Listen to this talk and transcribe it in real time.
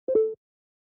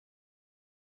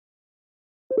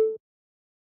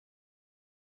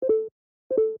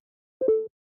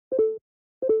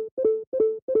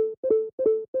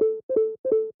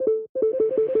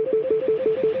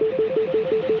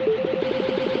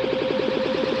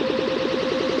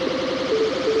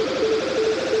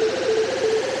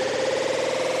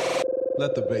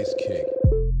Let the bass kick.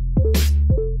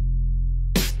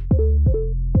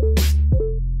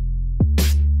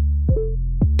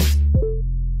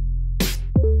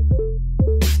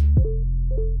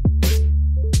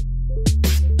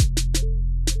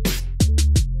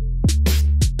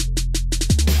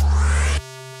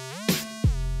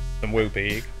 Woo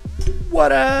pig.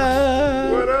 What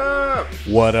up? What up?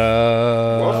 What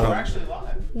up? Welcome. We're actually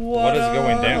live. What is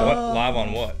going down? What live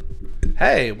on what?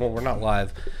 Hey, well, we're not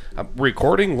live. I'm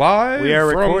recording live We are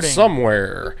from recording.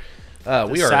 somewhere. We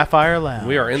are Sapphire Lounge.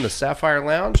 We are in the Sapphire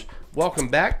Lounge. Welcome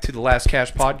back to the Last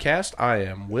Cash Podcast. I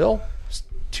am Will.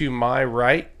 To my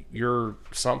right, your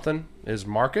something is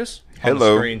Marcus. On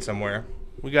the screen somewhere.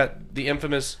 We got the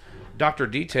infamous Dr.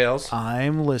 Details.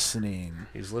 I'm listening.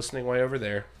 He's listening way over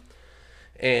there.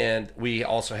 And we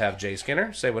also have Jay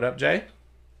Skinner. Say what up, Jay.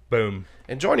 Boom.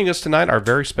 And joining us tonight, our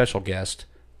very special guest.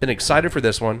 Been excited for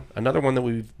this one. Another one that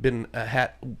we've been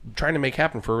trying to make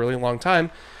happen for a really long time.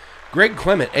 Greg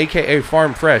Clement, a.k.a.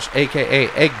 Farm Fresh,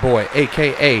 a.k.a. Egg Boy,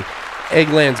 a.k.a.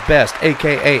 Eggland's Best,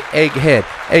 a.k.a. Egghead,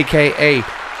 a.k.a.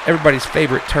 everybody's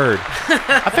favorite turd.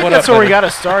 I think that's where we got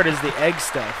to start is the egg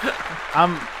stuff.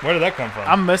 Where did that come from?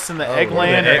 I'm missing the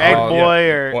Eggland or egg- Egg oh, Boy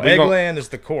or well, we go- Eggland is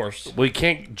the course. We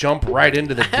can't jump right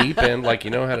into the deep end like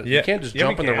you know how to. Yeah. You can't just Yeah, we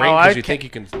jump in the can. ring Oh, because I you think you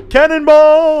can.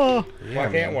 Cannonball.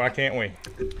 Why can't we?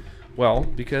 Well,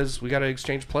 because we got to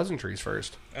exchange pleasantries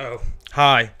first. Oh.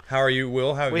 Hi. How are you,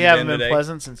 Will? How have We you haven't been been today?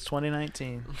 pleasant since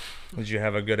 2019. Did you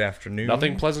have a good afternoon?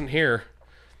 Nothing pleasant here.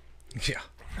 Yeah.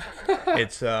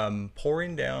 It's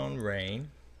pouring down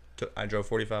rain. I drove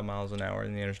 45 miles an hour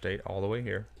in the interstate all the way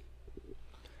here.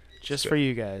 Just for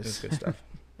you It's guys. good stuff.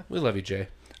 We love you, Jay.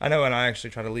 I know, and I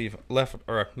actually tried to leave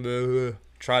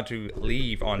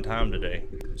on time today,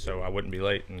 so I wouldn't be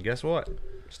late. And guess what?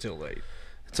 Still late.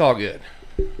 It's all good.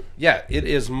 Yeah, it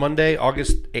is Monday,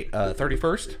 August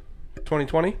 31st,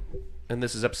 2020, and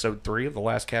this is episode 3 of the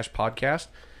Last Cash Podcast.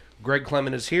 Greg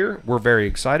Clement is here. We're very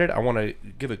excited. I want to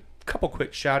give a couple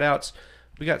quick shout-outs.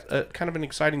 We got kind of an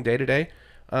exciting day today.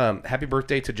 Happy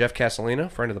birthday to Jeff Castellina,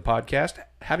 friend of the podcast.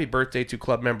 Happy birthday to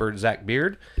club member Zach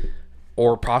Beard,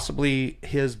 or possibly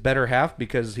his better half,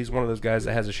 because he's one of those guys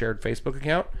that has a shared Facebook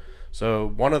account. So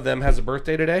one of them has a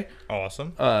birthday today.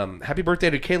 Awesome. Happy birthday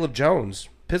to Caleb Jones,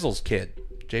 Pizzle's kid,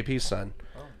 JP's son.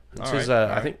 It's all his, right, all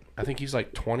I right. think he's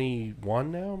like 21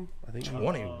 now. I think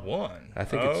 21. I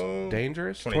think it's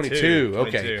dangerous. 22. 22.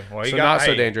 Okay, 22. Well, so you not got-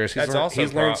 so hey, dangerous. that's also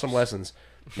He's learned props. some lessons.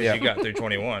 Yeah. You got through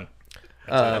 21.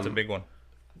 That's a big one.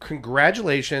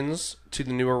 Congratulations to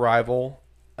the new arrival,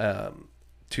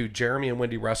 to Jeremy and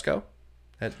Wendy Rusco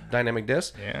at Dynamic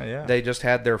Disc. Yeah. They just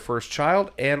had their first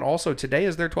child, and also today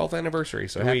is their 12th anniversary.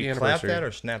 So Do happy we anniversary! clap that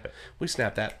or snap it? We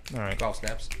snapped that. All right. 12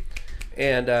 snaps.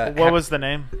 And What was the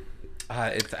name?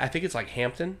 I think it's like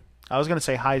Hampton. I was going to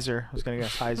say Heiser. I was going to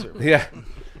guess Heiser. Yeah.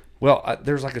 Well,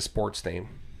 there's like a sports theme,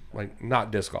 like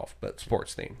not disc golf, but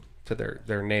sports theme to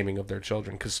their naming of their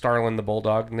children. Because Starlin the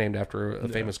Bulldog, named after a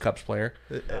famous Cubs player.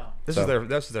 This So-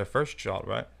 is their first child,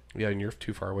 right? Yeah, and you're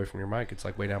too far away from your mic. It's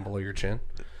like way down below your chin.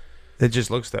 It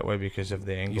just looks that way because of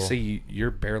the angle. You see,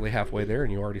 you're barely halfway there,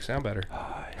 and you already sound better.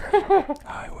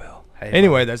 I will. Hey,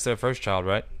 Anyway, that's their first child,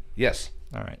 right? yes,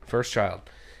 All right. first child,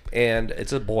 and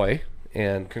it's a boy.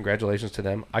 And congratulations to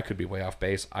them. I could be way off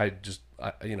base.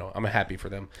 I'm happy for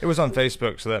them. It was on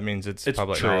Facebook, so that means it's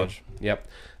public true. knowledge. Yep.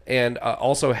 And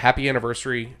also, happy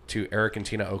anniversary to Eric and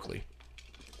Tina Oakley.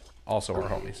 Also our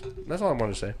homies. That's all I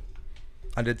wanted to say.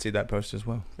 I did see that post as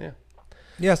well. Yeah.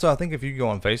 Yeah, so I think if you go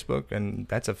on Facebook and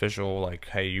that's official, like,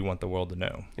 hey, you want the world to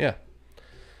know. Yeah.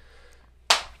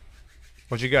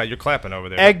 What you got? You're clapping over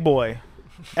there. Egg Boy.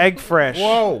 Egg Fresh.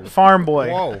 Whoa. Farm Boy.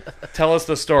 Whoa. Tell us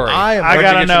the story. I Where'd you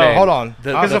gotta get your know. name? Hold on.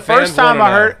 Because the fans first time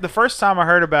wanna know. the first time I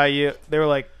heard about you, they were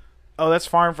like, "Oh, that's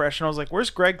Farm Fresh," and I was like, "Where's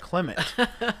Greg Clement?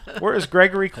 Where is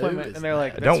Gregory Clement?" And they're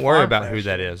like, Don't "That's worry Farm about Fresh." who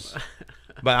that is.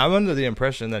 But I'm under the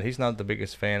impression that he's not the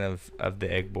biggest fan of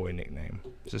the Egg Boy nickname.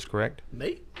 Is this correct?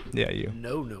 Me? Yeah, you.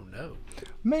 No.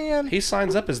 Man. He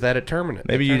signs up as that at Terminate.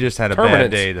 Maybe you just had a bad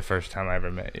Terminance. day the first time I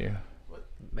ever met you.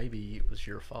 Maybe it was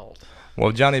your fault.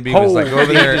 Well, Johnny B was like, go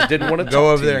over there, just didn't want to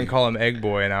go over there and call him Egg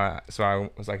Boy, and I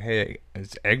was like, hey,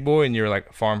 it's Egg Boy, and you were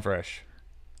like Farm Fresh.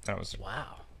 And I was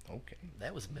Wow. okay.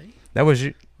 That was me. That was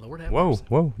you. Lord have Whoa, mercy.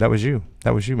 whoa, that was you,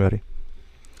 buddy.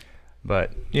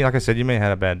 But yeah, like I said, you may have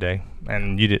had a bad day,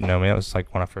 and you didn't know me. That was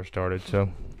like when I first started, so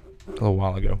a little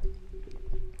while ago.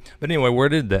 But anyway, where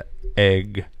did the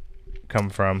egg come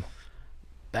from?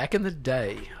 Back in the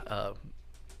day,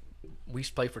 we used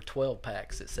to play for 12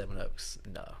 packs at Seven Oaks.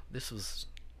 No, this was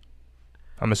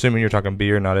I'm assuming you're talking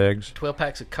beer, not eggs. 12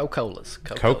 packs of Coca-Colas.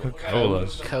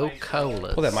 Coca-Colas.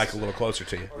 Coca-Colas. Pull that mic a little closer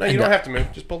to you. No, you don't have to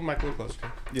move. Just pull the mic a little closer to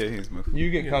you. Yeah, he's moving. You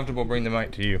get comfortable, bring the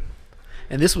mic to you.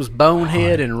 And this was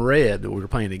Bonehead and Red that we were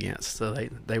playing against. So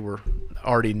they were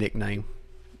already nicknamed.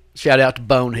 Shout out to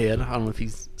Bonehead. I don't know if he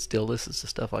still listens to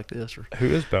stuff like this. Or Who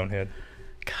is Bonehead?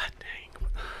 God dang.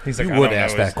 He's like, You I would don't know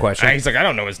ask that his- question. He's like, I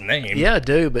don't know his name. Yeah, I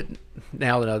do, but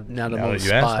now that I'm on the that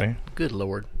you asked spot, me. good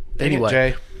Lord. Dang it, Anyway,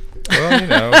 Jay. Well, you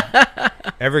know,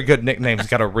 every good nickname's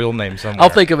got a real name somewhere. I'll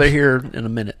think of it here in a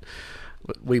minute.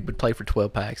 But we would play for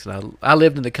 12 packs, and I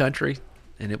lived in the country,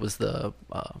 and it was the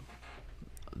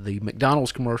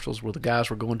McDonald's commercials where the guys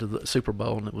were going to the Super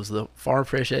Bowl, and it was the Farm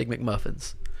Fresh Egg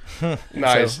McMuffins.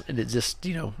 Nice. So, and it just,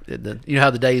 you know how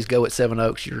the days go at Seven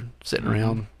Oaks. You're sitting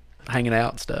around, hanging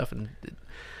out and stuff, and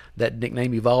that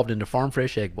nickname evolved into Farm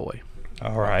Fresh Egg Boy.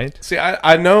 All right. See,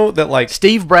 I know that, like,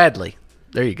 Steve Bradley.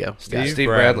 There you go. Steve Steve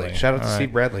Bradley. Bradley. Shout out to All Steve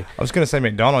right. Bradley. I was going to say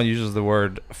McDonald uses the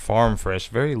word farm fresh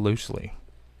very loosely.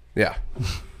 Yeah.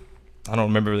 I don't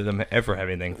remember them ever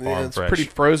having anything farm It's fresh. pretty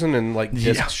frozen and, like,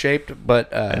 disc shaped, but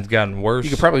It's gotten worse. you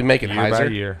could probably make it year by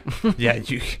Heiser. year. Yeah,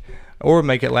 or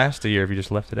make it last a year if you just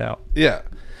left it out. Yeah.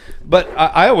 But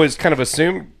I always kind of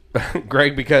assumed,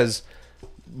 Greg, because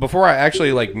before I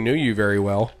actually, like, knew you very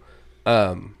well,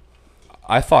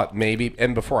 I thought maybe,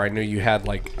 and before I knew you had,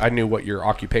 like, I knew what your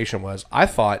occupation was, I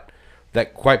thought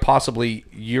that quite possibly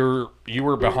you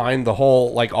were behind the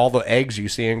whole, like, all the eggs you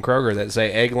see in Kroger that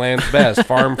say Eggland's Best,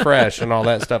 Farm Fresh, and all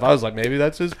that stuff. I was like, maybe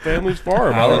that's his family's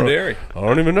farm. Highland Dairy. I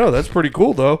don't even know. That's pretty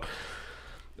cool, though.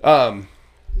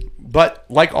 But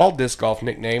like all disc golf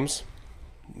nicknames,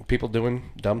 people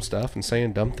doing dumb stuff and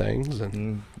saying dumb things,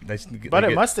 and But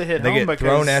it must have hit they home get because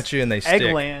thrown at you and they stick.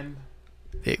 Eggland.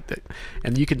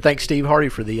 And you can thank Steve Hardy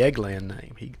for the Eggland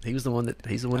name. He was the one that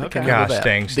came up Gosh with that.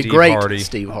 dang, The Steve great Hardy.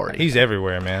 Steve Hardy. He's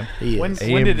everywhere, man. He is. When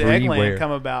did Everywhere. Eggland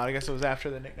come about? I guess it was after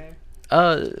the nickname.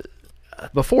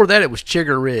 Before that, it was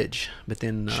Chigger Ridge, but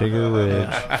then Sugar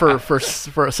Ridge.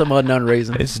 for some unknown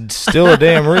reason, It's still a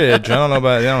damn ridge. I don't know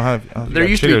about. They don't have. there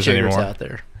used to be chiggers chiggers anymore. out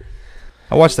there.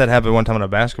 I watched that happen one time in a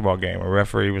basketball game. Where a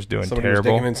referee was doing somebody was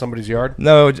terrible. digging in somebody's yard.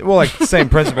 No, well, like the same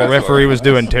principle. Referee was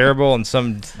doing terrible, and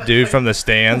some dude from the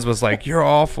stands was like, "You're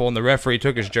awful," and the referee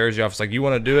took his jersey off. It's like, "You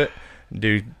want to do it?"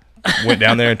 Dude went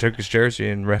down there and took his jersey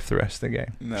and ref the rest of the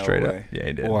game. No Straight way. up. Yeah,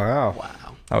 he did. Wow. Wow.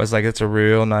 I was like, "It's a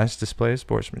real nice display of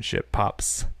sportsmanship,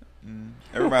 pops."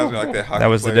 It reminds me of, like that hockey That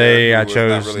was the player day who I was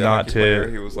chose really a not hockey to player.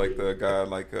 He was like the guy,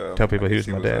 like tell people I he guess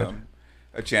was my dad.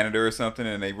 A janitor or something,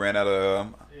 and they ran out of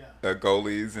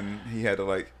goalies, and he had to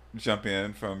like jump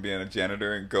in from being a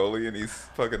janitor and goalie, and he's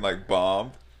fucking like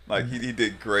bombed. Like he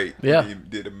did great. Yeah. He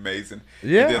did amazing.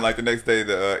 Yeah. And then like the next day,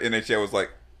 the NHL was like,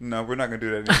 "No, we're not gonna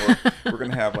do that anymore. We're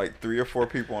gonna have like 3 or 4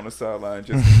 people on the sideline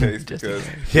just in case Just in because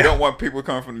case. we Yeah. don't want people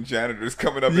coming from the janitors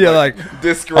coming up. Yeah, and, like,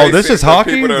 disgracing "Oh, this is the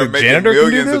hockey? People that The are making janitor can do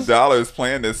millions this?" of dollars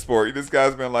playing this sport. This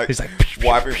guy's been like, He's like,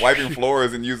 wiping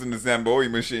floors and using the Zamboni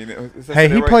machine. Is that "Hey,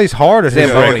 that he right? plays hard at his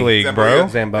Zamboni. rec league, Zamboni, bro." yeah.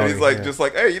 Zamboni, And he's like, yeah. just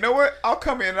like, hey, you know what? I'll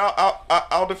come in. And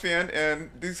I'll defend.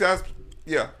 And these guys,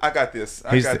 yeah, I got this.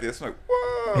 I He's got the- this. I'm like,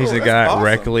 whoa. He's the that's guy at awesome.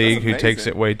 rec league That's who takes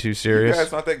amazing. it way too You serious.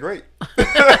 guys not that great.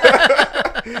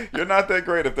 You're not that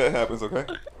great if that happens, okay?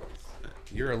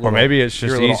 You're a little, Or maybe it's just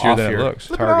you're a little easier off than it your looks.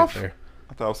 Flip it Target off. there.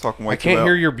 I thought I was talking way I too can't loud.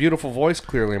 hear your beautiful voice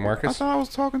clearly, I Marcus. thought I was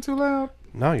talking too loud.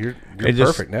 No, you're It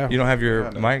just- perfect now. You don't have your Yeah,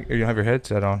 I know. mic, or you don't have your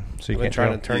headset on, so you I've been can't trying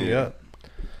tell. to turn you Yeah. up.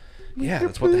 Yeah,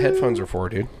 that's what the headphones are for,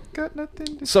 dude. Got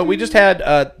nothing to So we just had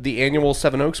the annual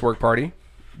Seven Oaks work party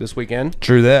this weekend,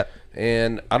 True that.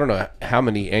 and I don't know how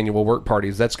many annual work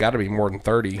parties. That's got to be more than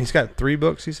 30. He's got 3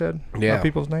 books. He said. Yeah. About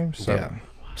people's names. So Yeah.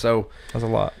 So that's a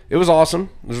lot. it was awesome.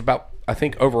 There's about, I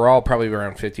think overall, probably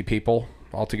around 50 people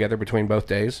altogether between both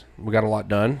days. We got a lot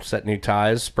done. Set new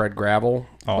ties, spread gravel,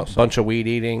 a Awesome. bunch of weed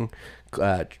eating,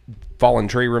 fallen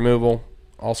tree removal,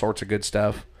 all sorts of good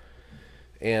stuff.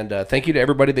 And thank you to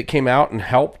everybody that came out and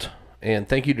helped. And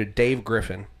thank you to Dave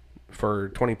Griffin for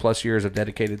 20 plus years of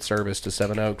dedicated service to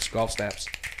Seven Oaks Golf Snaps.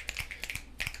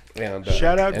 And,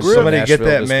 Shout out and Griff. Somebody Nashville get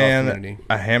that disc golf man community.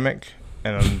 a hammock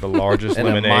and the largest And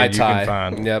a Mai lemonade you Tai. can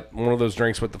find. Yep, one of those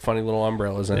drinks with the funny little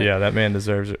umbrellas in it. Yeah, that man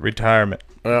deserves it. Retirement.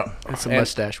 Yeah. And some And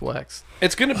mustache wax.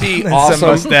 it's going to be Some awesome.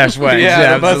 mustache wax. Yeah,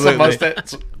 Yeah, that's a absolutely.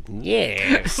 mustache.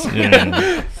 Yes.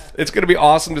 Mm. It's going to be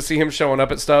awesome to see him showing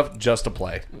up at stuff just to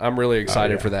play. I'm really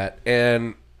excited for that.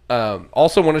 And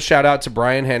also want to shout out to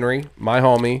Brian Henry, my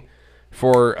homie,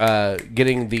 for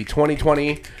getting the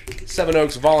 2020 Seven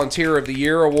Oaks Volunteer of the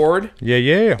Year award Yeah,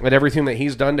 yeah. and everything that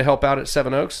he's done to help out at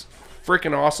Seven Oaks.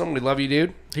 Freaking awesome. We love you,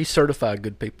 dude. He's certified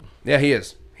good people. Yeah, he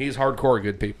is. He's hardcore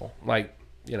good people. Like,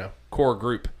 core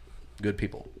group good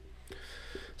people.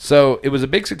 So it was a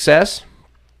big success.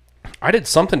 I did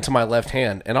something to my left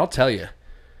hand, and I'll tell you,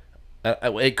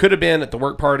 it could have been at the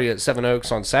work party at Seven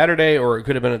Oaks on Saturday, or it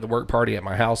could have been at the work party at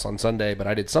my house on Sunday, but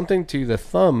I did something to the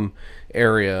thumb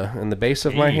area and the base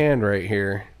of my hand right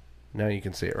here. Now you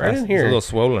can see it right in here. It's a little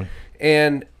swollen.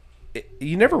 And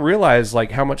you never realize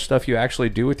like how much stuff you actually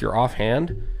do with your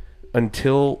offhand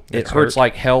until it hurts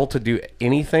like hell to do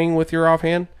anything with your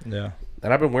offhand. Yeah.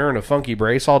 And I've been wearing a funky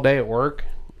brace all day at work.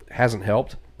 Hasn't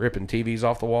helped. Ripping TVs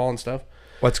off the wall and stuff.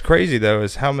 What's crazy though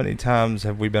is how many times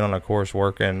have we been on a course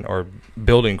working or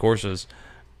building courses,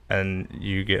 and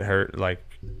you get hurt like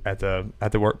at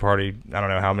the work party. I don't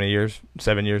know how many years,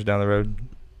 7 years down the road.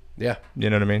 Yeah, you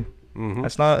know what I mean. Mm-hmm.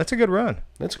 That's a good run.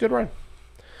 That's a good run.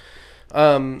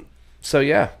 So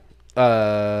yeah,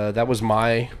 that was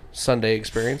my Sunday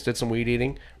experience. Did some weed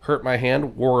eating. Hurt my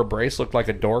hand. Wore a brace. Looked like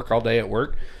a dork all day at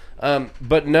work.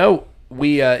 But no,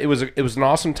 it was an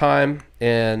awesome time,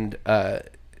 and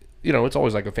it's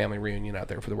always like a family reunion out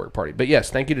there for the work party. But yes,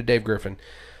 thank you to Dave Griffin.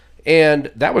 And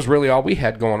that was really all we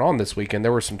had going on this weekend.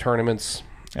 There were some tournaments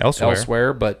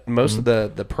elsewhere, but most of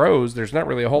the pros, there's not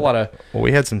really a whole lot of... Well,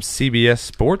 we had some CBS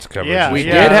sports coverage. Yeah, we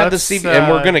did have the CBS,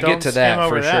 and we're going to get to that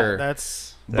for sure.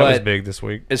 That was big this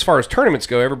week. As far as tournaments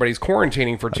go, everybody's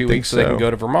quarantining for 2 weeks so they can go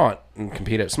to Vermont and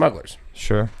compete at Smugglers.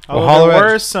 Sure. Well, there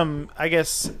were some, I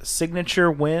guess,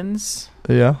 signature wins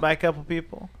by a couple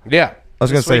people. Yeah. I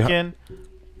was going to say... Weekend,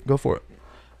 go for it.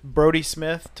 Brody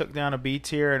Smith took down a B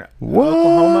tier in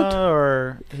Oklahoma,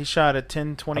 or he shot a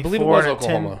 10.24. I believe it was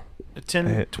Oklahoma. A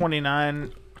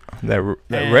 10.29. That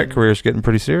rec career is getting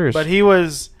pretty serious. But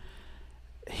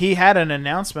he had an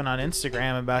announcement on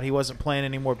Instagram about he wasn't playing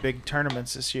any more big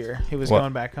tournaments this year. He was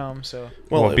going back home. So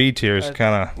well B tier is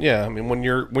kind of I mean when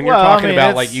you're talking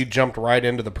about like you jumped right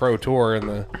into the pro tour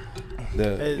and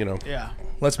yeah.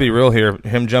 Let's be real here.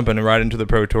 Him jumping right into the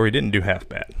pro tour, he didn't do half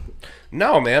bad.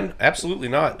 No, man, absolutely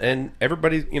not. And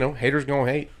everybody, haters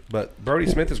gonna hate. But Brody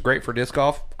Smith is great for disc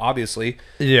golf, obviously.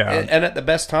 Yeah. And at the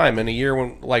best time in a year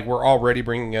when, like, we're already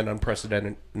bringing in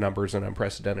unprecedented numbers and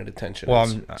unprecedented attention. Well,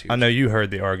 I know you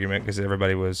heard the argument because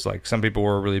everybody was like, some people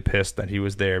were really pissed that he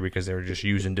was there because they were just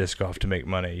using disc golf to make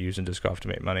money.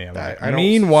 I'm like,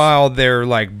 meanwhile, they're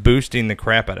like boosting the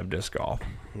crap out of disc golf.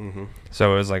 Mm-hmm.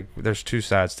 So it was like, there's two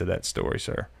sides to that story,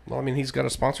 sir. Well, I mean, he's got a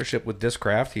sponsorship with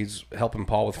Discraft. He's helping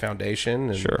Paul with Foundation.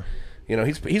 And, sure.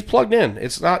 He's plugged in.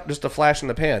 It's not just a flash in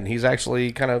the pan. He's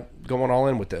actually kind of going all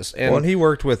in with this. And he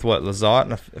worked with Lazat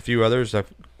and a few others a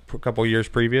couple years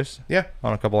previous. Yeah.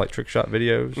 On a couple like trick shot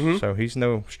videos. Mm-hmm. So he's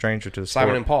no stranger to the sport.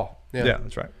 Simon and Paul. Yeah,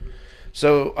 that's right.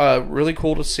 So really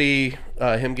cool to see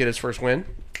him get his first win.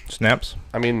 Snaps.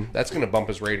 I mean, that's going to bump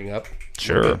his rating up.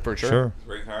 Sure. For sure. It's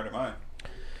rating higher than mine.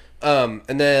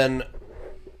 And then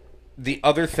the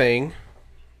other thing,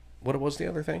 what was the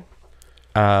other thing?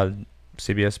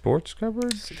 CBS Sports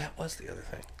coverage? See, that was the other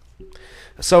thing.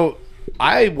 So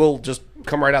I will just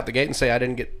come right out the gate and say I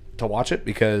didn't get to watch it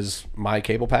because my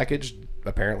cable package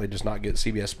apparently does not get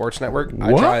CBS Sports Network.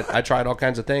 What? I tried all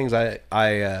kinds of things. I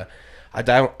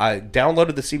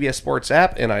downloaded the CBS Sports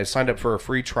app and I signed up for a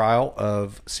free trial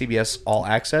of CBS All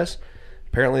Access.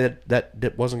 Apparently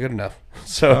that wasn't good enough.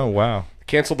 So oh wow.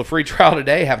 Canceled the free trial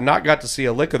today. Have not got to see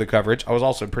a lick of the coverage. I was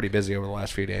also pretty busy over the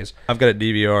last few days. I've got it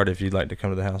DVR'd if you'd like to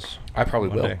come to the house. I probably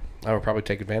will. Day. I would probably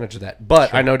take advantage of that.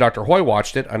 But sure. I know Dr. Hoy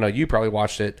watched it. I know you probably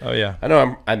watched it. Oh, yeah. I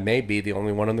know I may be the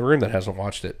only one in the room that hasn't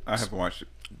watched it. I haven't watched it.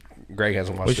 Greg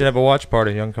hasn't watched it. We should have a watch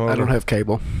party. Young, come over. I don't have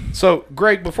cable. So,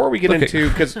 Greg, before we get into...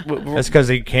 Cause that's because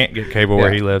he can't get cable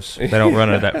where he lives. They don't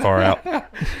run it that far out.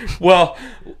 Well,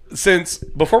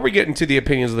 before we get into the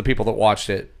opinions of the people that watched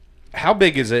it, how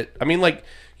big is it? I mean, like...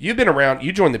 You've been around.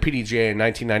 You joined the PDGA in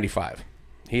 1995.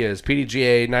 He is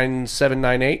PDGA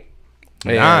 9798.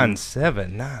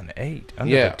 9798.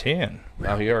 Under the 10.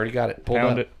 Oh, you already got it. Pulled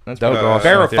Found up. It. That's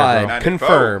verified. Right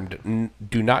confirmed.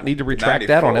 Do not need to retract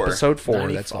 94. That on episode 4.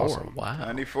 94. That's awesome. Wow.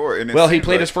 94. And well, he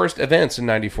played his first events in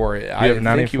 94. I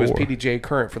think he was 94. PDGA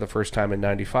current for the first time in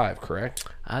 95, correct?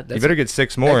 You better get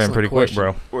 6 more in pretty quick,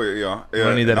 bro. Well, yeah.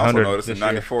 I need that 100. Also noticed in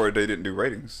 94 they didn't do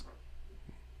ratings.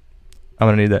 I'm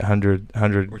going to need that 100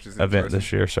 event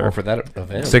this year, sir. Or for that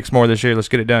event. 6 more this year. Let's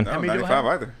get it done. No, 95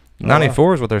 either.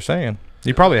 94 is what they're saying.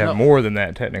 You probably have more than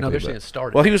that, technically. No, they're saying it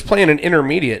started. Well, he was playing an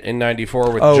intermediate in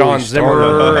 94 with John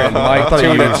Zimmer and Mike you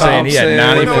were saying he had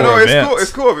 94 No, events.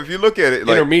 it's cool. If you look at it,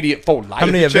 like, intermediate for life. How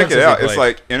many events check it out. It's It's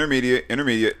like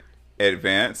intermediate,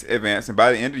 advanced, and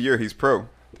by the end of the year, he's pro.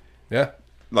 Yeah.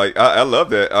 Like, I love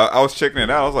that. I was checking it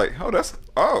out. I was like,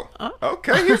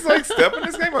 okay. He's like stepping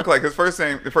this game up. Like the first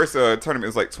tournament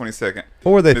was like 22nd.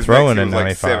 What were they His throwing next in year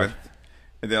was, like, 95? 7th.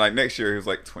 And then like next year he was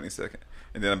like 22nd.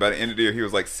 And then by the end of the year, he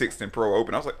was like 6th in Pro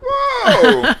Open. I was like,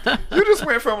 whoa! You just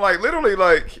went from like literally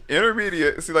like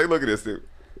intermediate. See, like, look at this dude.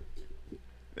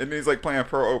 And then he's like playing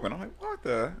Pro Open. I'm like, what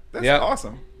the? That's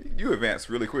awesome. You advanced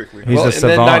really quickly. He's a and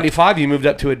savant. then 95, you moved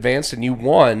up to advanced and you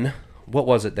won. What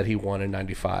was it that he won in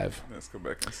 95? Let's go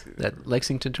back and see That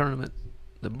Lexington tournament,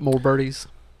 the more birdies.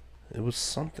 It was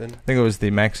something. I think it was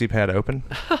the Maxi Pad Open.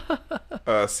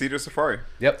 Cedar Safari.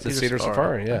 Yep, the Cedar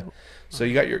Safari. Yeah. So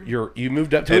you got you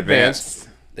moved up to Advanced. advanced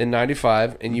in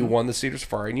 95 and you won the Cedar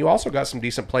Safari, and you also got some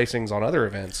decent placings on other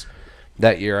events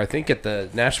that year. I think at the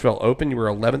Nashville Open you were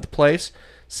 11th place,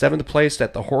 7th place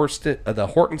at the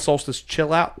Horton Solstice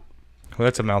Chill Out. Well,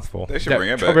 that's a mouthful. They should bring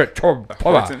it back.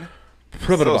 Horton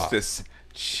Solstice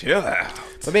Chill Out.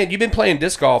 But man, you've been playing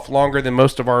disc golf longer than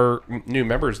most of our new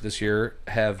members this year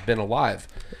have been alive.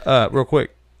 Real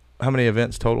quick, how many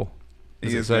events total?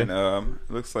 He has been,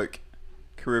 looks like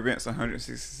career events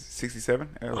 167.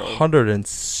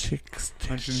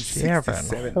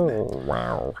 167. Oh,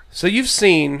 wow. So you've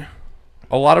seen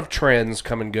a lot of trends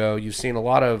come and go. You've seen a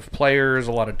lot of players,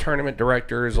 a lot of tournament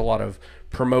directors, a lot of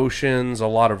promotions, a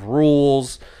lot of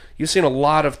rules. You've seen a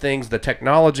lot of things, the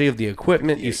technology of the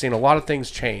equipment. You've seen a lot of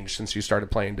things change since you started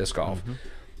playing disc golf. Mm-hmm.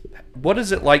 What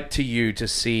is it like to you to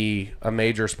see a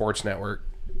major sports network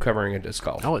covering a disc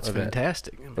golf Oh, it's event?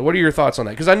 fantastic. What are your thoughts on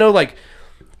that? Because I know, like,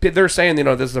 they're saying, you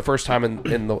know, this is the first time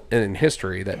in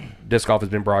history that disc golf has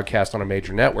been broadcast on a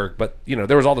major network. But, you know,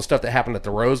 there was all the stuff that happened at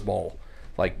the Rose Bowl,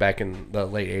 like back in the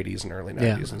late 80s and early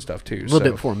 90s and stuff, too. A little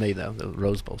bit before me, though, the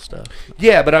Rose Bowl stuff.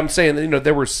 Yeah, but I'm saying, you know,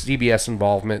 there was CBS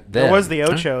involvement then. There was the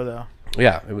Ocho, though.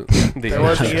 Yeah. It was, There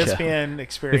was the ESPN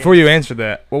experience. Before you answer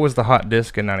that, what was the hot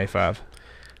disc in 95?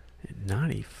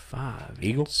 95.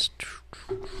 Eagles?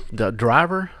 The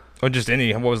driver? Or just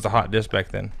any, what was the hot disc back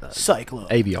then? Cyclone.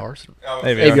 AVRs.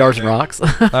 AVR. AVRs and rocks.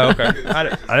 Oh, okay.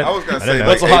 I was gonna say, like,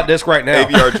 what's a hot disc right now?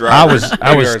 AVR driver.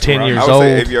 I was 10 years I would old.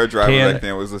 say AVR driver 10. back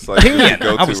then was just like 10.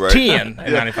 go I was to, right? 10 in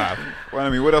 95. Well,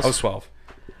 I mean, what else? I was 12.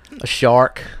 A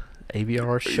Shark.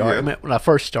 AVR Shark. Yeah. I mean, when I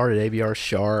first started, AVR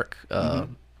Shark.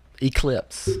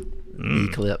 Eclipse.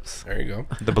 Eclipse. There you go.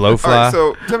 The All blowfly. right,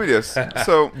 so tell me this.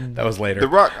 So That was later. the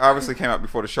Rock obviously came out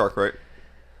before the Shark, right?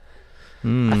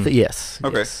 Yes.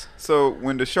 Okay. Yes. So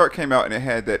when the Shark came out and it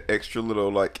had that extra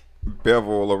little like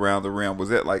bevel around the rim, was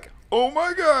that like, oh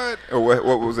my god, or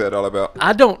what was that all about?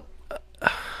 I don't.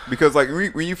 Because like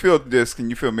when you feel disc and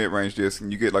you feel mid-range disc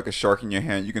and you get like a Shark in your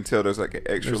hand, you can tell there's like an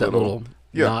extra There's that little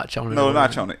notch on it. No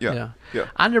notch on it. Yeah.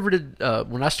 I never did.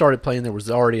 When I started playing, there was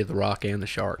already the Rock and the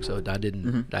Shark, so I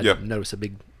didn't. I didn't notice a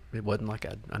big. It wasn't like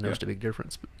I noticed a big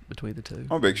difference between the two.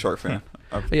 I'm a big Shark fan.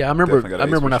 Yeah, I remember. definitely got I an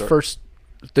ace remember when for I Shark. first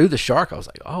threw the Shark. I was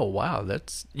like, "Oh wow,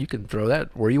 that's you can throw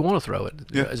that where you want to throw it,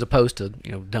 Yeah. as opposed to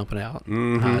dumping out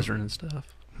hyzer and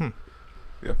stuff."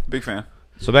 Yeah, big fan.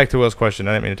 So back to Will's question.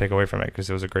 I didn't mean to take away from it because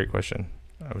it was a great question.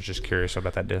 I was just curious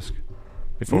about that disc.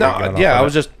 No, yeah, I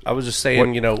was just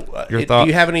saying, Your do thoughts?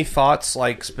 you have any thoughts,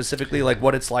 like specifically, like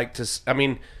what it's like to? I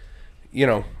mean,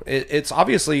 it's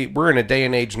obviously we're in a day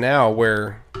and age now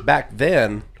where back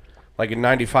then, like in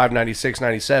 95, 96,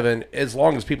 97, as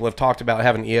long as people have talked about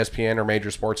having ESPN or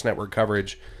major sports network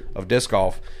coverage of disc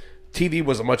golf, TV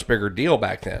was a much bigger deal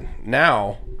back then.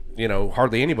 Now,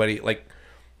 hardly anybody, like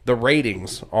the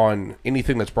ratings on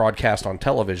anything that's broadcast on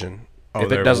television,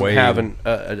 if it doesn't have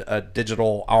a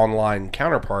digital online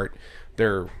counterpart,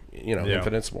 they're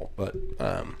infinitesimal. But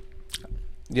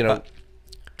yeah.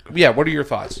 What are your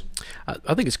thoughts?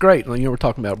 I think it's great. We're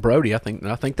talking about Brody. I think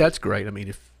that's great. I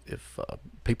mean, if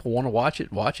people want to watch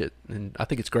it, and I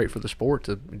think it's great for the sport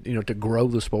to to grow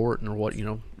the sport and what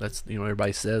that's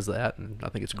everybody says that, and I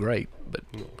think it's great. But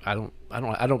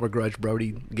I don't begrudge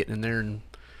Brody getting in there, and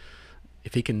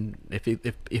if he can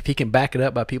back it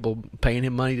up by people paying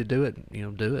him money to do it,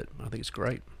 do it. I think it's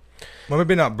great. Well,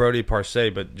 maybe not Brody per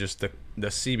se, but just the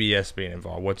CBS being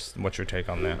involved. What's your take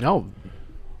on that? No,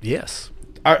 yes.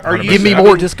 Are you, Give me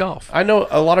more disc golf. I know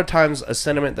a lot of times a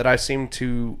sentiment that I seem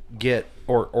to get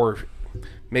or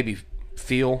maybe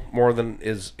feel more than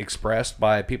is expressed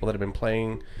by people that have been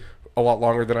playing a lot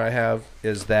longer than I have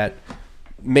is that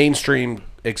mainstream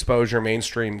exposure,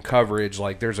 mainstream coverage,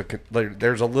 like there's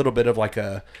a little bit of like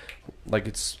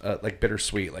it's like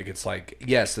bittersweet. Like it's like,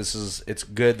 yes, it's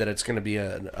good that it's going to be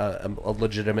a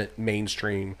legitimate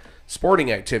mainstream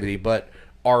sporting activity, but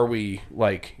are we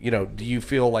like, do you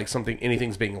feel like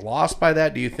anything's being lost by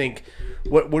that? Do you think,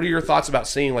 what are your thoughts about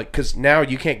seeing, like, because now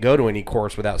you can't go to any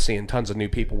course without seeing tons of new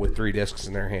people with 3 discs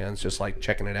in their hands, just like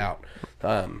checking it out.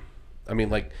 I mean,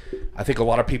 like, I think a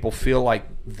lot of people feel like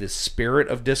the spirit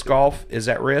of disc golf is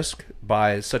at risk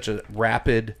by such a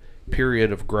rapid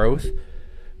period of growth,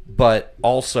 but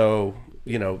also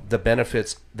the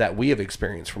benefits that we have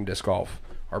experienced from disc golf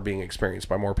are being experienced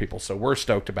by more people. So we're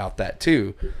stoked about that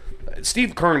too.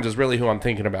 Steve Kearns is really who I'm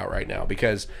thinking about right now,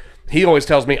 because he always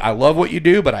tells me, I love what you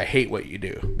do, but I hate what you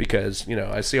do, because,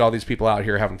 I see all these people out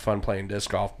here having fun playing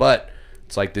disc golf, but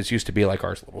it's like this used to be like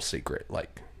our little secret,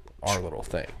 like our little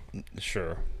thing.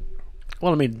 Sure.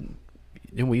 Well, I mean,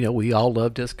 we all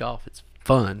love disc golf. It's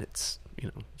fun. It's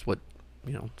it's what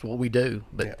it's what we do.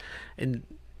 But and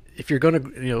if you're gonna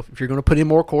put in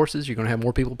more courses, you're gonna have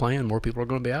more people playing. More people are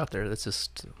gonna be out there.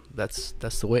 That's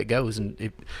the way it goes.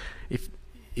 And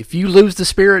if you lose the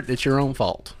spirit, it's your own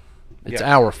fault. It's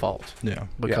our fault. Yeah.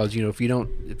 Because if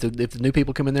the new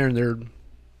people come in there and they're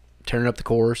tearing up the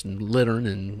course and littering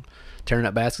and tearing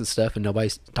up baskets and stuff, and nobody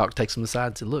takes them aside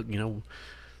and said, look,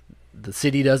 the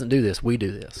city doesn't do this. We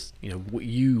do this.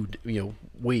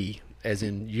 We, as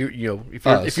in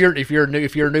if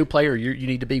you're a new player, you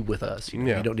need to be with us.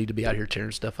 You don't need to be out here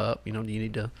tearing stuff up. You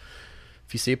need to,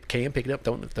 if you see a can, pick it up,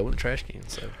 throw it in the trash can.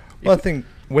 So, well, I think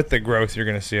with the growth, you're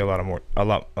going to see a lot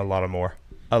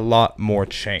more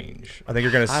change. I think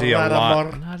you're going to see a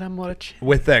lot.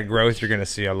 With that growth, you're going to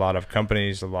see a lot of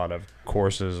companies, a lot of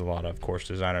courses, a lot of course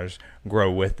designers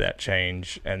grow with that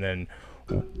change, and then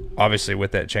obviously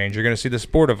with that change, you're going to see the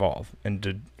sport evolve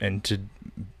into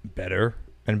better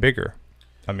and bigger.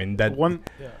 I mean that one.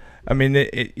 Yeah. I mean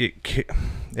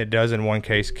it does in one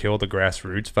case kill the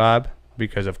grassroots vibe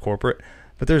because of corporate,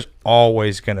 but there's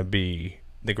always going to be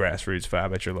the grassroots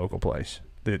vibe at your local place.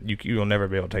 That you'll never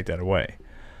be able to take that away.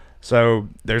 So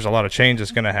there's a lot of change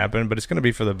that's going to happen, but it's going to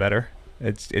be for the better.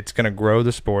 It's going to grow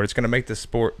the sport. It's going to make the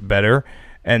sport better,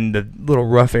 and the little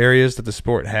rough areas that the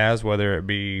sport has, whether it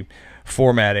be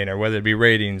formatting or whether it be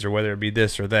ratings or whether it be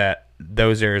this or that,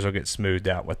 those areas will get smoothed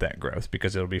out with that growth,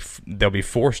 because they'll be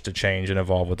forced to change and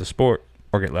evolve with the sport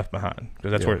or get left behind,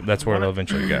 because that's where it'll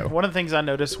eventually go. One of the things I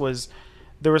noticed was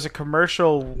there was a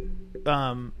commercial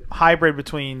hybrid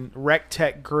between Rec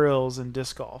Tech Grills and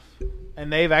disc golf,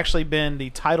 and they've actually been the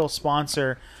title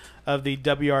sponsor of the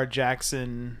W.R.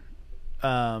 Jackson.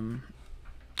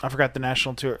 I forgot the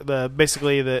national tour.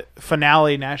 Basically the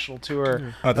finale national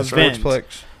tour the event.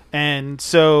 Sportsplex. And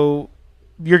so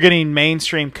you're getting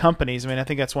mainstream companies. I mean, I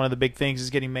think that's one of the big things, is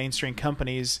getting mainstream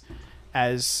companies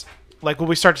as, like, will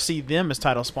we start to see them as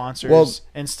title sponsors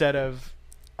instead of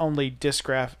only disc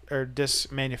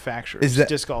manufacturers,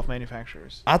 disc golf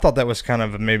manufacturers. I thought that was kind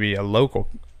of maybe a local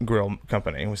grill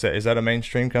company. Is that a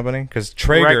mainstream company? Because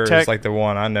Traeger is like the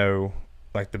one I know,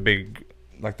 like the big,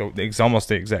 like it's almost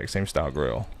the exact same style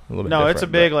grill. A little bit different, it's a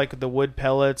big, like the wood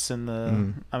pellets and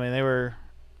the. I mean, they're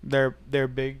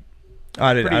big.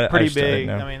 Pretty big.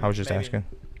 I was just asking.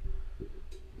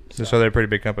 So they're a pretty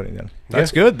big company then.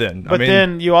 That's good then. But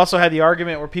then you also had the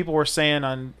argument where people were saying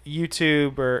on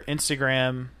YouTube or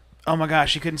Instagram, oh my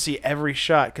gosh, you couldn't see every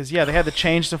shot. Because, they had to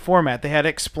change the format. They had to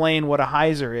explain what a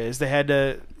hyzer is. They had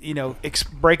to,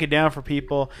 break it down for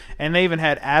people. And they even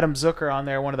had Adam Zucker on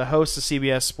there, one of the hosts of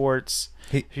CBS Sports.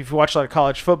 If you watch a lot of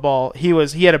college football, he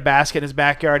had a basket in his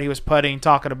backyard. He was putting,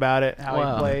 talking about it, how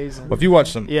he plays. And, well, if you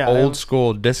watch some old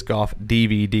school disc golf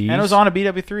DVDs, and it was on a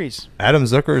BW3s. Adam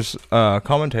Zucker's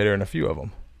commentator in a few of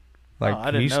them.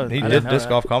 Like he did disc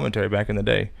golf commentary back in the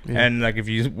day, and like if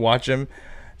you watch him,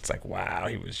 it's like wow,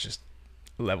 he was just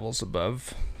levels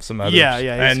above some others.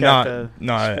 And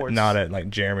not at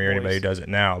like Jeremy or anybody who does it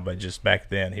now, but just back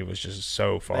then he was just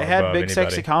so far above anybody. They had big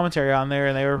sexy commentary on there,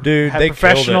 and they were they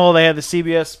professional. They had the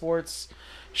CBS Sports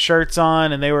shirts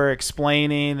on, and they were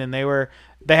explaining, and they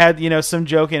had some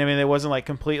joking. I mean, it wasn't like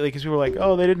completely, because people were like,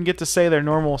 oh, they didn't get to say their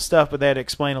normal stuff, but they had to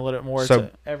explain a little bit more to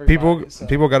everybody.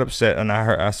 People got upset, and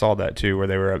I saw that too, where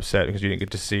they were upset because you didn't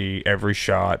get to see every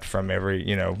shot from every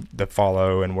the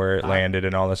follow and where it landed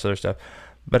and all this other stuff.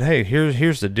 But hey,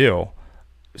 here's the deal.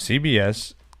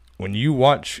 CBS, when you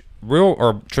watch real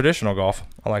or traditional golf,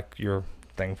 I like your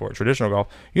thing for it, traditional golf,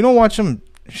 you don't watch them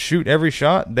shoot every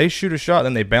shot. They shoot a shot,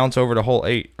 then they bounce over to hole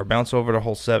 8 or bounce over to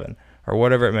hole 7 or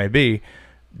whatever it may be.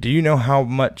 Do you know how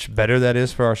much better that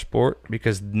is for our sport?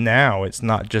 Because now it's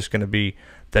not just going to be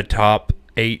the top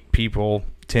 8 people,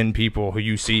 10 people who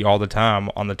you see all the time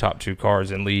on the top 2 cards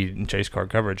and lead and chase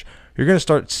card coverage. You're going to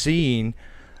start seeing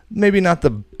maybe not the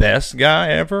best guy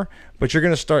ever, but you're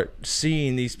going to start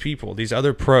seeing these people, these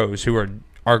other pros who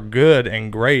are good and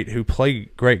great, who play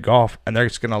great golf, and they're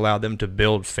just going to allow them to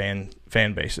build fan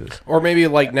bases. Or maybe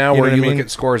like now where you look at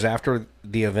scores after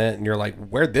the event and you're like,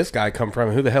 where'd this guy come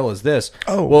from? Who the hell is this?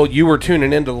 Oh, well, you were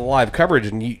tuning into the live coverage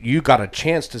and you got a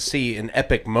chance to see an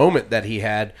epic moment that he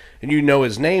had, and you know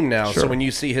his name now. Sure. So when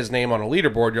you see his name on a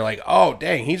leaderboard, you're like, oh,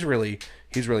 dang, he's really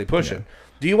pushing. Yeah.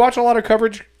 Do you watch a lot of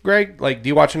coverage, Greg? Like, do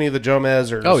you watch any of the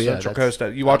Jomez or Central Coast?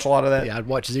 You watch a lot of that? Yeah, I'd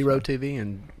watch Zero TV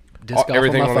and disc golf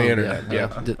everything on, my the phone. internet.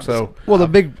 Yeah. So,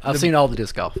 I've seen all the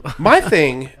disc golf. My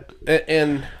thing,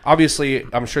 and obviously,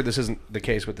 I'm sure this isn't the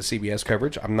case with the CBS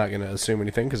coverage. I'm not going to assume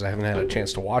anything because I haven't had a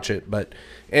chance to watch it. But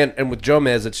and with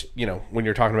Jomez, it's when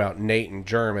you're talking about Nate and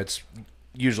Germ, it's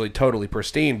usually totally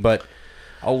pristine. But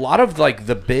a lot of like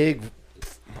the big,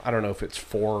 I don't know if it's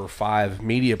 4 or 5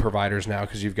 media providers now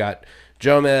because you've got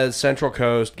Jomez, Central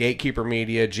Coast, Gatekeeper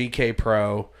Media, GK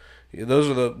Pro. Those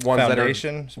are the ones that are.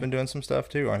 Foundation's been doing some stuff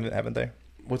too, haven't they?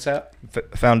 What's that?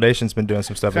 Foundation's been doing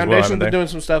some stuff as well. Foundation's been doing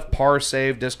some stuff. Par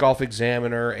Save, Disc Golf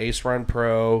Examiner, Ace Run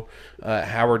Pro,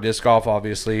 Howard Disc Golf,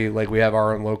 obviously. Like, we have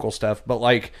our own local stuff. But,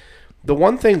 like, the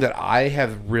one thing that I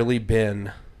have really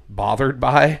been bothered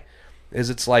by is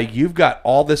it's like you've got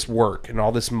all this work and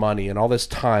all this money and all this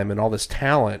time and all this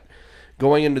talent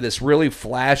going into this really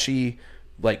flashy,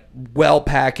 like,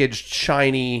 well-packaged,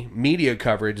 shiny media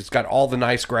coverage. It's got all the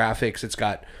nice graphics. It's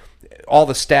got all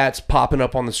the stats popping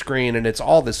up on the screen, and it's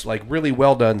all this like really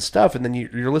well done stuff. And then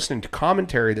you're listening to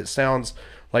commentary that sounds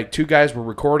like 2 guys were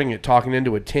recording it, talking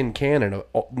into a tin can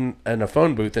in a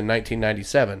phone booth in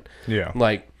 1997. Yeah,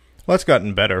 like, well, it's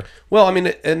gotten better. Well, I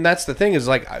mean, and that's the thing is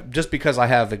like just because I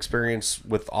have experience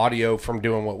with audio from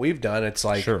doing what we've done, it's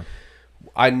like. Sure.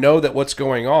 I know that what's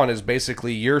going on is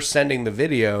basically you're sending the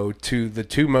video to the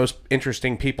 2 most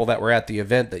interesting people that were at the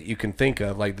event that you can think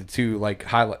of, like the 2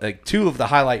 like 2 of the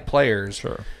highlight players,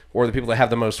 sure, or the people that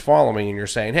have the most following, and you're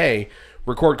saying, "Hey,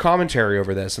 record commentary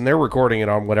over this," and they're recording it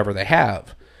on whatever they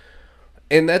have.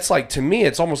 And that's like, to me,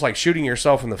 it's almost like shooting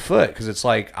yourself in the foot because it's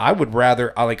like I would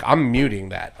rather I'm muting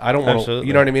that. I don't want to,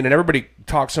 you know what I mean? And everybody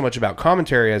talks so much about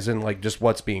commentary as in like just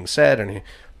what's being said and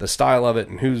the style of it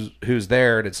and who's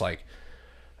there, and it's like.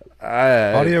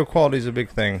 Audio quality is a big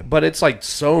thing, but it's like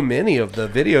so many of the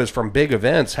videos from big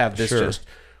events have this just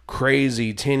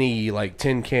crazy tinny like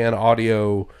tin can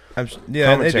audio.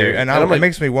 Yeah, they do, and it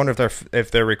makes me wonder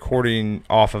if they're recording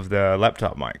off of the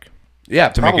laptop mic. Yeah,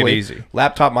 to probably. Make it easy.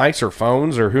 Laptop mics or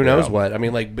phones or who knows what. I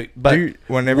mean, like, but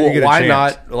whenever you get why a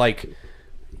chance, not like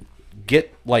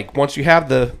get like once you have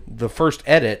the first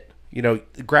edit, the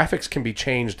graphics can be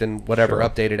changed and whatever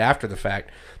updated after the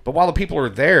fact. But while the people are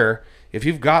there. If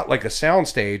you've got like a sound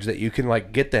stage that you can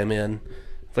like get them in,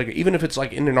 like even if it's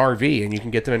like in an RV and you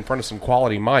can get them in front of some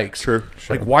quality mics, sure.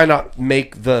 Like why not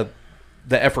make the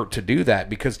effort to do that?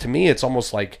 Because to me it's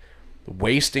almost like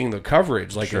wasting the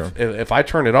coverage. Like if I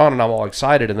turn it on and I'm all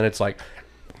excited and then it's like,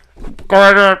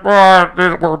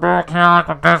 we're back here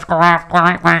with Disc Golf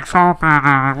Great Lakes Open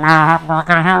and we're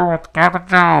working here with Kevin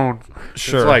Jones.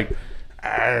 Sure. It's like.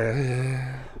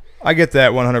 I get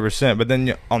that 100%, but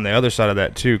then on the other side of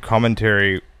that too,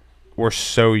 commentary, we're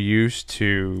so used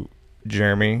to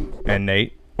Jeremy and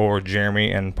Nate or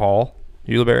Jeremy and Paul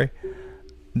Ulibarri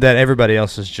that everybody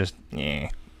else is just And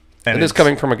this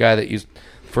coming from a guy that used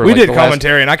we did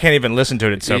commentary and I can't even listen to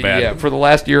it. It's so bad. Yeah, for the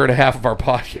last year and a half of our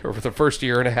podcast, or for the first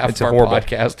year and a half of our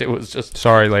podcast, it was just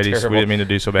sorry, ladies, terrible. We didn't mean to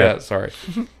do so bad. Yeah, sorry.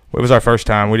 It was our first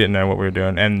time. We didn't know what we were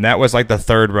doing, and that was like the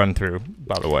 3rd run through,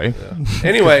 by the way. Yeah.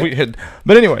 Anyway,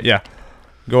 but anyway, yeah.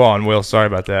 Go on, Will. Sorry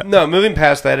about that. No, moving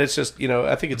past that, it's just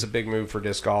I think it's a big move for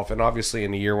disc golf, and obviously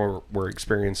in a year where we're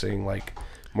experiencing like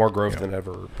more growth than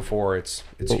ever before, it's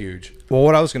huge. Well,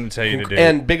 what I was going to tell you to do,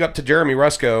 and big up to Jeremy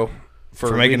Rusko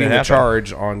for making leading the the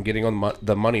charge on getting on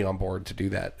the money on board to do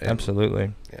that. And,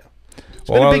 absolutely. Yeah, it's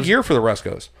been a big year for the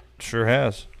Ruskos. Sure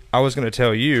has. I was going to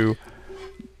tell you,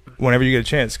 whenever you get a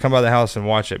chance, come by the house and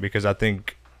watch it because I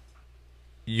think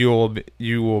you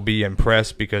will be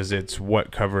impressed because it's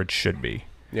what coverage should be.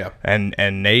 Yeah. And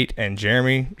Nate and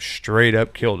Jeremy straight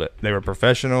up killed it. They were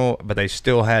professional, but they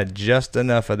still had just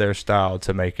enough of their style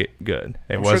to make it good.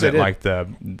 It wasn't like the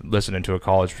listening to a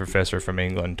college professor from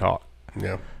England talk.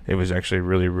 Yeah. It was actually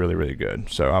really, really, really good.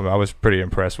 So I was pretty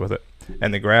impressed with it.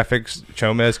 And the graphics,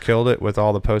 Chomez killed it with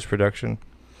all the post-production.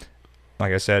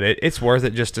 Like I said, it's worth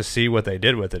it just to see what they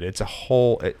did with it. It's a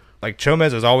whole like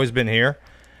Chomez has always been here.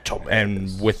 Chomez.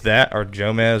 And with that, or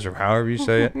Jomez, or however you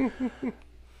say it,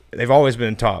 they've always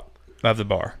been top of the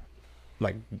bar.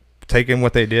 Like, taking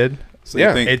what they did. So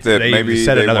you think that maybe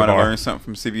they want to bar. learn something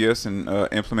from CBS and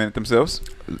implement it themselves?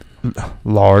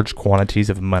 Large quantities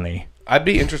of money. I'd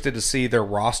be interested to see their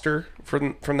roster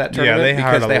from that tournament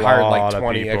because they hired like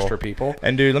 20 extra people.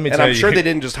 And dude, let me tell you, I'm sure they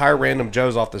didn't just hire random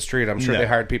Joes off the street. I'm sure they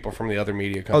hired people from the other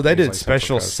media companies. Oh, they did like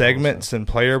special segments and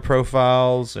player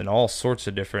profiles and all sorts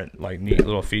of different like neat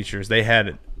little features. They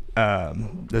had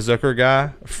the Zucker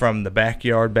guy from the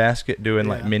Backyard Basket doing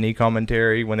like mini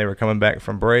commentary when they were coming back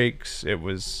from breaks. It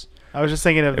was. I was just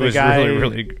thinking of the guy,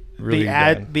 really the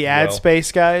ad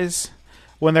space guys.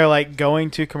 when they're like going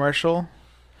to commercial.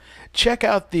 Check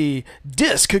out the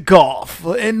disc golf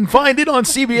and find it on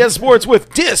CBS Sports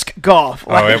with disc golf.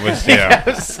 Oh, it was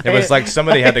it was like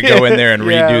somebody had to go in there and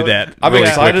redo that. I'm really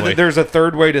excited quickly. that there's a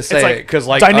third way to say it because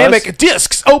like dynamic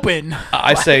discs open.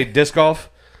 I say disc golf,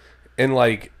 and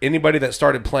like anybody that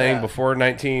started playing before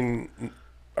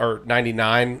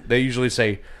 1999, they usually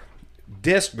say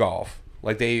disc golf.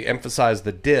 Like they emphasize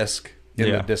the disc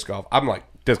in the disc golf. I'm like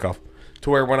disc golf. To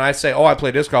where when I say, "Oh, I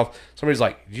play disc golf," somebody's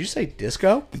like, "Did you say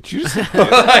disco?" Did you say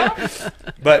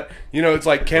But you know, it's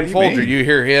like Ken you Folger. mean? You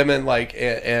hear him, and like,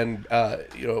 and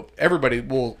you know, everybody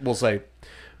will say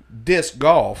disc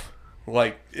golf.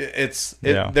 Like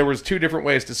there was two different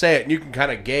ways to say it, and you can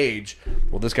kind of gauge.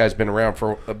 Well, this guy's been around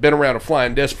a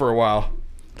flying disc for a while.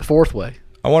 The fourth way.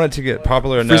 I wanted to get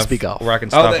popular enough Frisbee golf. where I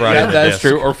can stop riding the that's disc.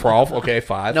 true. Or frolf. Okay,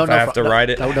 5. No, If I have to ride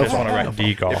it, no, I just want to no, ride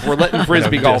D-golf. If we're letting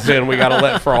frisbee golf in, we got to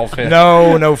let frolf in.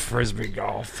 No frisbee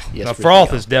golf. Yes, No, frisbee froth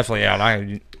golf. is definitely out.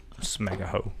 I smack a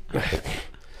hoe. I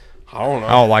don't know.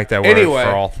 I don't like that word, Anyway.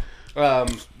 froth.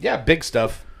 Yeah, big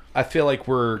stuff. I feel like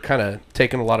we're kind of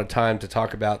taking a lot of time to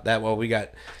talk about that. Well, we got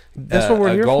That's what we're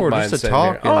a here gold for, mine just to sitting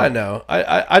talk here. Oh, and- I know.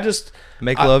 I just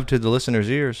Make love to the listeners'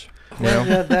 ears. You know?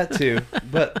 yeah, that too,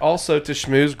 but also to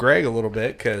schmooze Greg a little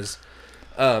bit because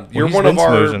you're he's one of been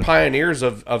our smoozing. pioneers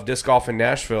of disc golf in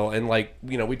Nashville, and like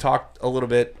you know, we talked a little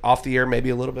bit off the air, maybe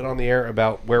a little bit on the air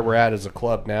about where we're at as a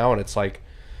club now, and it's like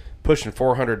pushing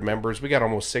 400 members. We got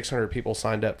almost 600 people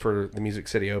signed up for the Music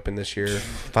City Open this year.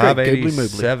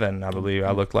 587, I believe.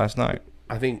 I looked last night.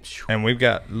 I think And we've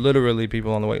got literally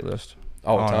people on the wait list.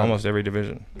 All the on time. almost every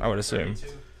division, I would assume.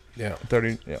 yeah,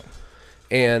 30, yeah.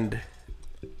 and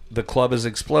the club is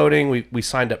exploding. We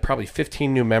signed up probably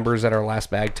 15 new members at our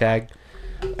last bag tag.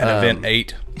 Event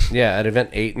 8. Yeah, at event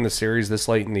 8 in the series this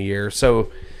late in the year.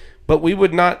 So, but we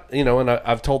would not, you know, and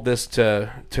I've told this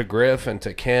to Griff and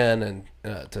to Ken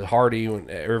and to Hardy and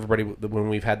everybody when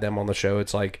we've had them on the show.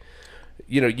 It's like,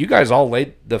 you know, you guys all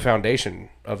laid the foundation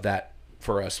of that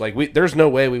for us. Like, there's no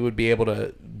way we would be able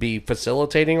to be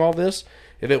facilitating all this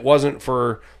if it wasn't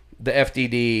for the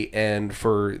FDD and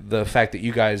for the fact that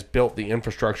you guys built the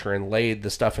infrastructure and laid the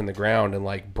stuff in the ground and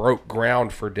like broke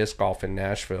ground for disc golf in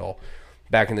Nashville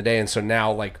back in the day. And so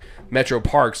now like Metro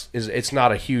Parks it's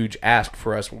not a huge ask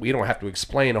for us. We don't have to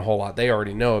explain a whole lot. They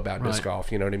already know about disc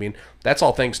golf. You know what I mean? That's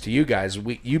all thanks to you guys.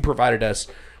 You provided us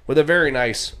with a very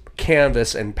nice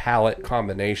canvas and palette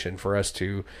combination for us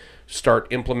to start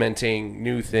implementing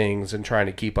new things and trying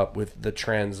to keep up with the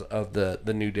trends of the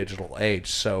new digital age.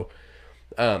 So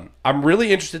I'm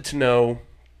really interested to know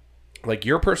like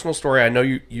your personal story. I know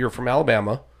you're from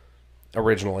Alabama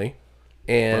originally,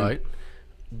 and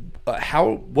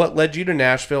what led you to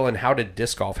Nashville, and how did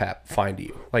disc golf find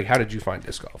you? Like, how did you find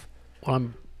disc golf? Well,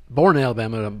 I'm born in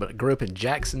Alabama, but I grew up in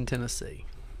Jackson, Tennessee.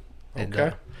 And,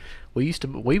 Okay. we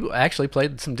actually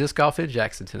played some disc golf in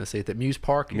Jackson, Tennessee at the Muse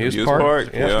Park. Muse Muse Park? Park?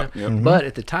 Yeah. Yeah. But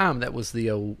at the time, that was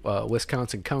the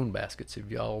Wisconsin cone baskets. If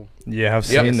y'all, Yeah, I've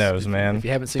Yep. seen those, man. if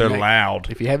you haven't seen, they're that- loud.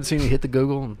 If you haven't seen it, hit the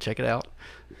Google and check it out.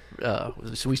 So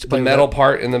we used to play The with metal that-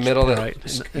 part in the middle that right?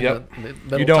 And Yep. the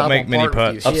metal You don't top make on many part, if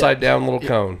you putts. hit- upside down little if-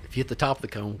 cone. If you hit the top of the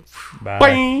cone, Bye.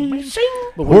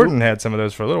 but Horton had some of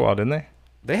those for a little while, didn't they?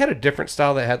 They had a different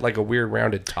style that had like a weird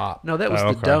rounded top. no, that was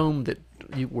Oh, the okay. dome that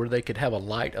where they could have a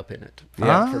light up in it. For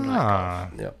night golf. Ah,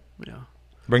 Yep. Yeah.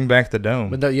 bring back the dome.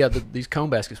 But no, these cone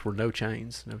baskets were no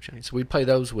chains. So we'd play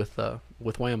those with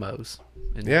whammos.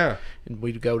 And, Yeah. and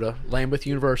we'd go to Lambeth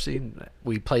University. And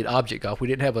we played object golf. We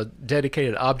didn't have a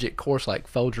dedicated object course like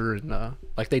Folger and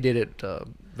like they did at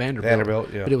Vanderbilt.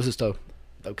 Yeah. But it was just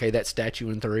that statue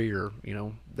in 3, or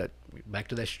that back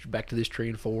to this tree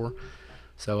in 4.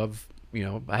 So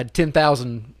I had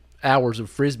 10,000 hours of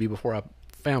frisbee before I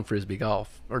found frisbee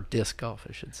golf, or disc golf,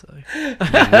 I should say.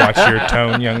 Watch your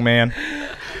tone, young man.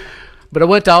 But I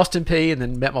went to Austin Peay and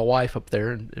then met my wife up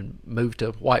there and moved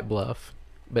to White Bluff.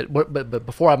 But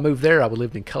before I moved there, I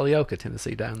lived in Culleoka,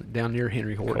 Tennessee, down near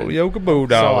Henry Horton. Yoga Saw an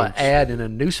Bulldogs. ad in a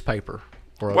newspaper,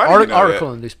 or an Why do you know article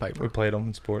that? in a newspaper. We played them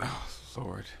in sport.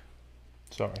 Lord.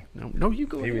 Sorry. No, you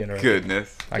go He ahead. interested.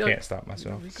 Goodness. I can't stop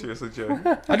myself. Seriously, Joe.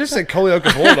 I just said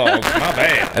Colioka Bulldogs. My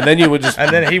bad. And then you would just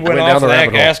And then he went down off the like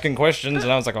rabbit hole. asking questions,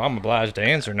 and I was like, I'm obliged to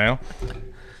answer now.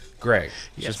 Greg.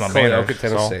 It's just my banner. Colioka,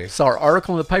 Tennessee. Saw an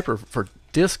article in the paper for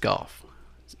disc golf.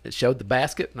 It showed the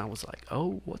basket, and I was like,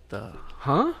 "Oh, what the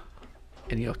huh?"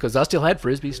 And because I still had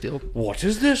frisbee, still. What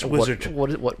is this What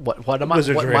am I?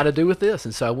 Wizardry. What am I to do with this?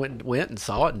 And so I went and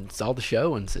saw it and saw the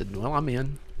show and said, "Well, I'm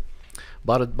in."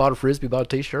 Bought a frisbee, bought a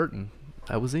T-shirt, and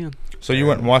I was in. So you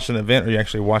went and watched an event, or you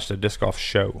actually watched a disc golf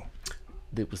show?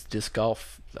 It was disc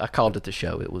golf. I called it the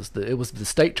show. It was the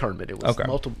state tournament. It was Okay.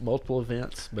 multiple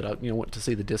events, but I went to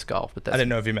see the disc golf. But I didn't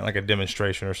know if you meant like a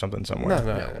demonstration or something somewhere.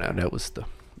 No, it was the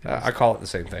I call it the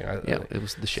same thing. it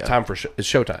was the show. It's time for it's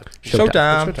showtime.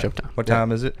 Showtime. What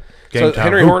time is it? So time.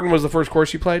 Henry Horton was the first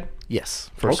course you played, Yes,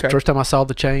 Okay. first time I saw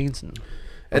the chains.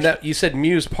 and that you said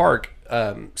Muse Park.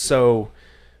 So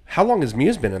how long has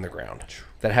Muse been in the ground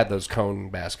that had those cone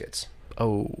baskets?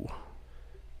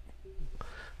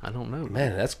 I don't know,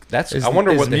 Man, that's. Is, I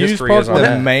wonder is what the Muse history Park is on the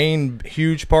that. main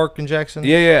huge park in Jackson?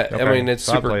 Yeah. I Okay. mean, it's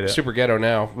So I played it. super ghetto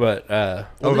now, but By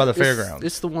the fairgrounds.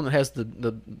 It's the one that has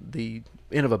the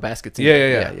end of a basket.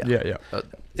 Yeah.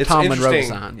 It's Tom Monroe interesting.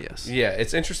 design. Yes. Yeah,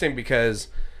 it's interesting because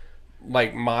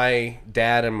like my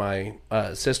dad and my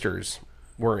sisters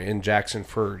were in Jackson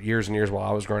for years and years while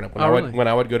I was growing up. When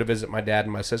I would go to visit my dad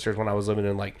and my sisters when I was living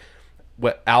in like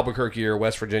Albuquerque or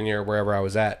West Virginia or wherever I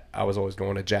was at, I was always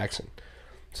going to Jackson.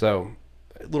 So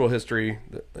a little history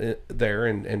there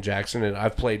in Jackson, and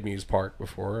I've played Muse Park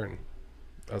before, and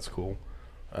that's cool.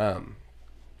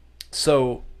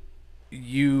 So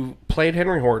you played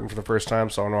Henry Horton for the first time,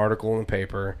 saw an article in the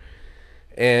paper,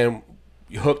 and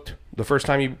you hooked the first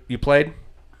time you played?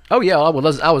 Oh yeah, I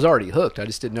was already hooked. I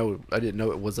just didn't know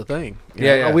it was a thing.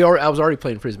 Yeah. I was already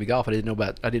playing frisbee golf. I didn't know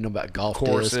about golf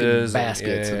Courses discs and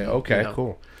baskets. and, And, okay,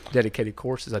 cool. Dedicated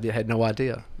courses. I had no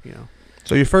idea.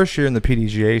 So your first year in the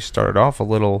PDGA started off a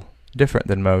little different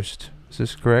than most. Is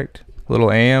this correct? A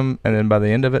little AM, and then by the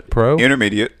end of it, pro?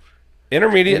 Intermediate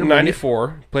in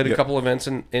 94. Played a couple events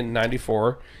in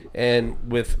 94.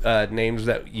 And with names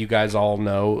that you guys all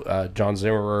know, John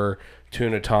Zimmerer,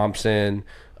 Tuna Thompson,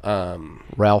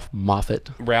 Ralph Moffat.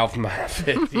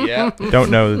 Yeah.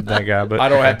 Don't know that guy, but I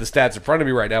don't have the stats in front of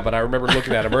me right now, but I remember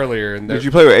looking at him earlier. And Did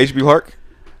you play with H.B. Clark?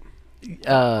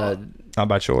 not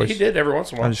by choice. he did every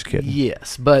once in a while. I'm just kidding.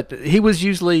 Yes, but he was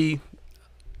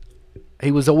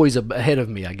always ahead of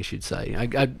me, I guess you'd say. I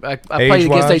played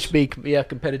against HB,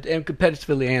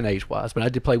 competitively and age wise, but I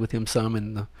did play with him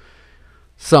some.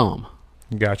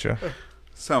 Gotcha.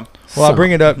 Some. Well, I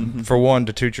bring it up for one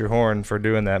to toot your horn for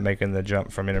doing that, making the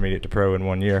jump from intermediate to pro in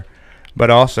 1 year,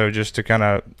 but also just to kind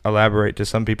of elaborate to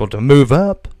some people to move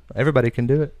up. Everybody can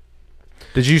do it.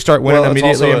 Did you start winning it's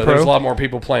immediately also in pro? There's a lot more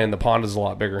people playing. The pond is a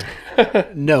lot bigger.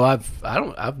 No,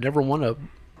 I've never won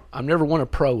a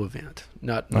pro event.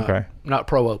 Not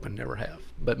pro open, never have.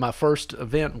 But my first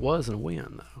event was a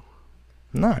win though.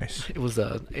 Nice. It was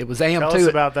AM2. Tell us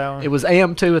about that one. It was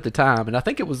AM2 at the time, and I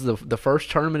think it was the first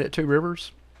tournament at Two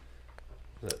Rivers.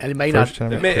 And it may First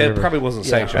not. time It probably wasn't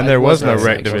sanctioned. And there was no not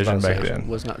rec sanctioned. division It was not back sanctioned. then.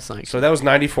 Was not sanctioned. So that was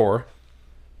 94.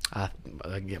 I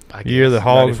Year the guess.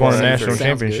 Hogs won a 94. national Sounds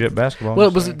championship good. basketball. Well,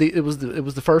 it was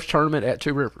the first tournament at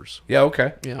Two Rivers. Yeah,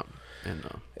 okay. Yeah,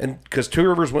 And because Two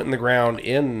Rivers went in the ground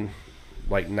in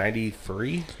like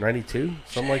 93, 92,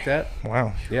 something like that.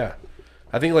 Wow. Yeah.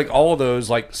 I think like all of those,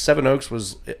 like Seven Oaks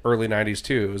was early 90s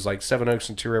too. It was like Seven Oaks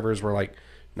and Two Rivers were like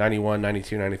 91,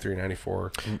 92, 93,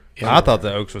 94. I thought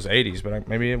the Oaks was 80s, but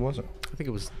maybe it wasn't. I think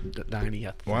it was 90.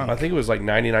 Wow. I think it was like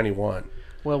 90, 91.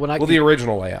 Well, the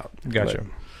original layout. Gotcha.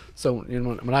 So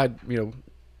when I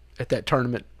at that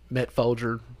tournament met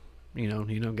Folger,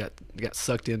 got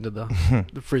sucked into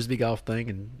the frisbee golf thing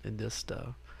and just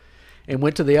and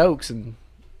went to the Oaks and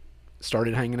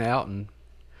started hanging out and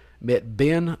met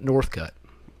Ben Northcutt.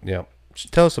 Yeah.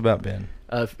 Tell us about Ben.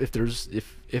 If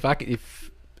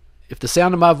the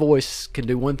sound of my voice can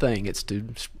do one thing, it's to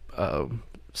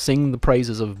sing the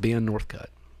praises of Ben Northcutt.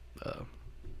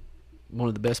 One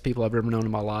of the best people I've ever known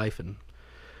in my life, and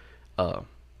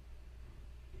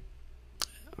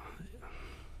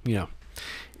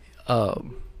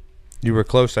You were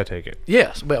close, I take it.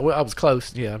 yes, but I was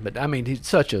close. Yeah, but I mean, he's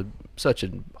such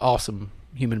an awesome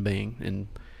human being, and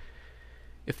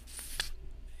if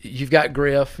you've got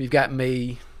Griff, you've got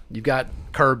me, you've got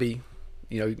Kirby,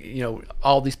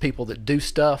 all these people that do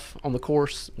stuff on the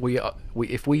course.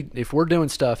 If we're doing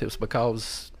stuff, it's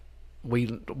because we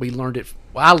learned it.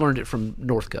 Well, I learned it from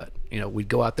Northcutt. We'd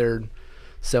go out there,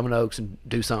 Seven Oaks, and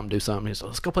do something. He said,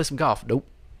 "Let's go play some golf." Nope,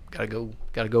 gotta go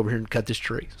over here and cut this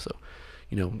tree. So,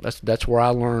 that's where I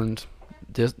learned.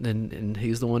 This, and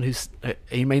he's the one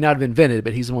he may not have invented it,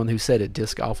 but he's the one who said it.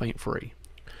 Disc golf ain't free.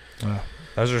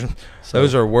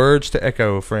 Those are words to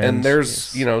echo, friends. And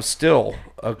there's, still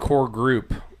a core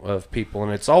group of people,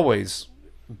 and it's always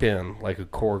been like a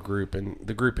core group, and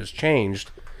the group has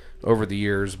changed over the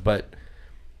years, but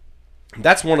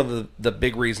that's one of the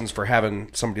big reasons for having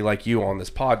somebody like you on this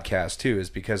podcast too, is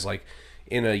because like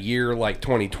in a year like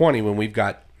 2020, when we've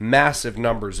got massive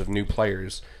numbers of new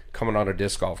players coming onto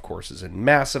disc golf courses, and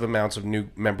massive amounts of new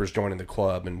members joining the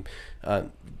club, and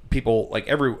people, like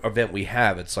every event we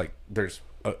have, it's like there's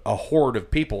a horde of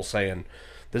people saying,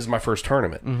 this is my first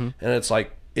tournament. And it's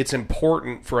like, it's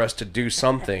important for us to do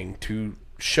something to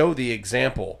show the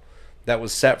example that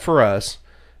was set for us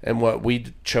and what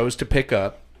we chose to pick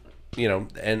up, you know,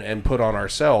 and put on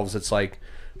ourselves. It's like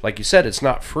you said, it's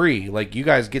not free. Like, you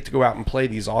guys get to go out and play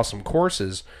these awesome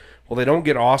courses. Well, they don't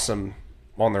get awesome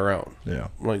on their own. Yeah.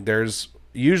 Like, there's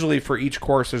usually, for each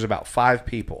course, there's about 5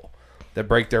 people that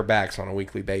break their backs on a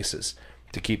weekly basis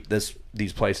to keep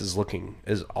these places looking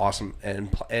as awesome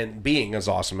and being as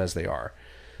awesome as they are.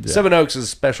 Yeah. Seven Oaks is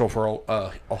special for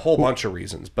a whole bunch of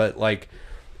reasons, but like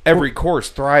every course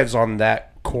thrives on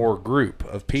that core group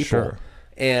of people. Sure.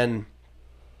 And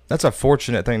that's a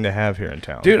fortunate thing to have here in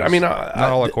town. Dude, I mean,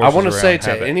 I want to say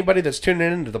to anybody that's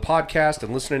tuning into the podcast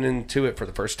and listening into it for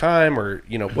the first time, or,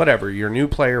 you know, whatever, you're a new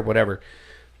player, whatever,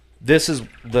 this is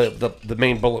the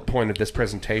main bullet point of this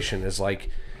presentation is like,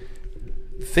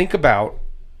 think about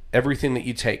everything that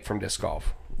you take from disc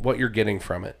golf, what you're getting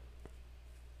from it.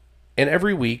 And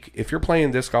every week, if you're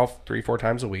playing disc golf 3-4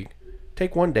 times a week,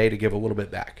 take one day to give a little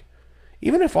bit back.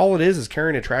 Even if all it is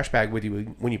carrying a trash bag with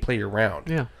you when you play your round.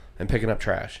 Yeah. And picking up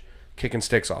trash, kicking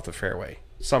sticks off the fairway,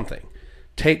 something.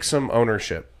 Take some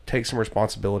ownership, take some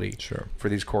responsibility for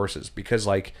these courses. Because,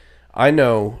 like, I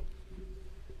know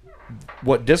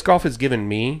what disc golf has given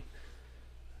me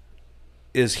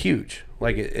is huge.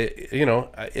 Like, you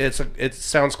know, it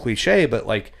sounds cliche, but,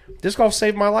 like, disc golf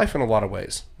saved my life in a lot of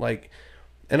ways. Like,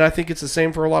 and I think it's the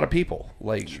same for a lot of people.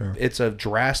 Like, it's a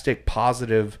drastic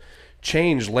positive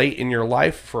change late in your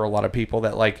life for a lot of people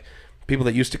that, like, people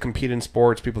that used to compete in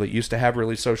sports, people that used to have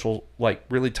really social, like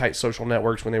really tight social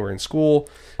networks when they were in school.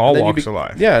 All walks of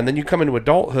life. Yeah, and then you come into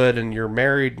adulthood and you're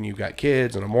married and you've got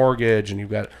kids and a mortgage and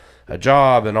you've got a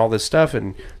job and all this stuff,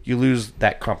 and you lose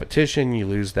that competition, you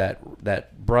lose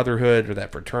that brotherhood or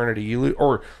that fraternity, you lose,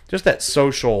 or just that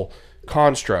social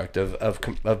construct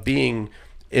of being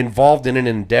involved in an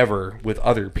endeavor with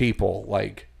other people,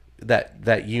 like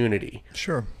that unity.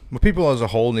 Sure. Well, people as a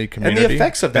whole need community. And the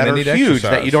effects of that are huge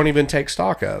that you don't even take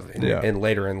stock of in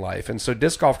later in life. And so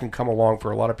disc golf can come along for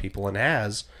a lot of people, and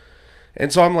has.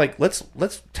 And so I'm like, let's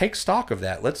take stock of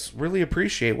that. Let's really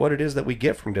appreciate what it is that we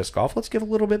get from disc golf. Let's give a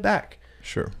little bit back.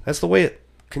 Sure. That's the way it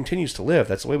continues to live.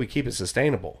 That's the way we keep it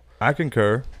sustainable. I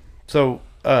concur. So,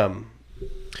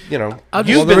 you know,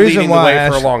 you've been leading the way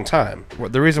for a long time. Well,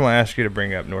 the reason why I asked you to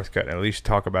bring up Northcutt and at least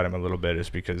talk about him a little bit is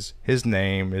because his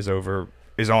name is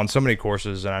on so many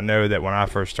courses, and I know that when I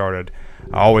first started,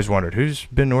 I always wondered, who's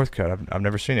Ben Northcutt? I've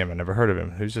never seen him. I've never heard of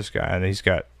him. Who's this guy? And he's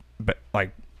got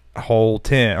like a hole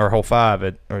 10 or hole 5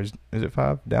 is it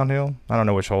 5 downhill? I don't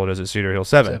know which hole it is at Cedar Hill.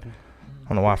 7. I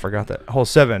don't know why I forgot that. Hole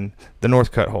 7, the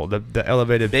Northcutt hole, the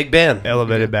elevated Big Ben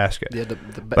elevated basket. Yeah,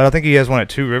 but I think he has one at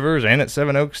Two Rivers and at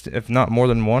Seven Oaks, if not more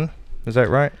than one. Is that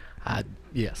right?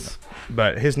 Yes.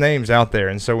 But his name's out there,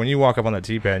 and so when you walk up on that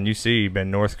tee pad and you see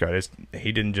Ben Northcutt,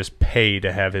 he didn't just pay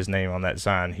to have his name on that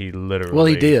sign. He literally. Well,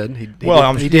 he did. He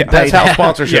did. That's how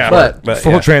sponsorship works. But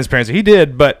full transparency, he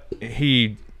did. But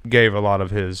he gave a lot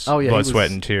of his blood,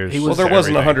 sweat, and tears. Well, there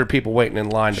wasn't 100 people waiting in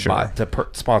line to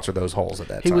sponsor those holes at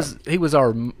that time. He was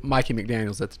our Mikey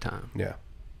McDaniels at the time. Yeah.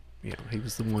 You know, he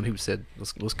was the one who said,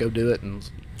 "Let's go do it and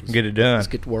get it done. Let's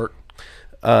get to work."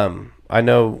 I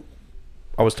know.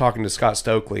 I was talking to Scott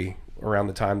Stokely around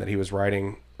the time that he was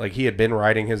writing, like he had been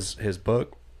writing his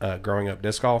book, Growing Up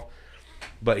Disc Golf,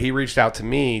 but he reached out to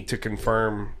me to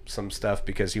confirm some stuff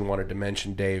because he wanted to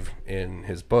mention Dave in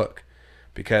his book,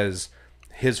 because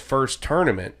his first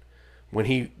tournament, when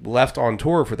he left on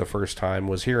tour for the first time,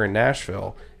 was here in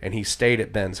Nashville, and he stayed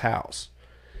at Ben's house.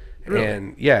 Really?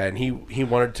 And he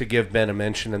wanted to give Ben a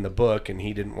mention in the book, and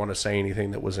he didn't want to say anything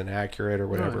that was inaccurate or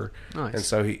whatever. Nice. And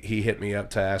so he hit me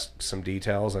up to ask some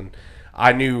details, and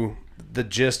I knew the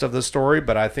gist of the story,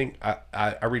 but I think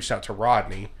I reached out to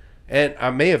Rodney, and I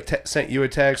may have sent you a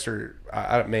text, or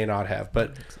I may not have,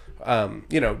 but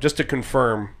you know, just to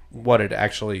confirm what it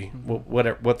actually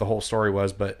what the whole story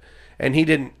was. And he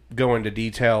didn't go into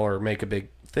detail or make a big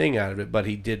thing out of it, but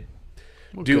he did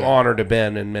do honor to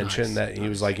Ben and mention that he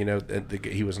was like, you know,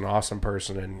 he was an awesome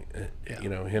person, and you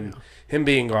know, him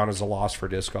being gone is a loss for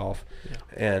disc golf.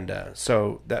 And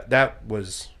so that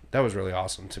was really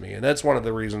awesome to me, and that's one of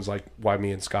the reasons like why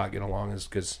me and Scott get along, is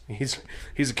because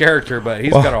he's a character, but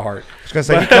he's got a heart. I was gonna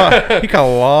say he caught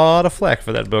a lot of flack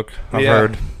for that book. I've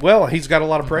heard. Well, he's got a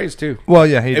lot of praise too. Well,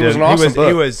 yeah, he did. It was an awesome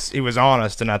book. He was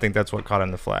honest, and I think that's what caught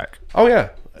him the flack. Oh yeah.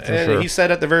 And he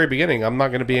said at the very beginning, "I'm not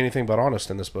going to be anything but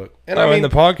honest in this book." And I mean, in the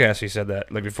podcast, he said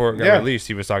that. Like before it got released,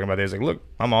 he was talking about it. He was like, "Look,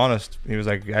 I'm honest." He was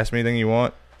like, "Ask me anything you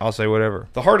want. I'll say whatever.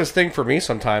 The hardest thing for me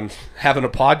sometimes, having a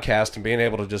podcast and being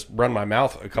able to just run my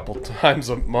mouth a couple times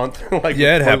a month, like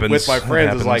it happens with my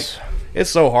friends, is like, happens. it's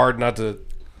so hard not to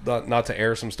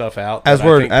air some stuff out. As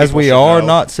we are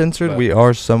not censored, but- we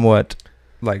are somewhat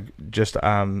like just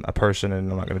I'm a person,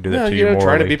 and I'm not going to do that to you. Trying to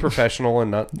morally. be professional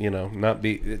and not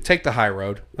be take the high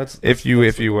road. That's if you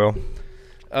will.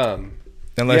 Yeah.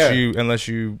 Unless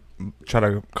you try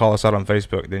to call us out on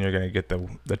Facebook, then you're going to get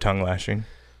the tongue lashing.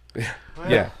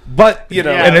 Yeah, but Yeah,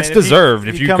 and it's if you- deserved.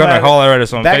 If you you come kind at of it- holler at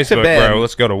us on Back to Facebook, Ben. bro,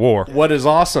 let's go to war. what is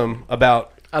awesome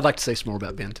about I'd like to say some more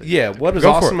about Ben too. what is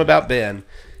Go for awesome it. about Ben,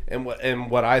 and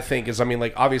what I think is, I mean,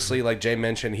 like obviously, like Jay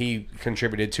mentioned, he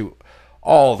contributed to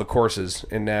all the courses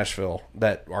in Nashville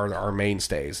that are our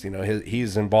mainstays. You know,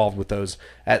 he's involved with those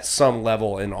at some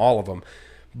level in all of them,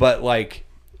 but like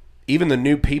even the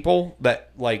new people that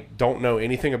like don't know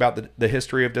anything about the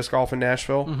history of disc golf in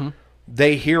Nashville,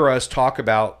 they hear us talk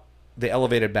about the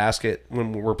elevated basket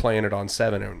when we're playing it on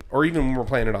 7, or even when we're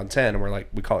playing it on 10, and we're like,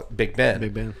 we call it Big Ben.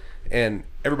 Big Ben. And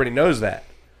everybody knows that.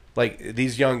 Like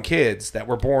these young kids that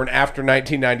were born after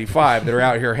 1995 that are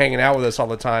out here hanging out with us all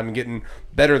the time and getting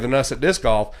better than us at disc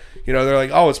golf, you know, they're like,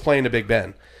 oh, it's playing to Big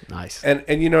Ben. Nice. And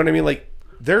you know what I mean? Like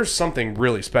there's something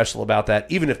really special about that,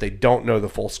 even if they don't know the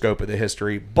full scope of the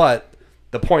history. But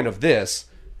the point of this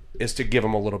is to give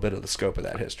them a little bit of the scope of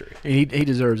that history. And he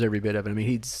deserves every bit of it. I mean,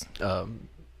 he's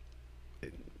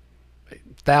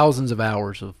thousands of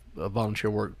hours of volunteer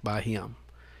work by him.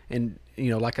 And, you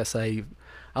know, like I say,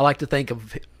 I like to think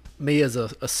of me as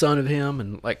a son of him,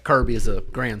 and like Kirby as a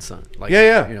grandson. Like,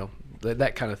 Yeah. You know,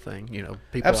 that kind of thing. You know,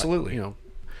 people Absolutely. Like, you know,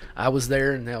 I was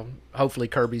there, and now hopefully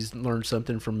Kirby's learned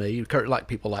something from me. Like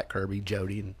people like Kirby,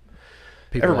 Jody, and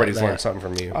people Everybody's like that. learned something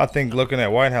from you. I think looking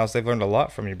at White House, they've learned a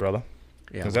lot from you, brother.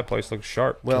 Yeah. Because that place looks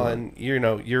sharp. Well, and you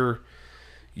know, you're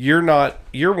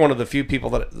one of the few people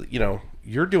that, you know,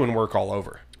 you're doing work all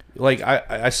over. Like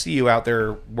I see you out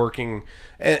there working,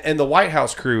 and the White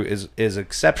House crew is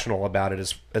exceptional about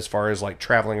it as far as like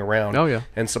traveling around. Oh, yeah.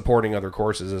 And supporting other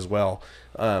courses as well.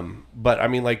 But I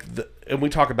mean, like, and we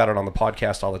talk about it on the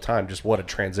podcast all the time, just what a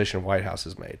transition White House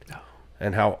has made,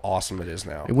 and how awesome it is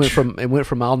now. It went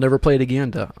from I'll never play it again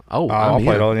to I'll I'm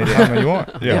play it in. all anytime you want.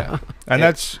 Yeah. Yeah. And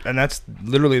that's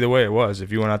literally the way it was.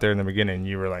 If you went out there in the beginning,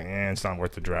 you were like, it's not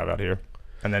worth the drive out here.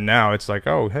 And then now it's like,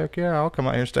 oh, heck yeah, I'll come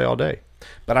out here and stay all day.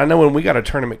 But I know when we got a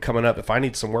tournament coming up, if I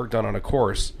need some work done on a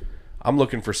course, I'm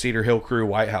looking for Cedar Hill crew,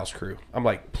 White House crew. I'm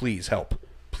like, please help,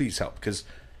 because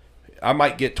I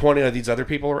might get 20 of these other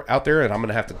people out there, and I'm going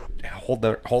to have to hold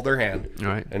their hand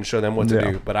Right. and show them what to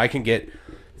Yeah. do. But I can get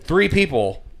 3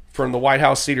 people from the White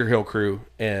House Cedar Hill crew,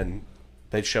 and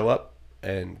they'd show up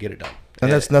and get it done.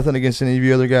 And that's nothing against any of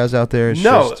you other guys out there. It's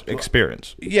No. just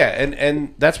experience. Yeah,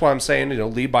 and that's why I'm saying, you know,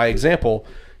 lead by example.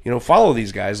 You know, follow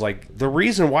these guys. Like, the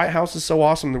reason White House is so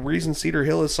awesome, the reason Cedar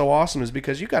Hill is so awesome is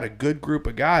because you got a good group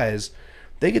of guys.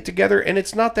 They get together, and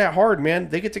it's not that hard, man.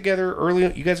 They get together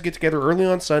early. You guys get together early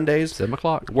on Sundays. 7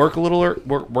 o'clock. Work a little,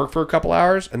 work for a couple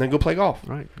hours, and then go play golf.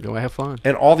 Right. Go have fun.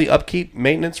 And all the upkeep,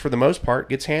 maintenance, for the most part,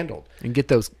 gets handled. And get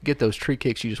those tree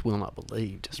kicks you just will not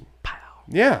believe. Just pow.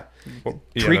 Yeah. Yeah,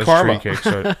 Tree those karma. Tree cakes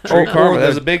are, Tree karma. That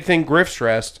was the- a big thing Griff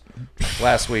stressed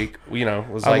last week. You know,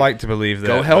 was I like, like to believe that.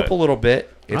 go help but a little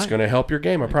bit. It's Right. going to help your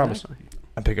game, I promise.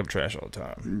 I pick up trash all the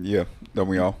time. Yeah, don't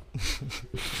we all?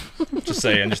 Just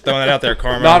saying. Just throwing that out there,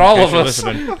 Karma. Not in all case of you're us.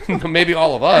 listening. Maybe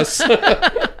all of us.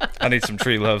 I need some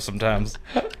tree love sometimes.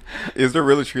 Is there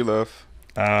really tree love?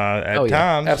 At Oh, yeah.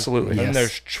 times. Absolutely. And Yes.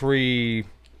 there's tree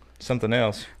something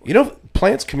else. You know,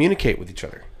 plants communicate with each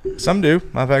other. Some do.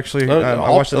 I've actually I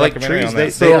All- watched the like documentary trees, on they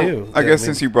that. So, do. I guess mean,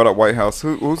 since you brought up White House,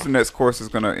 who's the next course is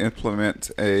going to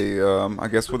implement a? I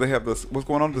guess will they have this? What's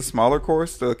going on? The smaller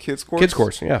course, the kids course. Kids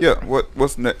course, yeah. Yeah.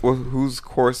 What's next? Whose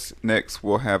course next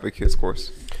will have a kids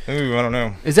course? Ooh, I don't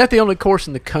know. Is that the only course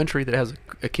in the country that has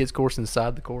a kids course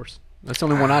inside the course? That's the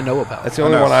only one I know about. That's the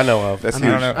only one I know of. That's I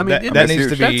huge. don't know. I mean, that it- that that's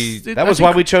needs to huge. be. That was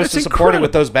why we chose to that's support it with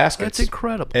incredible. those baskets. That's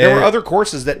incredible. There were Eh. other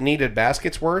courses that needed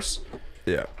baskets worse,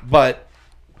 Yeah. but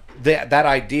that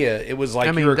idea, it was like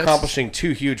I mean, you were that's- accomplishing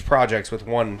 2 huge projects with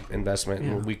one investment.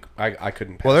 And I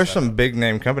couldn't pass Well, there's that some up. big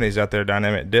name companies out there,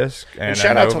 Dynamic Disc And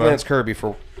shout out to Anova, Lance Kirby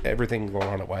for everything going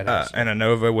on at White House. and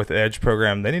Anova with the Edge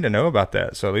program. They need to know about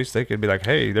that, so at least they could be like,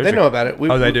 "Hey, there's they know about it.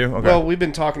 They do? Okay. Well, we've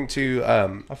been talking to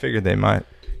I figured they might.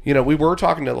 you know, we were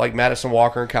talking to like Madison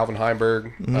Walker and Calvin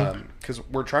Heinberg because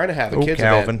we're trying to have a Oh, kids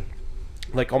Calvin.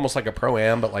 event, like almost like a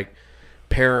pro-am, but like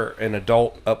pair an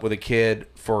adult up with a kid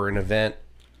for an event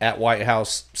at White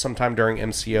House sometime during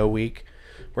MCO week,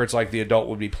 where it's like the adult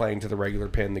would be playing to the regular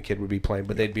pin, the kid would be playing,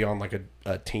 but they'd be on like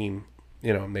a team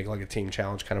make like a team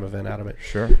challenge kind of event out of it.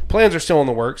 Sure. Plans are still in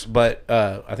the works, but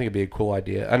I think it'd be a cool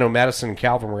idea. I know Madison and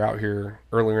Calvin were out here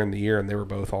earlier in the year, and they were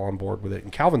both all on board with it.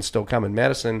 And Calvin's still coming.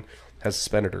 Madison has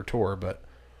suspended her tour, but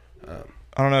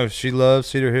I don't know. If she loves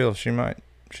Cedar Hill, she might.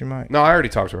 no, I already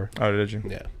talked to her. Oh, did you?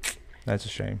 Yeah. That's a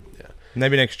shame. Yeah.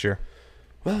 Maybe next year.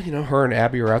 Well, her and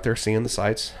Abby are out there seeing the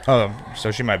sights, Oh, so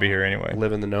she might be here anyway.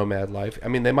 living the nomad life. I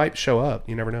mean, they might show up.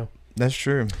 You never know. That's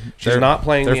true. She's not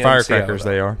playing They're the firecrackers. MCO,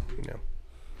 They are. Yeah.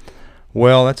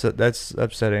 Well, that's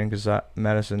upsetting because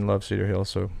Madison loves Cedar Hill,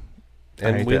 so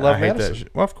And we love Madison.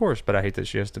 Well, of course, but I hate that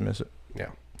she has to miss it. Yeah.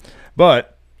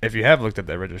 But if you have looked at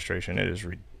that registration, it is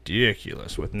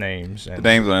ridiculous with names. And The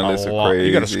names on the list are crazy.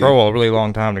 You got to scroll a really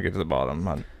long time to get to the bottom.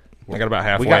 I got about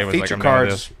halfway. We got was like, feature I'm doing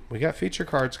cards. this. We got feature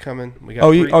cards coming. We got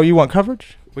You want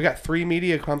coverage? We got 3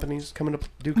 media companies coming to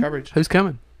do coverage. Who's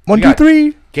coming? One, We two, got-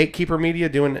 three. Gatekeeper Media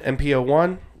doing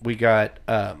MPO1. We got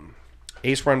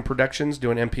Ace Run Productions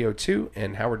doing MPO2,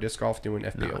 and Howard Disc Golf doing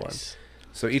FPO1. Nice.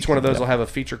 So each one of those will have a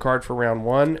feature card for round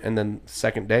 1, and then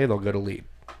second day they'll go to lead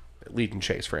and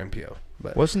chase for MPO.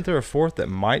 But Wasn't there a fourth that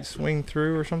might swing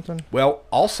through or something? well,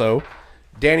 also,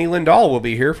 Danny Lindahl will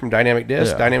be here from Dynamic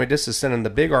Disc. Yeah. Dynamic Disc is sending the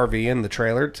big RV in the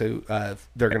trailer to.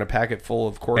 They're going to pack it full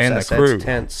of course And the assets, crew.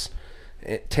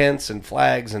 tents and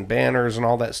flags and banners and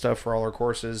all that stuff for all our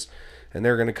courses. And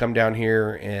they're going to come down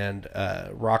here and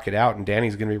rock it out. And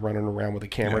Danny's going to be running around with a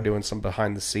camera doing some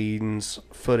behind the scenes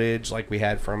footage like we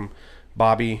had from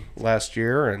Bobby last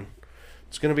year, and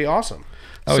it's going to be awesome.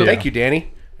 Oh, So yeah. thank you,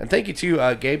 Danny, and thank you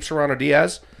to Gabe Serrano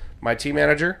Diaz, my team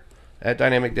manager at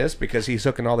Dynamic Disc, because he's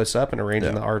hooking all this up and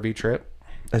arranging the RV trip.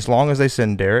 As long as they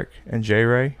send Derek and J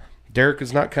Ray. Derek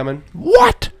is not coming.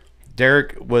 What?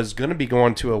 Derek was going to be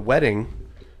going to a wedding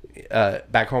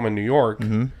back home in New York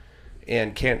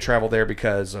and can't travel there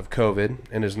because of COVID,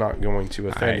 and is not going to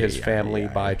offend his family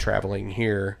by traveling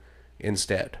here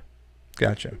instead.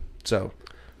 Gotcha. So,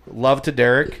 love to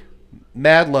Derek.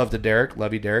 Mad love to Derek.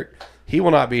 Love you, Derek. He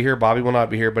will not be here. Bobby will not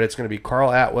be here, but it's going to be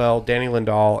Carl Atwell, Danny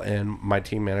Lindahl, and my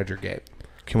team manager, Gabe.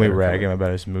 Can we rag him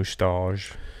about his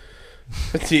mustache?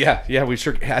 yeah, we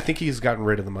sure. I think he's gotten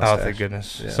rid of the mustache. Oh, thank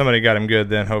goodness. Yeah. Somebody got him good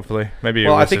then, hopefully. Maybe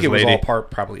Well, it was I think his it was lady. all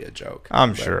probably a joke.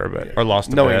 I'm sure, or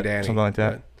lost a knowing bet, Danny, something like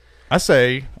that. but- I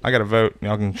say, I got to vote.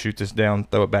 Y'all can shoot this down,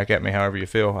 throw it back at me however you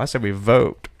feel. I say we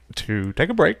vote to take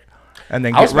a break and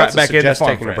then I was get about right to back into suggest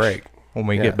Farm taking a Fresh break. when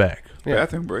we Yeah. get back. Yeah.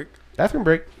 Bathroom break. Bathroom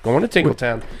break. Going to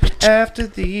Tingletown. After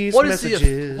these What is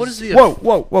messages. what is the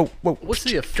Whoa. what's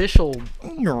the official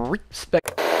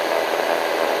spec?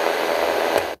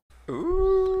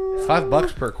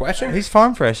 $5 per question? He's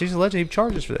Farm Fresh. He's a legend. He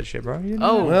charges for that shit, bro. You know?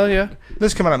 Oh, Well, yeah.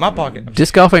 This is coming out of my pocket.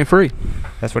 disc golf ain't free.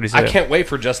 That's what he said. I can't wait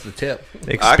for just the tip.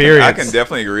 Experience. I can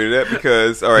definitely agree to that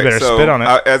because all right. better So spit on it.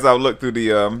 as I look through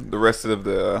the rest of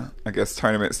the I guess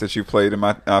tournaments that you played in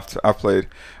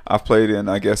I've played in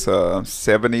I guess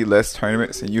 70 less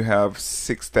tournaments, and you have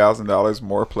 $6,000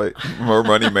 more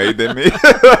money made than me.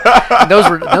 Those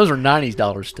were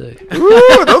 $90 too.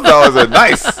 Ooh, those dollars are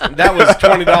nice. That was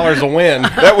 $20 a win.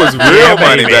 That was real Yeah,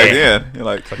 money baby. back then. You're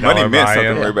like money $1 meant buy-in.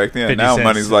 something way back then. 50 Now cents.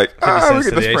 money's like 50 we cents get to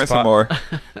to the print ace some pot. more.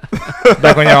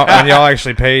 Back when y'all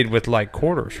actually paid with like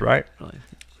quarters, right?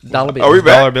 Dollar bill. Are we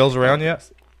back? Dollar bills around yet?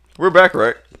 We're back,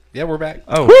 right? Yeah, we're back.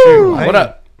 Oh, shoot. What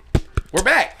up? We're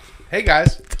back. Hey,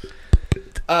 guys.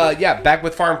 Back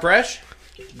with Farm Fresh.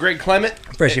 Greg Clement.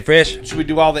 Freshy fresh. Should we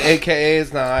do all the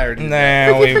AKAs? No, I already did.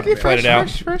 Nah, we played it out.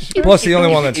 Plus, the only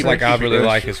one that's like I really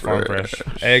like is Farm Fresh.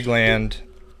 Eggland,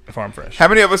 Farm Fresh. How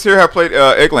many of us here have played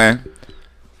Eggland?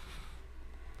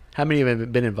 How many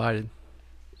have been invited?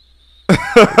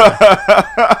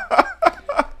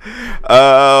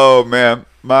 Oh man,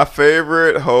 my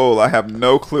favorite hole. I have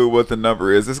no clue what the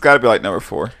number is. It's got to be like number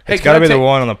 4. Hey, It's got to can I be the take-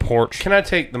 one on the porch. Can I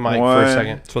take the mic for One. a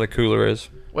second? That's where the cooler is.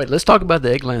 Wait, let's talk about the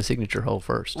Eggland signature hole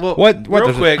first. Well, What real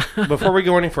does quick, before we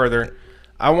go any further,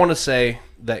 I want to say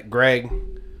that, Greg,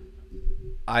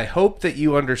 I hope that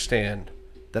you understand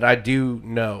that I do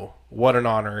know what an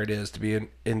honor it is to be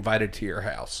invited to your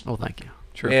house. Oh, thank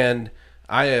you. And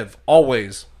I have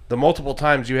always, the multiple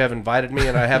times you have invited me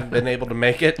and I haven't been able to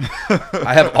make it,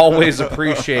 I have always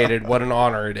appreciated what an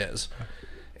honor it is.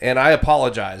 And I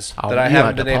apologize that I you haven't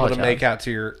have been to able to apologize.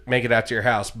 make it out to your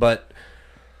house. But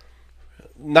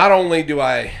not only do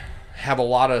I have a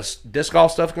lot of disc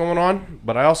golf stuff going on,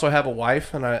 but I also have a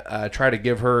wife, and I try to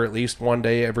give her at least one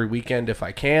day every weekend if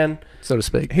I can. So to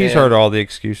speak. He's And- heard all the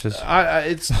excuses.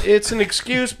 It's an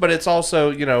excuse, but it's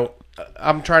also,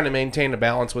 I'm trying to maintain a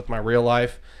balance with my real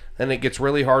life, and it gets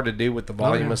really hard to do with the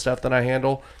volume of stuff that I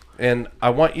handle. And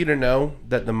I want you to know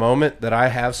that the moment that I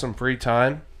have some free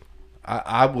time,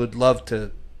 I would love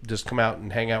to just come out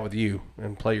and hang out with you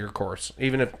and play your course,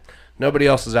 even if nobody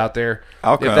else is out there.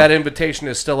 I'll If come. that invitation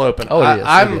is still open, Oh,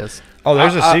 it is. Oh,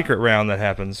 there's a secret round that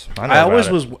happens.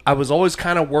 I was always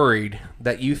kind of worried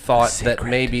that you thought that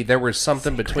maybe there was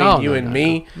something between you and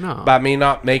me by me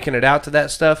not making it out to that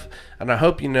stuff. And I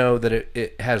hope you know that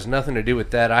it has nothing to do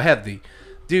with that. I have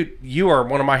dude, you are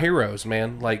one of my heroes,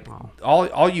 man. Like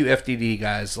all you FDD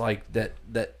guys, like that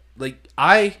like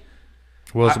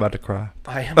Will's about to cry.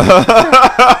 I am.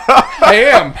 I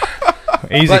am.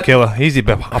 Easy, killer. Easy,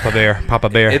 Papa Bear.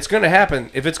 It's going to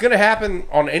happen. If it's going to happen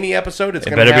on any episode, it's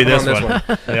going to better happen be this on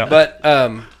this one.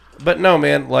 Yeah. But no,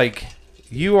 man. Like,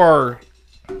 you are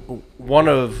one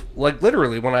of, like,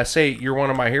 literally. When I say you're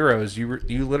one of my heroes,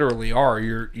 you literally are.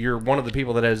 You're one of the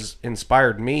people that has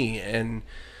inspired me, and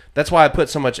that's why I put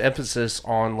so much emphasis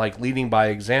on like leading by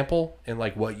example and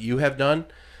like what you have done,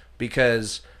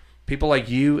 because people like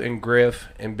you and Griff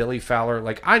and Billy Fowler,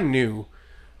 like I knew.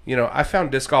 You know, I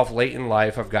found disc golf late in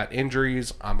life. I've got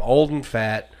injuries. I'm old and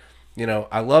fat. You know,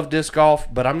 I love disc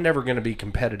golf, but I'm never going to be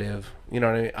competitive. You know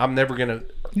what I mean? I'm never going to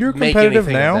make anything of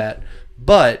that.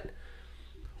 But,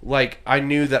 like, I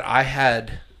knew that I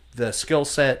had the skill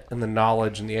set and the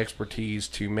knowledge and the expertise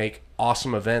to make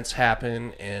awesome events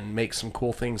happen and make some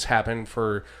cool things happen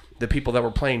for the people that were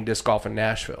playing disc golf in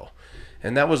Nashville.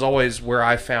 And that was always where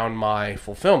I found my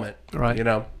fulfillment, right? You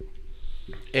know?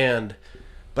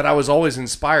 But I was always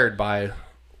inspired by,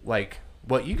 like,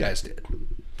 what you guys did.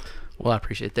 Well, I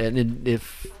appreciate that. And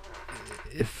if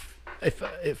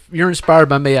you're inspired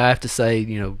by me, I have to say,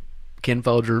 you know, Ken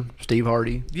Folger, Steve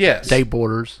Hardy, yes, Dave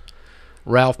Borders,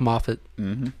 Ralph Moffat,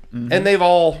 and they've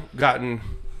all gotten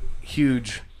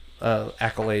huge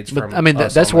accolades. But from I mean,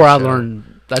 that's where I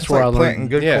learned. That's where I learned planting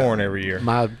good corn every year.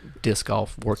 My disc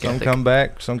golf work ethic. Some come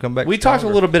back. Some come back. We talked a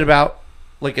little bit about,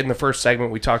 like in the first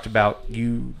segment, we talked about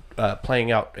you.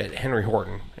 Playing out at Henry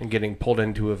Horton and getting pulled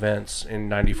into events in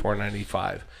 94,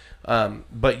 95.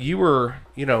 But you were,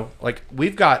 you know, like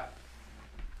we've got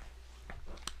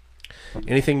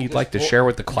anything you'd like to share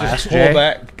with the class,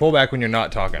 Jay? Pull back when you're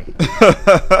not talking.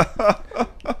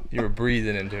 You were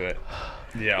breathing into it.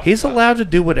 Yeah. He's allowed to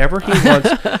do whatever he wants.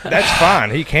 That's fine.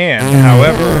 He can.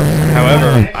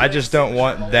 However, I just don't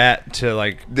want that to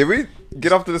like. Did we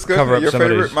get off the discussion of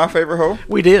my favorite hole?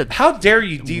 We did. How dare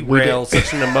you derail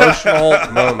such an emotional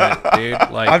moment, dude?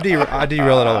 Like I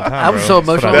derail it all the time. I was so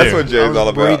emotional. That's what Jay's all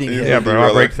about. Yeah, bro.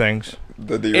 I break things.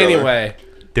 Anyway,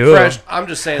 do Fresh, it. I'm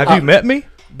just saying. Have you met me?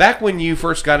 Back when you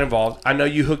first got involved, I know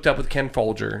you hooked up with Ken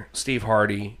Folger, Steve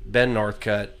Hardy, Ben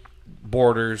Northcutt,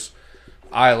 Borders,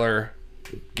 Eiler,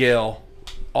 Gill,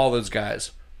 all those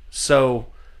guys. So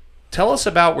tell us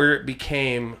about where it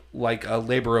became like a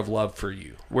labor of love for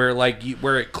you, where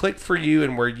it clicked for you,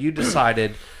 and where you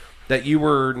decided that you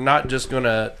were not just going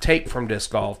to take from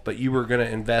disc golf, but you were going to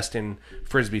invest in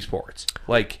Frisbee sports.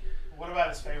 Like, what about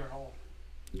his favorite hole?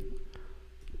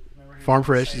 Farm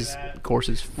Fresh's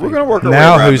courses. We're gonna work our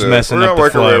now way around who's to messing it. up We're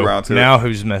the gonna work our way flow. around to Now it.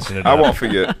 who's messing it up? I won't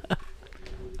forget.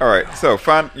 All right, so you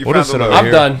found the over I'm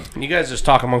here. done. You guys just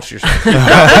talk amongst yourselves. So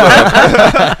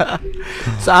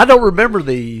I don't remember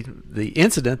the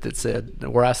incident that said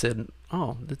where I said,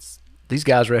 "Oh, these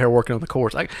guys right here working on the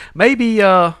course." Like maybe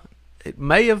it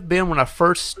may have been when I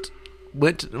first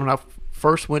went to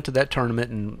that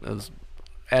tournament and I was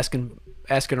asking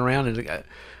around and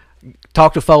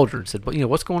talked to Folger and said, "Well, you know,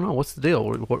 what's going on? What's the deal?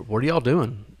 What are y'all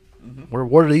doing?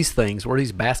 What are these things? What are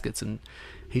these baskets?" And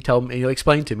he told me, he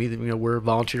explained to me that, you know, we're a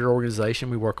volunteer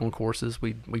organization. We work on courses.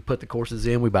 We put the courses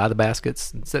in. We buy the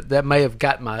baskets. And so that may have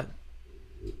got my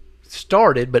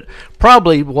started, but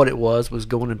probably what it was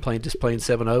going and playing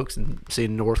Seven Oaks and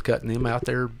seeing Northcutt and them out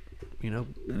there, you know,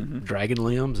 dragging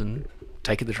limbs and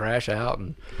taking the trash out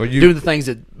and doing the things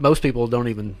that most people don't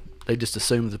even. They just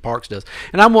assume the Parks does.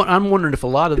 And I'm wondering if a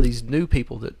lot of these new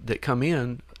people that come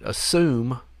in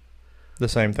assume the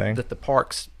same thing that the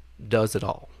Parks does it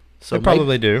all. So they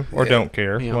probably do or don't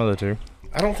care. Yeah. One of the two.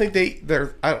 I don't think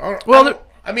they're.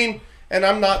 I mean, and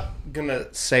I'm not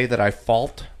gonna say that I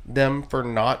fault them for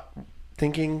not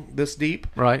thinking this deep,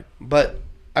 right? But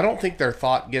I don't think their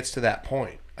thought gets to that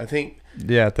point. I think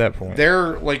at that point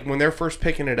they're like when they're first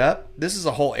picking it up. This is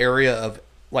a whole area of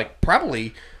like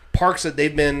probably parks that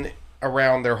they've been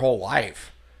around their whole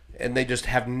life, and they just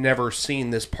have never seen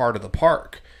this part of the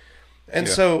park. And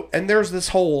so, and there's this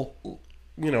whole,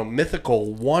 you know,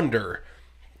 mythical wonder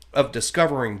of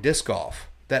discovering disc golf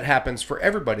that happens for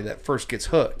everybody that first gets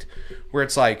hooked, where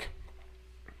it's like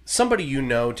somebody you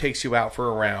know takes you out for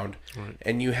a round,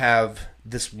 and you have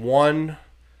this one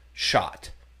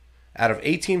shot out of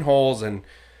 18 holes and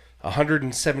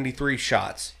 173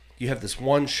 shots. you have this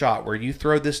one shot where you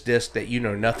throw this disc that you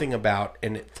know nothing about,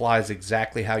 and it flies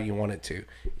exactly how you want it to,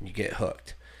 and you get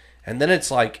hooked. And then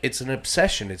it's like, it's an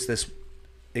obsession. It's this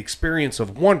experience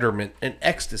of wonderment and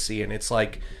ecstasy, and it's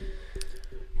like,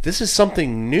 this is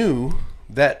something new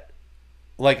that,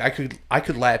 like, I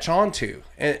could latch on to.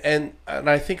 And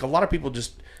I think a lot of people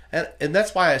just, and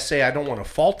that's why I say I don't want to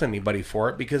fault anybody for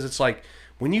it, because it's like,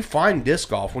 when you find disc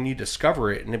golf, when you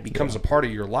discover it and it becomes a part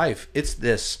of your life, it's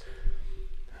this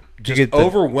just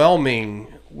overwhelming,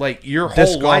 like, your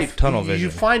whole life. Tunnel vision.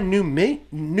 You find new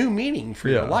meaning for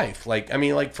your life. Like, I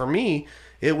mean, like, for me,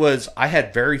 it was, I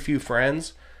had very few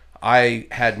friends. I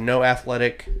had no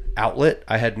athletic outlet.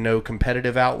 I had no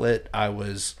competitive outlet. I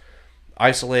was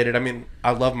isolated. I mean, I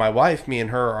love my wife. Me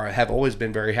and her have always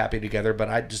been very happy together, but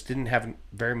I just didn't have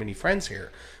very many friends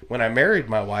here. When I married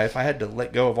my wife, I had to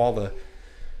let go of all the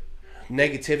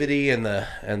negativity and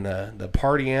the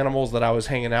party animals that I was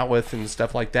hanging out with and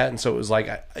stuff like that. And so it was like,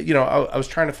 I was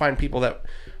trying to find people that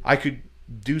I could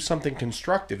do something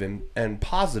constructive and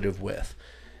positive with.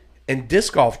 And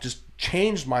disc golf just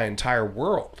changed my entire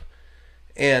world.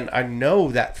 And I know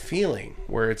that feeling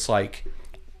where it's like,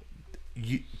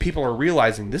 people are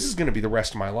realizing this is going to be the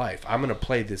rest of my life. I'm going to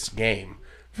play this game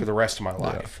for the rest of my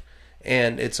life.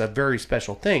 And it's a very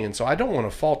special thing. And so I don't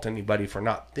want to fault anybody for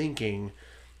not thinking.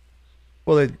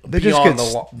 Well, they get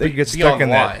stuck in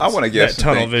that. I want to guess that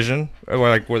tunnel vision,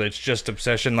 where it's just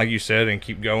obsession, like you said, and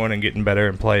keep going and getting better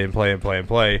and play and play and play and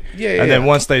play. Yeah. And then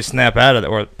once they snap out of it,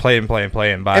 or play and play and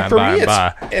play and buy and buy and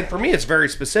buy. And for me, it's very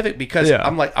specific because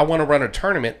I'm like, I want to run a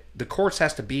tournament. The course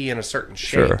has to be in a certain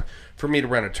shape for me to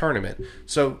run a tournament.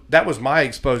 So that was my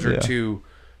exposure to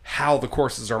how the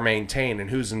courses are maintained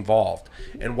and who's involved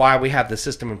and why we have the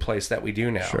system in place that we do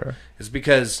now. Is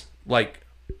because, like,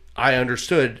 I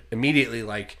understood immediately,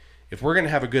 like, if we're going to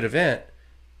have a good event,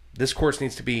 this course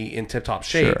needs to be in tip-top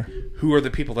shape. Who are the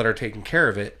people that are taking care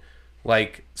of it?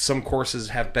 Like, some courses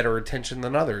have better attention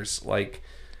than others. Like,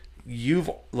 you've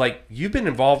been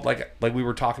involved, like we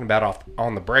were talking about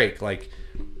on the break. Like,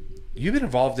 you've been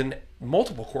involved in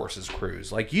multiple courses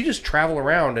crews. Like, you just travel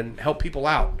around and help people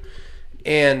out.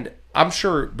 And I'm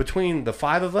sure between the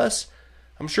five of us,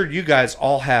 I'm sure you guys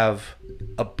all have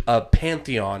a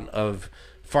pantheon of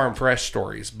farm fresh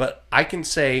stories, but I can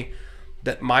say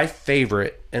that my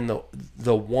favorite and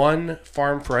the one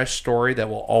farm fresh story that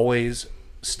will always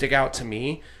stick out to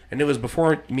me, and it was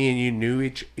before me and you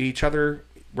knew each other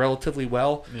relatively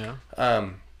well.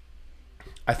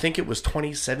 I think it was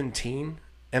 2017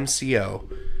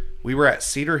 MCO. We were at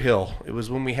Cedar Hill. It was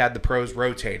when we had the pros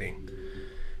rotating.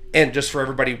 And just for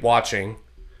everybody watching,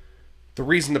 the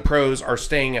reason the pros are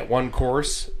staying at one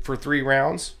course for 3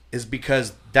 rounds is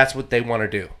because that's what they want to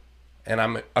do. And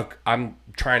I'm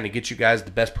trying to get you guys the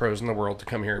best pros in the world to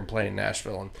come here and play in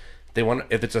Nashville. And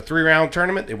if it's a 3-round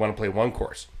tournament, they want to play one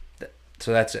course.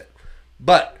 So that's it.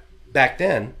 But back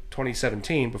then,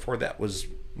 2017, before that was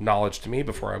knowledge to me,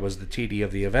 before I was the TD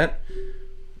of the event,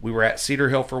 we were at Cedar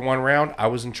Hill for 1 round. I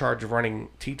was in charge of running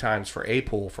tee times for A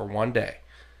pool for 1 day.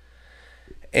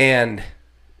 And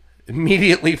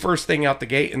immediately, first thing out the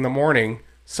gate in the morning,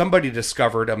 somebody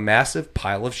discovered a massive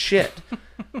pile of shit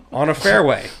on a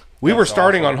fairway. We were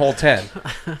starting on hole 10.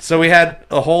 So we had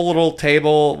a whole little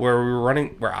table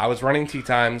where I was running tee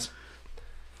times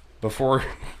before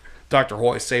Dr.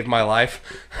 Hoy saved my life.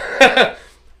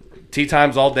 Tee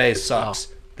times all day sucks.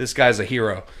 Oh. This guy's a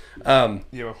hero.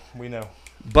 Yeah, we know.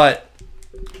 But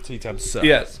tee times suck.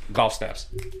 Yes, golf snaps.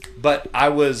 But I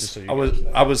was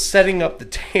setting up the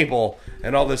table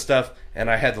and all this stuff, and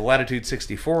I had the Latitude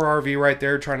 64 RV right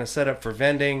there trying to set up for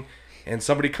vending, and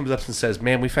somebody comes up and says,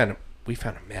 "Man, we found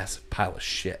a massive pile of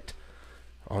shit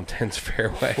on 10's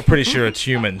fairway." We're pretty sure it's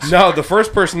humans. No, the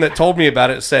first person that told me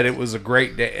about it said it was a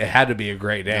great day. It had to be a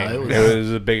great day. No, it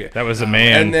was a big. That was a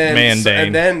man day.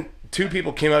 And then 2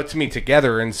 people came up to me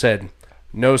together and said,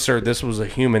 "No, sir, this was a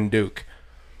human Duke."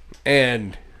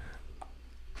 And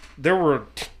there were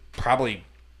probably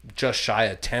just shy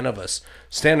of 10 of us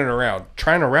standing around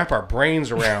trying to wrap our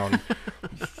brains around,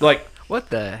 like, what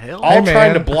the hell? All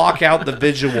trying to block out the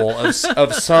visual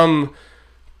of some,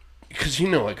 because you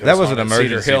know it goes that was on an at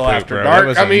emergency Cedar Hill poop, after bro.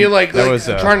 dark. I mean, like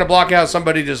trying to block out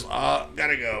somebody just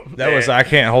gotta go. That was I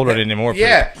can't hold it anymore.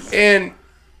 Yeah, and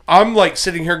I'm like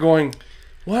sitting here going,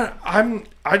 what?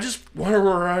 I just want to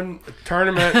run a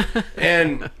tournament,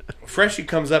 and Freshie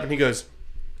comes up and he goes,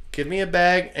 "Give me a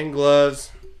bag and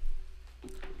gloves.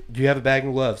 Do you have a bag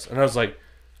and gloves?" And I was like,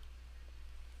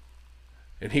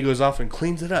 and he goes off and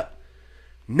cleans it up.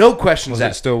 No questions asked.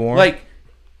 Was it still warm? Like,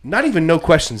 not even no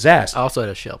questions asked. I also had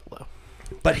a shovel, though.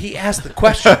 But he asked the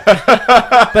question.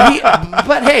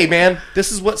 but hey, man,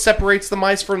 this is what separates the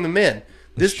mice from the men.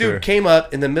 This dude came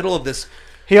up in the middle of this.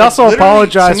 He also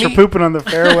apologized for pooping on the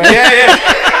fairway.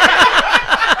 Yeah.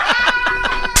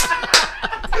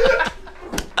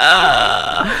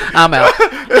 I'm out.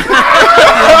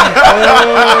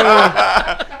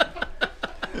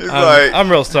 He's like,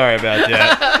 I'm real sorry about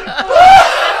that.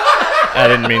 I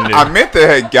didn't mean to. I meant they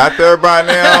had got there by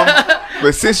now,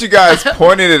 but since you guys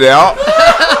pointed it out,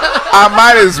 I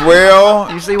might as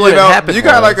well. You see what happened? You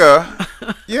got like a,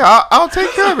 I'll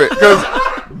take care of it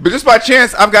but just by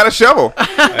chance, I've got a shovel.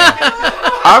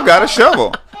 I've got a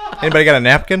shovel. Anybody got a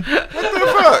napkin? What the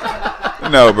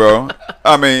fuck? No, bro.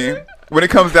 I mean, when it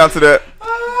comes down to that,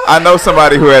 I know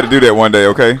somebody who had to do that one day.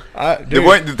 Okay,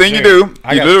 the thing you do,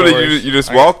 you literally you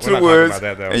just walk to the woods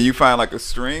and you find like a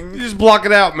string. You just block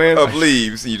it out, man. Of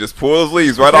leaves, and you just pull those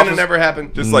leaves right off. It never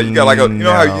happened. Just like you got like a, you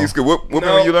know how you used to whooping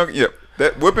when you learn. Yep,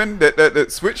 that whooping,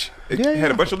 that switch. It had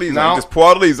a bunch of leaves. No. You just pull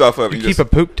all the leaves off of it. You keep a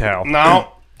poop towel.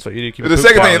 No. So you do keep. The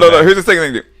second thing, here's the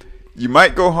second thing. You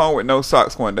might go home with no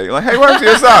socks one day. You're like, hey, where's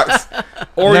your socks?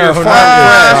 Or your farm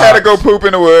had to go poop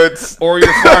in the woods. Or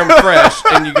you're farm fresh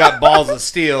and you got balls of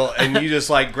steel and you just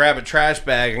like grab a trash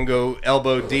bag and go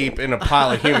elbow deep in a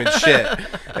pile of human shit.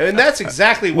 And that's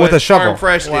exactly what farm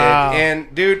fresh did.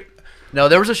 And dude, no,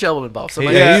 there was a shovel involved.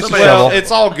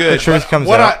 It's all good. The truth comes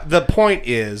out. The point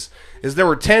is there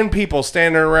were 10 people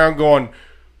standing around going,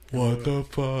 what the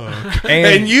fuck?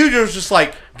 And you just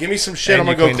like, give me some shit, I'm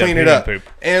gonna go clean it up.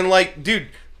 And like, dude,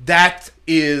 that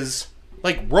is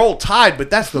like Roll Tide, but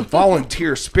that's the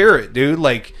volunteer spirit, dude.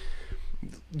 Like,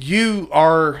 you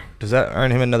are. Does that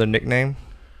earn him another nickname?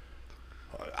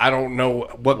 I don't know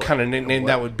what kind of nickname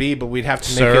that would be, but we'd have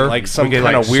to make it like some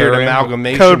kind of weird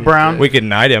amalgamation. Code Brown. We could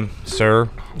knight him, Sir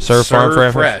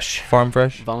Farm Fresh. Farm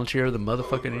Fresh. Volunteer of the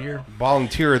motherfucking year.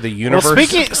 Volunteer of the universe.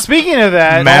 Well, speaking of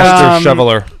that, Master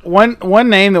Shoveler. One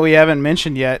name that we haven't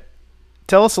mentioned yet.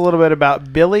 Tell us a little bit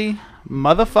about Billy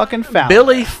motherfucking Fowler.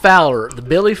 Billy Fowler, the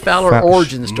Billy Fowler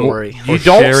origin story. You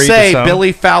don't say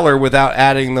Billy Fowler without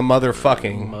adding the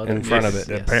motherfucking in front of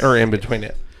it or in between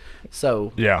it.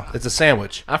 So yeah, it's a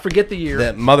sandwich. I forget the year.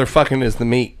 That motherfucking is the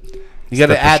meat. You got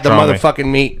to add the motherfucking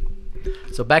meat.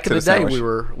 So back in the day, we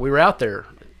were out there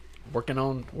working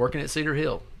at Cedar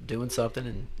Hill doing something,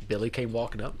 and Billy came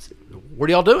walking up and said, "What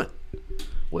are y'all doing?"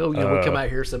 Well, we come out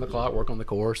here 7 o'clock, work on the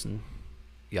course, and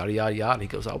yada yada yada. And he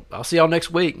goes, "I'll see y'all next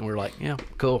week." And we're like, "Yeah,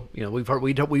 cool." You know, we've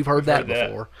heard that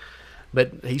before,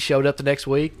 but he showed up the next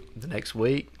week.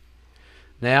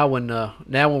 Now when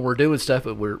we're doing stuff,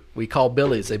 we call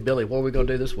Billy and say, "Billy, what are we gonna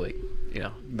do this week?" You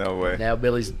know, no way. Now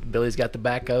Billy's got the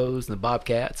backhoes and the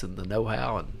bobcats and the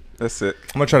know-how, and that's it.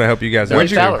 I'm gonna try to help you guys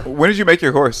out. When did you make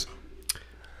your course?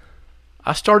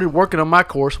 I started working on my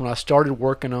course when I started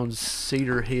working on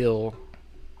Cedar Hill.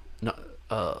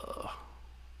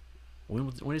 When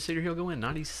did Cedar Hill go in?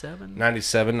 97?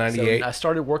 97, 98. So I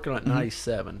started working on it in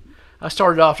 97. I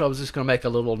started off, I was just going to make a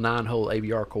little 9-hole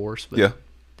ABR course, but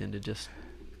then it just...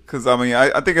 Because, I mean,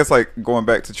 I think it's like going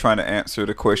back to trying to answer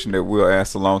the question that Will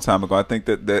asked a long time ago. I think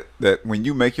that when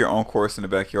you make your own course in the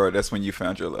backyard, that's when you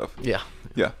found your love. Yeah.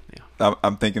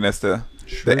 I'm thinking that's the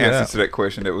answer to that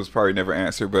question that was probably never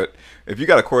answered. But if you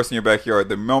got a course in your backyard,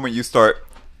 the moment you start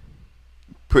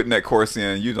putting that course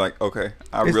in, you're like, okay,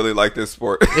 I really like this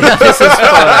sport. This is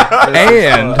fun.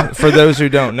 And for those who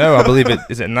don't know, I believe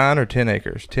is it 9 or 10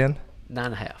 acres? 10?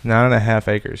 9.5. 9.5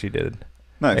 acres he did.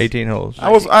 Nice. 18 holes.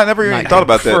 I never even thought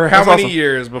about that. For how many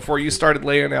years before you started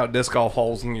laying out disc golf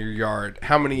holes in your yard?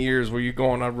 How many years were you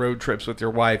going on road trips with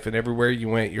your wife, and everywhere you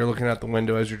went, you're looking out the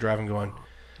window as you're driving, going,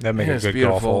 "That'd make a good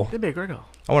golf hole." It'd be a great golf.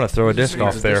 I want to throw a disc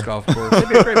golf there. Disc golf course. It'd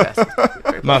be a great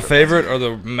basket. My favorite are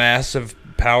the massive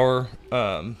power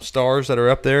stars that are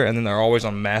up there, and then they're always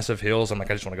on massive hills. I'm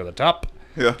like, I just want to go to the top.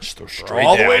 Yeah, just throw straight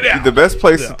all the way down. The best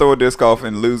place to throw a disc golf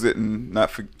and lose it and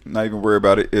not even worry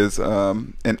about it is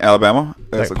in Alabama.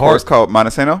 There's a course called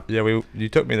Montesano. Yeah, you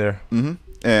took me there. Mm-hmm.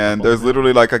 And there's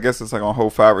literally I guess it's like on hole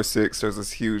 5 or 6. There's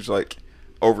this huge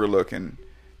overlook, and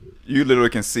you literally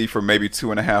can see for maybe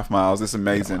 2.5 miles. It's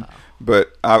amazing. Wow.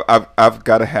 But I've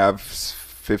got to have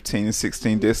 15 and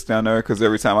 16 discs down there because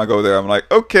every time I go there, I'm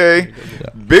like, okay,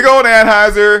 big old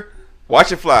Anheuser,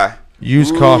 watch it fly.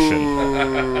 Use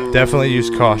caution. Definitely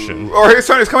use caution. Oh, his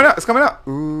turn. It's coming out. It's coming out.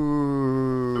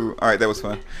 Ooh. All right, that was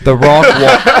fun. The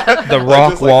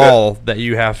rock wall that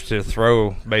you have to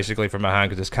throw basically from behind,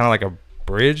 because it's kind of like a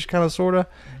bridge, kind of, sort of.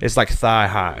 It's like thigh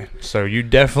high. So you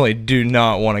definitely do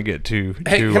not want to get too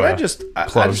can I just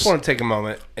want to take a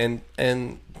moment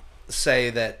and say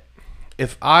that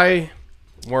if I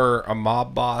were a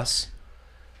mob boss,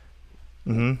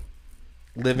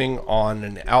 living on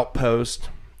an outpost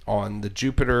on the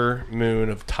Jupiter moon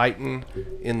of Titan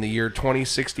in the year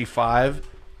 2065,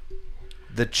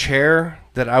 the chair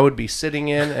that I would be sitting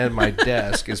in at my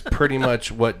desk is pretty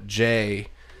much what Jay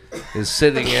is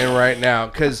sitting in right now.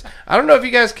 Because I don't know if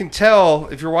you guys can tell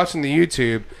if you're watching the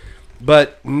YouTube,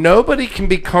 but nobody can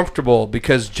be comfortable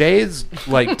because Jay's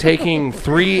like taking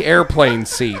 3 airplane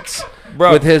seats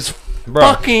with his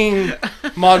fucking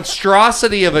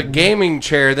monstrosity of a gaming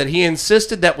chair that he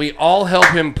insisted that we all help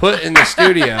him put in the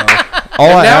studio. All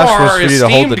and I now asked was our for you to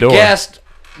hold the esteemed door. guest,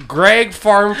 Greg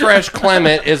Farm Fresh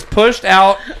Clement, is pushed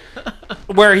out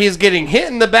where he's getting hit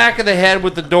in the back of the head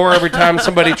with the door every time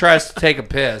somebody tries to take a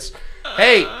piss.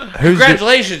 Hey,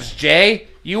 congratulations, Jay.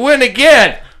 You win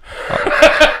again.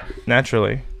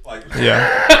 Naturally.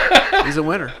 Yeah. He's a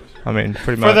winner. I mean,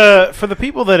 pretty much. For the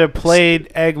people that have played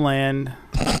Eggland,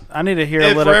 I need to hear a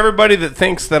And little. for everybody that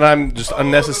thinks that I'm just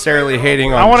unnecessarily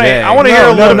hating on I want Jay, to hear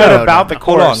a little bit no. about the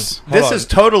Hold on. course. this is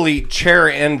totally chair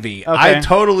envy. Okay. I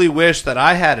totally wish that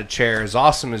I had a chair as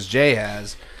awesome as Jay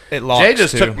has. It locks Jay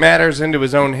just too. took matters into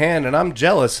his own hand, and I'm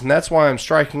jealous, and that's why I'm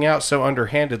striking out so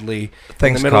underhandedly in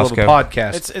Thanks, the middle of a Costco.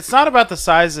 podcast. It's not about the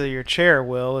size of your chair,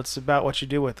 Will. It's about what you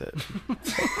do with it.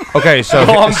 Okay, so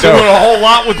Well, I'm doing a whole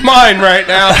lot with mine right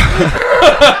now.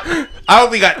 I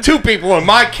only got 2 people on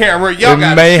my camera. Y'all we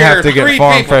got may share have to 3 get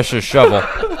Farm people. Fresh's shovel.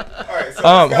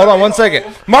 Hold on 1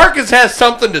 second. Marcus has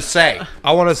something to say.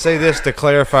 I want to say this to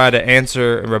clarify, to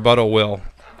answer and rebuttal Will.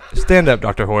 Stand up,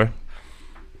 Dr. Hoy.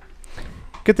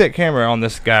 Get that camera on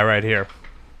this guy right here.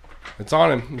 It's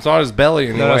on him. It's on his belly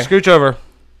anyway. No, scooch over.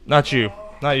 Not you.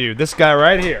 Not you. This guy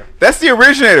right here. That's the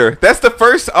originator. That's the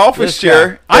first office This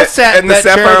chair. I sat in that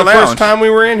chair the Lounge. first time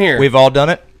we were in here. We've all done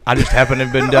it. I just happen to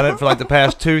have been done it for like the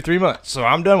past 2-3 months, so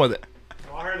I'm done with it.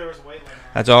 I heard there was a weight limit.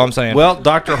 That's all I'm saying. Well,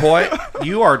 Dr. Hoyt,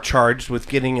 you are charged with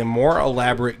getting a more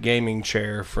elaborate gaming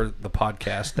chair for the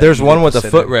podcast. that There's you one get with to a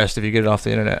sit in. footrest if you get it off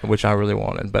the internet, which I really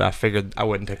wanted, but I figured I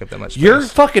wouldn't take up that much space. You're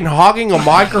fucking hogging a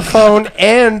microphone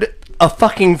and a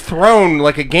fucking throne,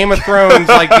 like a Game of Thrones,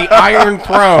 like the Iron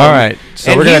Throne. All right,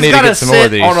 so and we're gonna he's need to gotta get some more of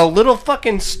sit these. on a little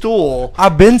fucking stool.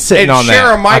 I've been sitting And on share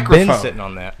that. a microphone. I've been sitting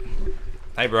on that.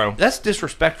 Hey, bro. That's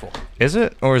disrespectful. Is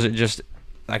it? Or is it just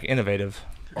like innovative?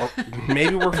 Or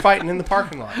maybe we're fighting in the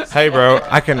parking lot. Hey, bro,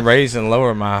 I can raise and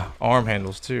lower my arm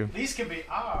handles too. These can be.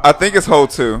 I think it's whole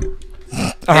 2.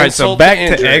 All right, so Insult to back to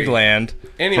injury. Eggland.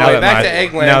 Anyway, Now that back my- to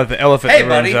Eggland. Now that the elephant Hey, in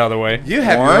the room's buddy. out of the way. You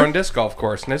have your One. own disc golf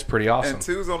course, and it's pretty awesome. And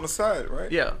 2's on the side,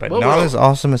 right? Yeah, But well, not well, as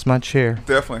awesome as my chair.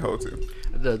 Definitely whole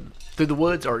 2. through the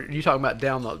woods, or are you talking about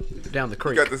down the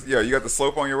creek? You got this. Yeah, you got the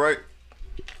slope on your right.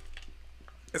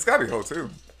 It's got to be whole 2.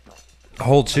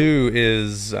 Hole 2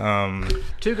 is 2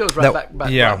 goes that- right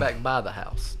yeah. back by the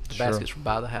house. The Sure. basket's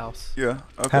by the house. Yeah.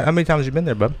 Okay. how many times have you been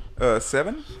there, bub?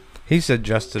 7. He's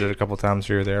adjusted it a couple times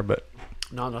here or there, but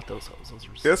No, not those holes. Those are.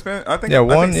 Yeah, it's been. I think. yeah, I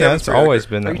one. think Yeah, 7's it's pretty always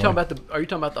accurate. been Are that you talking one. about the? Are you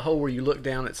talking about the hole where you look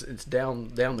down? It's down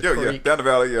the Yeah, creek. yeah, down the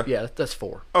valley. Yeah. Yeah, that's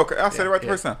 4. Okay, I said it right the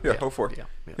yeah, first time. Yeah, yeah, hole 4. yeah,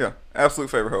 Yeah, yeah. absolute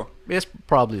favorite hole. It's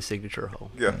probably a signature hole.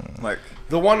 Yeah, like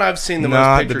The one I've seen the Not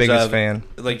most the pictures biggest of, fan.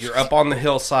 like you're up on the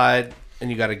hillside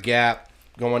and you got a gap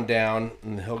going down,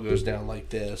 and the hill goes down like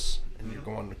this, and you're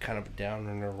going kind of down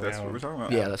and around. that's what we're talking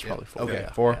about. Yeah, that's probably 4. Okay,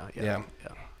 yeah, 4? Yeah. Yeah.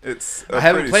 It's. I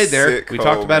haven't pretty played there. sick We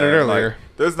talked hole, about it man. earlier. Like,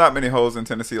 there's not many holes in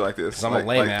Tennessee like this. 'Cause I'm a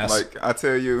lame ass. Like I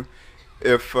tell you,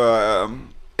 if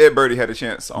Ed Birdie had a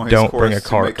chance on his Don't course bring a to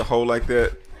cart. make a hole like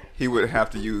that, he would have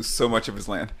to use so much of his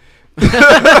land. You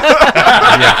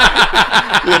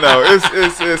know,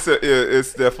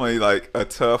 it's definitely like a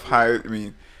tough high. I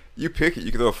mean, you pick it.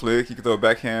 You can throw a flick. You can throw a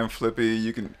backhand flippy.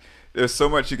 You can. There's so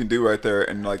much you can do right there,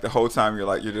 and like the whole time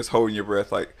you're just holding your breath,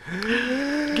 like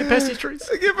Get past these trees.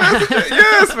 get past the-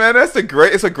 yes, man. It's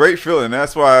a great feeling.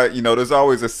 That's why there's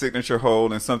always a signature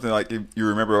hole and something like you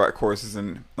remember about courses,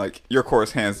 and like your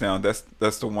course, hands down,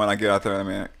 that's the one I get out there. I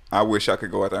mean, I wish I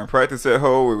could go out there and practice that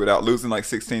hole without losing like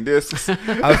 16 discs.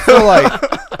 I feel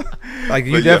like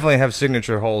you But yeah. definitely have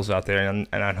signature holes out there, and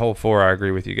on hole 4, I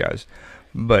agree with you guys.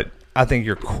 But I think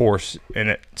your course in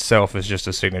itself is just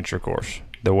a signature course.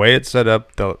 The way it's set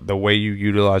up, the way you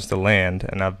utilize the land,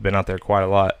 and I've been out there quite a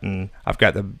lot, and I've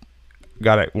got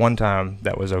it one time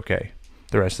that was okay.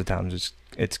 The rest of the times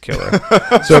it's killer.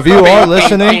 So if you are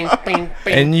listening,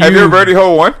 and Have you ever birdie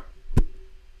hole 1?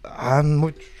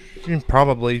 I'm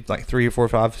probably like 3,000 or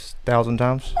 4,000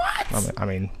 times. What? I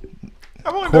mean,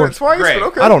 I've only done it twice, Greg, but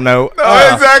okay. I don't know.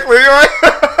 No, exactly. Right.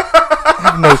 I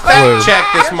have no clue. Check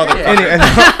this motherfucker. Anyway,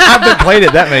 I haven't played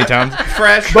it that many times.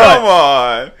 Fresh. Come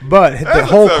on. But the That's a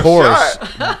whole tough course,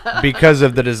 because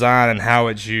of the design and how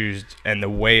it's used and the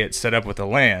way it's set up with the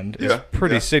land, is Yeah,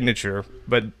 pretty yeah. signature.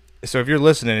 But So if you're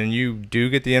listening and you do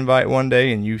get the invite one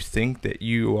day and you think that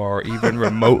you are even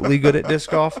remotely good at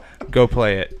disc golf, go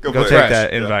play it. Go take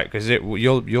that invite because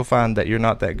you'll find that you're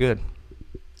not that good.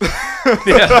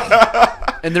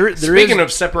 And speaking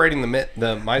of separating the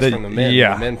mice from the men,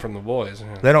 the men from the boys,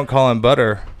 they don't call him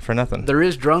butter for nothing. There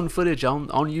is drone footage on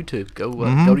YouTube. Go to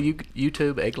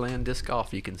YouTube Eggland Disc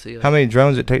Golf. You can see it. How many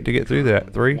drones it take to get through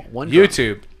that? 3? One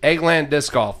YouTube Eggland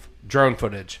Disc Golf drone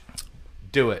footage.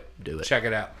 Do it. Check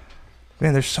it out.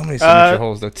 Man, there's so many signature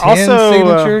holes though. 10 also,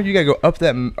 signature. You gotta go up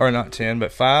that, or not 10,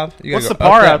 but 5. You gotta what's go the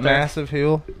par up that out there? massive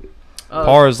hill.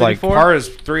 Par is like Par is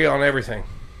 3 on everything.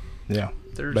 Yeah.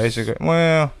 Basically,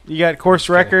 well, you got course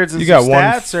records and you got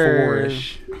stats,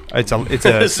 1-4-ish. It's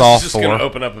a this soft is just 4. gonna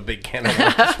open up a big can of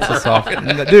worms. It's a soft,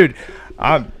 dude.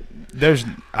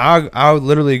 I would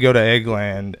literally go to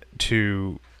Eggland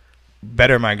to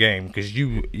better my game because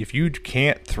if you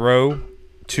can't throw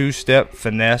 2-step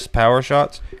finesse power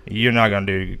shots, you're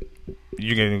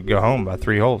gonna go home by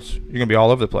 3 holes. You're gonna be all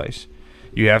over the place.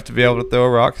 You have to be able to throw a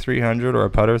rock 300 or a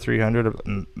putter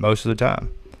 300 most of the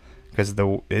time. Because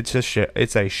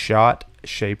it's a shot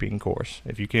shaping course.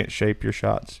 If you can't shape your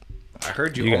shots, I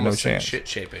heard you got almost no said chance. shit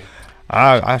shaping.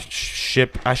 I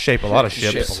shape a lot of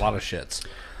ships. Shape a lot of shits.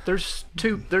 There's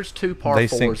two par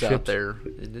 4s out there,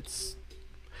 and it's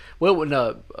when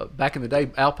back in the day,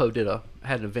 Alpo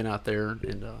had an event out there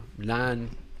in 9.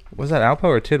 Was that Alpo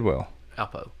or Tidwell?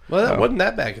 Alpo. Well, that wasn't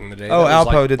that back in the day. Oh, that was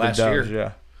Alpo like did the last Dubs, year.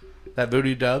 yeah. That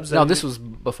Voodoo Dubs. No, this was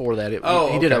before that.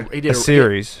 Oh, he did a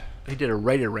series. He did a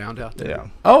rated round out there. Yeah.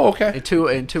 Oh, okay. And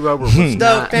two over was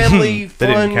No, family They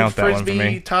didn't fun count that one for frisbee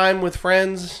me. time with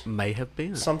friends, may have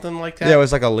been something like that. Yeah, it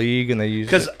was like a league, and they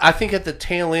used Because it. I think at the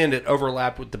tail end it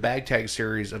overlapped with the Bag Tag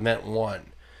Series Event 1,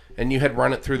 and you had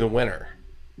run it through the winter,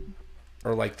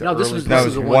 or like the this early. was- That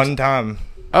was one time.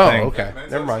 Oh, thing. okay.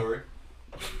 Never mind.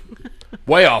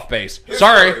 Way off base.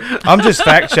 Sorry. I'm just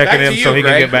fact checking Back to him you, so he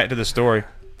Greg. can get back to the story.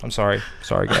 I'm sorry.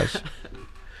 Sorry, guys.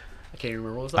 I can't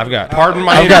remember what was that. I've got. Pardon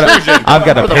my I've got intrusion.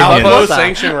 opinions. Alpo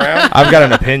sanction round. I've got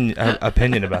an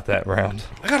opinion about that round.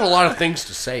 I got a lot of things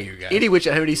to say, you guys.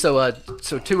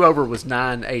 So 2 over was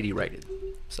 980 rated.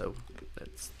 So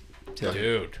that's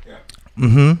Dude.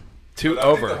 Mm-hmm. 2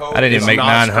 over. I didn't even make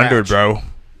not 900, scratch. bro.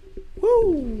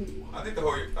 Woo. I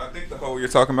think the hole you're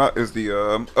talking about is the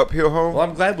uphill hole. Well,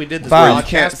 I'm glad we did this Fine. You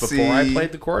can't podcast before I see-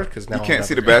 played the course because now You can't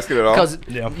see the basket at all. because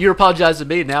Yeah. you're apologizing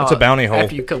to me now. It's a bounty hole.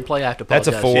 After you come play, I have to That's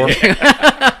apologize. a 4.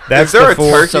 Is That's there the a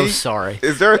 4. turkey? So sorry.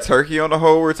 Is there a turkey on the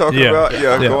hole we're talking Yeah. about?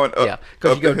 Yeah. Yeah, going up. Yeah,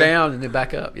 because you go up the hill. down and then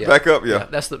back up. Yeah. Back up, yeah.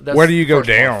 That's Where do you go first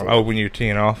par down? 4. Oh, when you're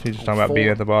teeing off. You're just talking about being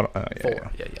 4. at the bottom. Yeah.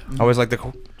 4. Yeah. I was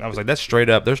like, that's straight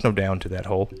up. There's no down to that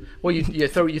hole. Well, you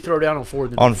throw down on 4.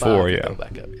 Then On 5, 4, you yeah. Go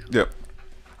back up. Yeah. Yep.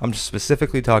 I'm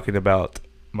specifically talking about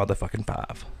motherfucking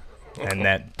 5 and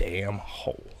that damn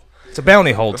hole. It's a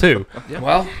bounty hole too.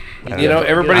 Well, I you know, never-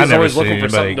 everybody's I've never always looking seen for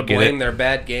something to anybody get blame it. their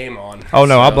bad game on. Oh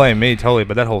no, I So, blame me totally,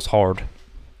 but that hole's hard.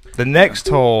 The next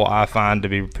hole I find to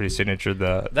be pretty signature.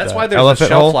 That's the why there's a elephant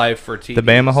shelf hole, life for TVs. the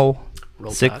Bama hole,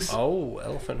 Roll 6, Tide. Oh,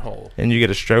 elephant hole. and you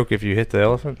get a stroke if you hit the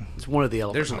elephant. It's one of the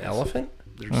elephants. There's an elephant?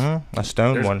 A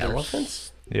stone There's one.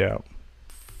 elephants? Yeah,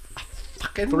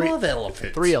 Fucking 3 love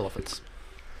elephants. 3 elephants.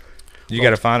 you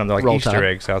got to find them. They're like Roll Easter Tide.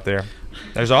 eggs out there.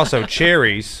 There's also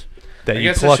cherries that I you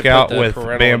guess I pluck should put out the with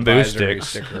parental bamboo advisory sticks,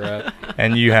 sticker up.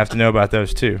 and you have to know about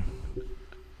those too.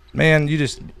 Man, you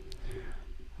just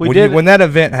We when, did. when that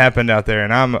event happened out there,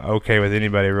 and I'm okay with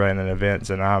anybody running events,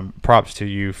 and I'm props to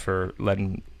you for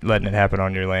letting it happen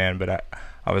on your land. But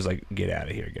I was like, get out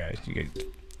of here, guys! You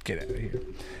get out of here.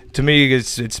 To me, it's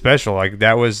special. Like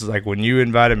that was like when you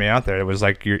invited me out there. It was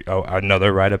like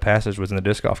another rite of passage within the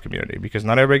disc golf community because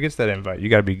not everybody gets that invite. You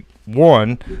got to be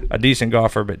 1, a decent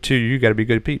golfer, but 2, you got to be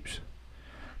good peeps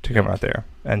to come out there.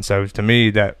 And so to me,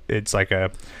 that it's like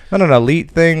not an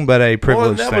elite thing, but a Well, privileged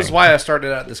and that thing. was why I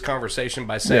started out this conversation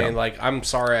by saying, Yeah. like, I'm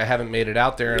sorry I haven't made it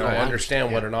out there, and I I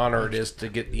understand what an honor it is to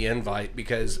get the invite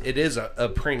because it is a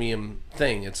premium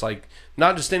thing. It's like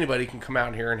not just anybody can come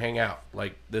out here and hang out.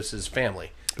 Like this is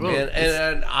family, Well,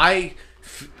 and I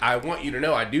want you to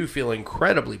know I do feel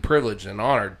incredibly privileged and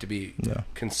honored to be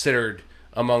considered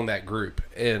among that group.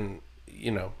 And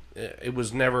you know, it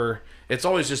was never. It's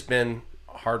always just been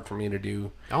hard for me to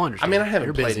do. I understand. I mean, I haven't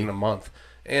You're played busy. in a month,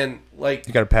 and like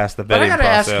you got to pass the vetting but I gotta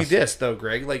process. ask you this though,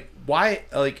 Greg. Like, why?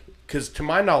 Like, because to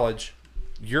my knowledge,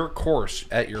 your course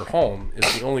at your home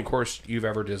is the only course you've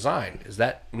ever designed. Is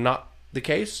that not the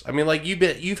case? I mean, like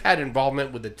you've had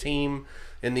involvement with the team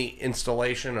in the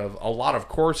installation of a lot of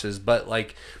courses, but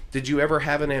like, did you ever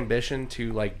have an ambition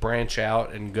to like branch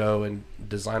out and go and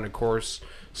design a course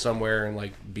somewhere and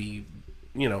like be,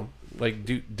 you know, Like,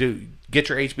 do get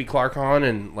your HB Clark on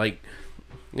and like,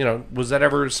 you know, was that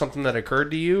ever something that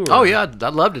occurred to you? Or? Oh yeah, I'd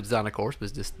love to design a course,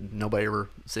 but just nobody ever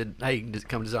said, "Hey, you can just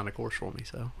come design a course for me."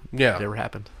 So yeah, it never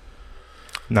happened.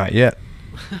 Not yet.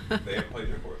 They have played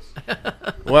your course.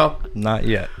 Well, Not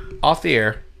yet. off the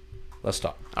air, let's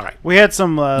talk. All right. We had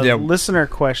some listener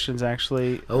questions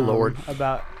actually. Oh, Lord.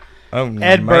 About Oh, Ed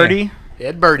man. Birdie.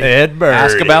 Ed Birdie. Ed Birdie.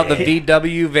 Ask about the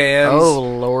VW vans. Oh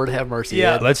Lord, have mercy.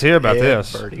 Yeah. Ed. Let's hear about Ed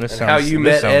this. Birdie. This and sounds, how you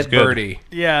this met sounds Ed good. Birdie.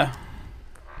 Yeah.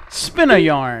 Spin a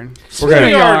yarn.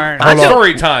 gonna- Hold on.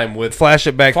 Story time with Flash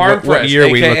it back. Farm What Fresh, year are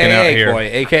we AKA looking at here? Boy,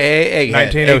 AKA Egghead,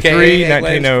 1903, AKA Egghead's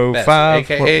 1905.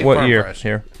 best, AKA What Farm year Fresh.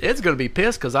 here? Ed's gonna be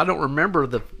pissed because I don't remember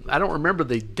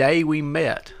the day we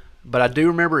met, but I do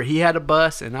remember he had a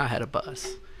bus and I had a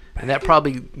bus, and that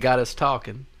probably got us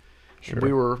talking. Sure.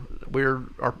 We were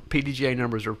our PDGA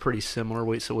numbers are pretty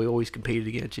similar, so we always competed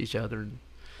against each other and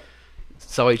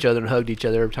saw each other and hugged each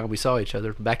other every time we saw each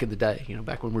other. Back in the day, you know,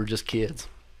 back when we were just kids,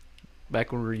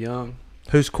 back when we were young.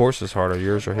 Whose course is harder,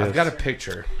 yours or his? I've got a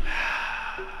picture.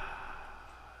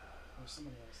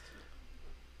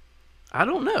 I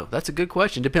don't know. That's a good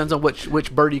question. Depends on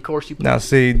which birdie course you play. Now,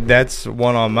 see, that's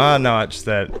one on my notch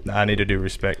that I need to do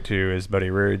respect to is Buddy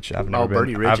Ridge. I've never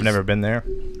Buddy been. Ridge I've is- never been there.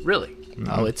 Really?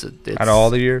 Oh, it's Out of all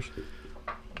the years,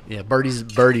 yeah. Birdie's.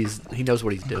 He knows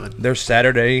what he's doing. their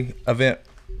Saturday event.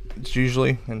 It's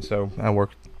usually, and so I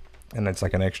work, and it's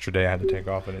like an extra day I had to take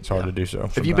off, and it's hard to do so.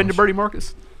 Have you been to sometimes. Birdie,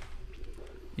 Marcus?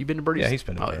 You been to Birdie? Yeah, he's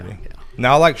been to Oh, Birdie. yeah.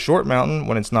 Now I like Short Mountain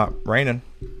when it's not raining.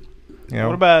 You know,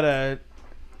 What about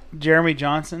Jeremy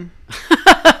Johnson?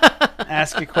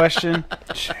 Ask a question.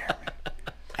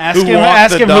 Ask Who him. walked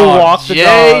Ask the him dog? who walked the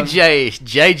dog.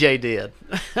 JJ did.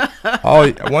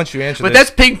 oh, once you answer But this,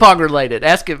 that's ping pong related.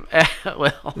 Ask him.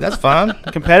 Well, that's fine.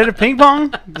 Competitive ping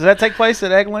pong. Does that take place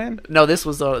at Eggland? no, this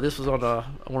was on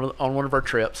one of our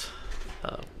trips.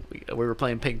 We were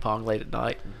playing ping pong late at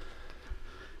night.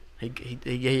 He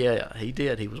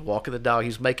did. He was walking the dog. He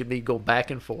was making me go back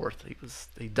and forth.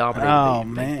 He dominated. Oh the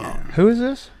ping pong. man, Who is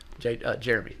this?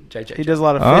 Jeremy. JJ. he does a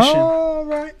lot of fishing.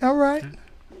 All right.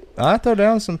 I throw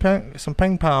down some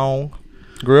ping pong.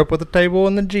 Grew up with a table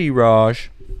in the garage.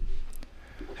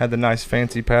 Had the nice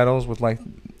fancy paddles with like,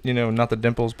 you know, not the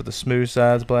dimples but the smooth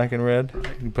sides, black and red. You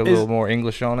can put a little more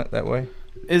English on it that way.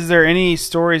 Is there any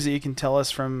stories that you can tell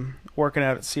us from working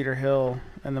out at Cedar Hill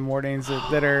in the mornings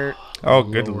that are Oh,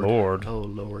 good lord. Oh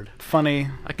Lord. funny?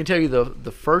 I can tell you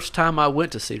the first time I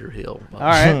went to Cedar Hill. All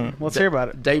right, let's hear about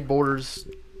it. Dave Borders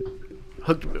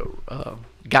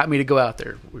got me to go out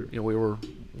there. We were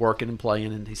working and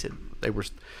playing, and he said I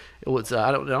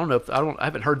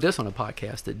haven't heard this on a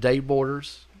podcast that Dave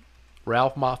Borders,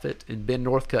 Ralph Moffitt, and Ben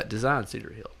Northcutt designed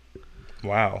Cedar Hill.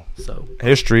 Wow. So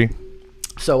History.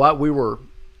 they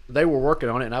were working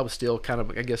on it, and I was still kind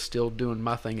of, I guess, still doing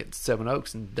my thing at Seven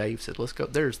Oaks. And Dave said, "Let's go."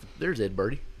 There's Ed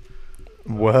Birdie.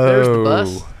 Whoa. There's the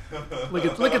bus. Look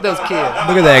at those kids.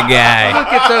 Look at that guy. Look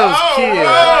at those kids.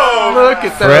 Look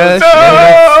at Fresh those.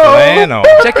 flannel.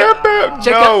 Check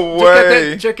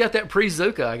out that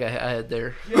pre-Zuka I had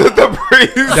there. The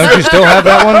breeze. Don't you still have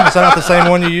that one? Is that not the same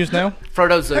one you use now?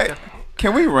 Frodo Zuka.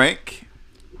 Can we rank?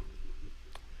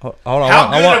 Hold on. How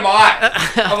good am I?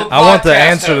 I want the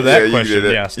answer to that Yeah, you question. did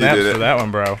it. Yeah, You snaps did it. for that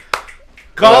one, bro.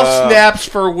 Golf snaps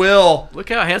for Will. Look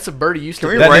how handsome Birdie used to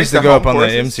Can be. we That rank needs to the go up home on the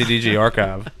courses? MCDG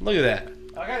archive. Look at that.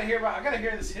 I gotta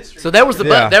hear this history. So that was the Yeah.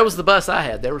 bus. That was the bus I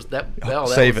had. There was that. Well,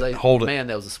 that Save was it. Hold it. Man,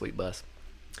 that was a sweet bus.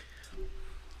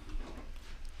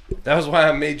 That was why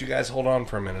I made you guys hold on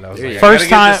for a minute. I was like, First I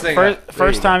gotta get this thing up.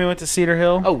 first time you went to Cedar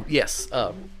Hill. Oh yes.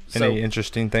 Any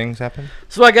interesting things happen?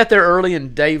 So I got there early,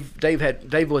 and Dave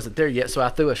wasn't there yet. So I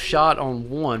threw a shot on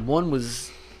one. One was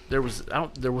there was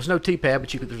no tee pad, but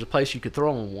there's a place you could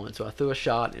throw on one. So I threw a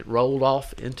shot. It rolled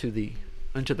off into the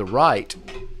right.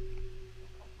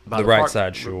 By The right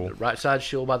side shul. The right side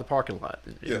shul by the parking lot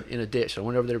in a ditch. So I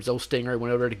went over there. It was old Stinger. I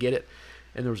went over there to get it,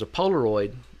 and there was a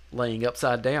Polaroid laying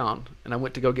upside down, and I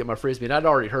went to go get my Frisbee, and I'd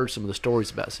already heard some of the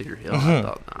stories about Cedar Hill. I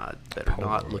thought, I'd better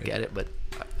not look at it, but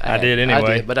I did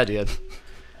anyway. I did.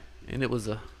 And it was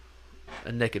a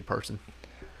naked person.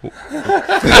 Well,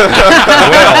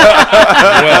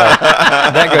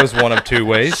 that goes one of two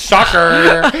ways.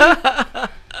 Shocker.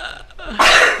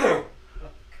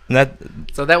 And that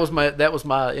So that was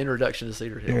my introduction to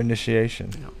Cedar Hill. your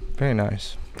initiation. Very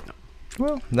nice.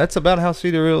 Well, that's about how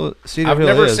Cedar Hill I've is.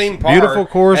 never seen par Beautiful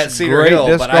course, at Cedar great Hill,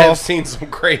 disc but I have golf. seen some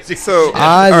crazy So shit.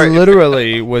 I all right,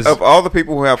 literally was. of all the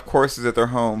people who have courses at their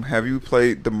home, have you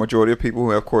played the majority of people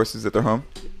who have courses at their home?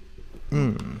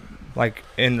 Like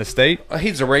in the state.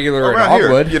 He's a regular Around at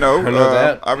Ogwood. here, you know, I know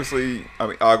that. obviously, I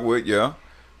mean Ogwood, yeah.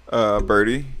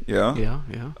 Birdie. Yeah.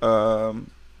 Yeah.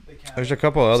 There's a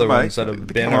couple other Somebody- ones that have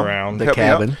the been cabin. around. The Help me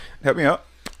out. cabin. Help me out.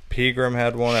 Pegram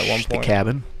had one at one The point.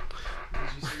 cabin.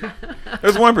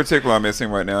 There's one in particular I'm missing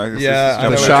right now. It's Yeah, I know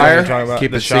The what Shire. you're talking about.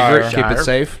 Keep The it Shire. secret. Keep it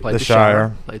safe. Played The the Shire.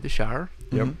 Shire. Played the Shire.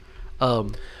 Yep.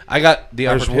 I got the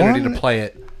There's opportunity one- to play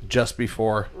it just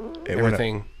before It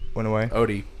everything went away.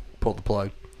 Odie pulled the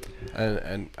plug,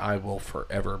 and I will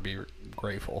forever be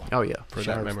grateful. Oh yeah. For that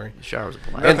Shire's- memory. The Shire was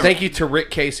a blast. And thank you to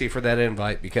Rick Casey for that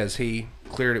invite because he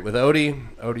cleared it with Odie.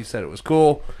 Odie said it was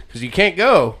cool because you can't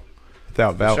go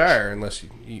Without to the vouch. Shire unless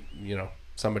you know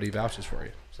somebody vouches for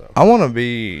you. So I want to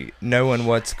be knowing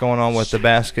what's going on with the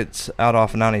baskets out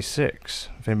off 96.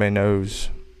 If anybody knows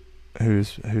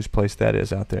whose place that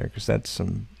is out there, because that's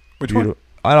some Which one?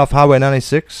 out off Highway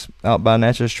 96, out by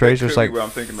Natchez Trace. That There's could be like what I'm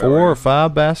thinking about 4 right or now.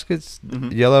 5 baskets,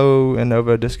 Mhm. yellow and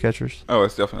Nova disc catchers. Oh,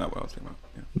 it's definitely not what I was thinking about.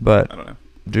 Yeah. But I don't know.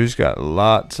 dude's got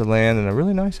lots of land and a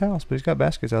really nice house, but he's got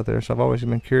baskets out there. So I've always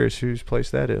been curious whose place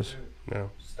that is.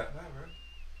 no.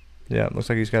 Yeah, it looks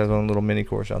like he's got his own little mini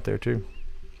course out there too.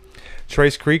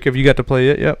 Trace Creek, have you got to play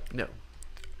it yet? No.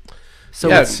 So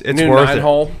Yeah, it's new worth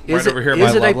 9-hole is right over here it, by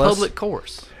is it a Loveless. public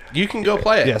course? You can go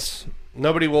play it. Yes.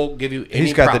 Nobody will give you any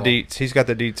He's got problem. the deets. He's got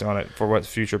the deets on it for what's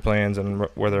future plans and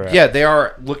where they're at. Yeah, they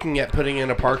are looking at putting in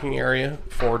a parking area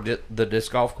for the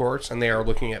disc golf course, and they are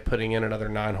looking at putting in another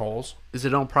 9 holes. Is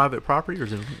it on private property or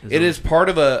is it? It is part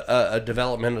of a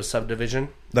development, a subdivision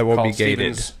That will be called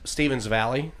gated. Stevens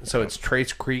Valley. So it's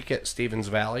Trace Creek at Stevens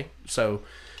Valley. So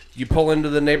you pull into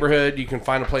the neighborhood, you can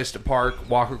find a place to park,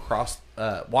 walk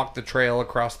the trail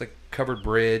across the covered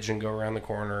bridge, and go around the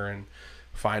corner and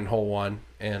find hole 1.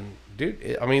 And dude,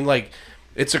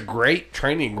 it's a great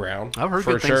training ground. I've heard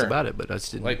for good things sure. about it, but I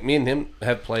just didn't. Like me and him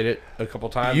have played it a couple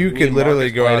times. You Me could and literally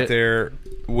Marcus go played out it. there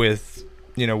with,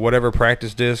 whatever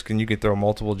practice disc, and you could throw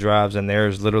multiple drives, and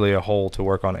there's literally a hole to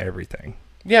work on everything.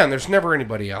 Yeah, and there's never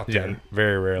anybody out there. Yeah,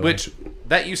 very rarely. Which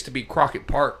that used to be Crockett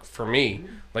Park for me.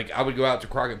 Like I would go out to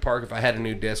Crockett Park if I had a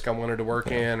new disc I wanted to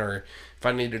work in, or if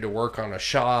I needed to work on a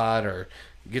shot or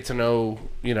get to know,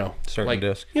 Certain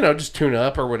disc. just tune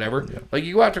up or whatever. Yeah. Like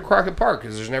you go out to Crockett Park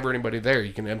because there's never anybody there.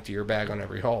 You can empty your bag on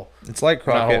every hole. It's like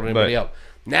Not holding Crockett, anybody but up.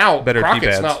 Now better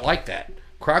Crockett's keypads. not like that.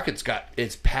 Crockett's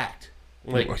it's packed.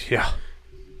 Like yeah.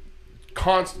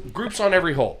 Groups on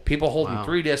every hole. People holding Wow.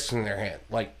 3 discs in their hand.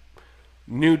 Like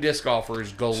new disc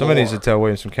golfers galore. Somebody needs to tell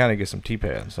Williamson County to get some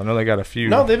T-pads. I know they got a few.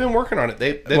 No, they've been working on it.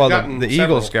 They've gotten the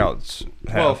several. Eagle Scouts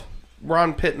have. Well,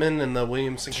 Ron Pittman and the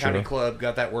Williamson County Sure. Club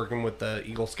got that working with the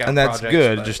Eagle Scout and that's projects,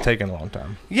 good, but- just taking a long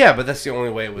time. yeah, but that's the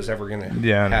only way it was ever going to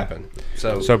Yeah, I know. happen.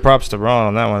 So So props to Ron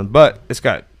on that one. But it's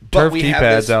got turf we have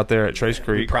T-pads this- out there at Trace we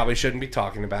Creek. probably shouldn't be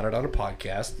talking about it on a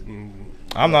podcast.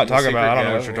 I'm not talking Secret about. I don't know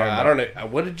go. what you're talking Yeah, about. I don't know.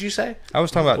 What did you say? I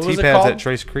was talking about What was it T-pads called? at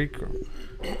Trace Creek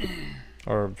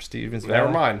or Stevens Valley.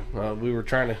 Never mind. We were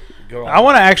trying to go. I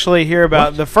want to actually hear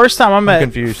about the first time I met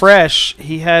confused. Fresh.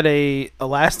 He had a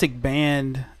elastic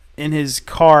band in his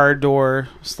car door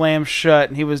slammed shut,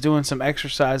 and he was doing some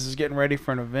exercises, getting ready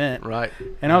for an event. Right.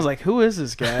 And I was like, "Who is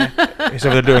this guy?" So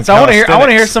they're doing. So I want to hear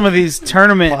calisthenics. some of of these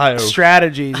tournament Plyo.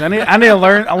 strategies. I need to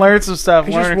learn. I learned some stuff.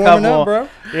 He's just Learned a warming couple. up,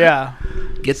 bro. Yeah.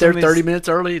 Get Some there of these- 30 minutes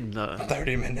early and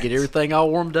 30 minutes. get everything all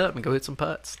warmed up and go hit some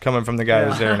putts. Coming from the guy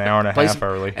who's there an hour and a Play half some,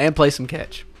 early. and play some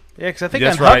catch. Yeah, because I think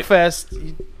That's on right. Huckfest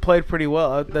you played pretty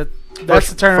well. That's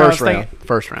the tournament I was First round. thinking.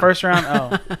 First round. First round.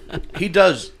 Oh, He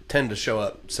does tend to show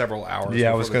up several hours. Yeah,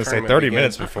 I before was the going to say tournament 30 begins.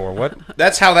 minutes before. What?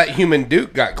 That's how that human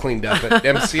Duke got cleaned up at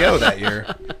MCO that year.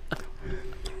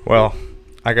 Well,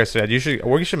 like I said, we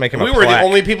should make him We a were the plaque.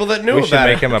 only people that knew We about should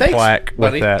it. make him a Thanks, plaque with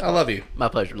buddy. that. I love you. My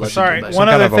pleasure. Love you sorry. too, buddy. One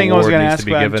kind other of thing I was award going to needs ask to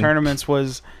be about in given. tournaments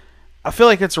was, I feel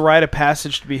like it's a rite of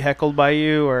passage to be heckled by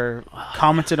you or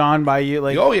commented on by you.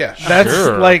 Like, Oh yeah. that's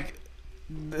Sure. like,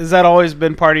 has that always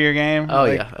been part of your game? Oh,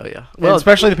 Like, yeah. Oh, yeah. Well,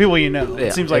 especially the people you know. Yeah.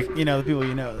 It seems like the people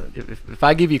you know. if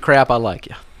I give you crap, I like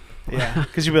you. Yeah,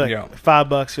 because you'd be like Yeah.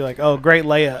 $5. You're like, oh, great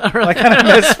layup. Like kind of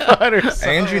miss putt or something.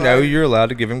 And you know you're allowed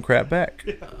to give him crap back.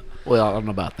 Well, I don't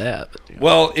know about that. But,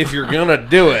 Well, if you're gonna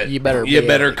do it, You better you be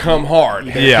better able to- come hard.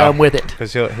 Yeah. Come with it.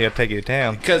 Because he'll take you to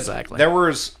town. Because Exactly. there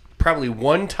was probably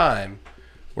one time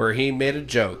where he made a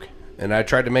joke, and I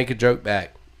tried to make a joke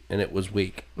back, and it was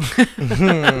weak.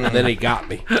 And then he got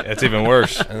me, It's even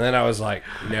worse. and then I was like,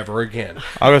 never again.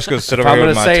 I'll just go sit If over I'm here gonna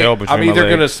with my say, tail between I'm my either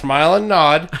legs. gonna smile and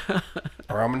nod,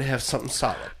 or I'm gonna have something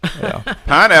solid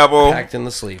Pineapple. packed in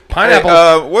the sleeve. Hey,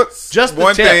 Pineapple. what's Just the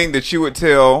one tip. thing that you would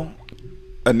tell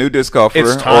a new disc golfer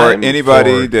It's or time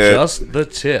anybody for that just the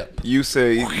tip. you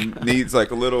say needs like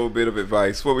a little bit of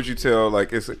advice? What would you tell?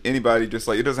 Like, is anybody just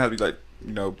like, it doesn't have to be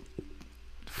like,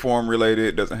 form related.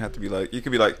 It doesn't have to be like, it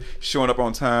could be like showing up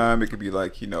on time. It could be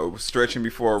like, stretching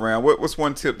before a round. What's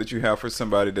one tip that you have for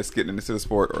somebody that's getting into the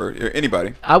sport, or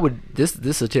anybody? I would this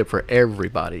is a tip for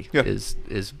everybody. Yeah. Is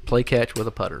play catch with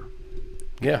a putter.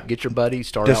 Yeah. Get your buddy,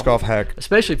 start Disc out, golf hack.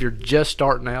 especially if you're just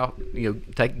starting out.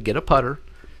 Get a putter,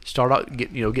 start out,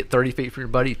 get 30 feet from your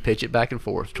buddy, pitch it back and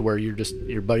forth to where your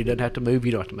buddy doesn't have to move,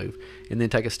 you don't have to move, and then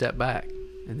take a step back,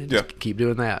 and then just keep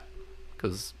doing that,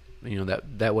 because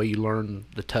that way you learn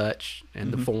the touch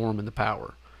and the form and the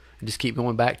power, and just keep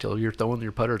going back till you're throwing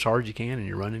your putter as hard as you can and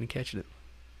you're running and catching it.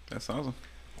 That's awesome.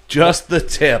 Just the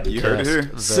tip. You heard it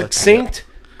here. Succinct,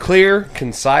 clear,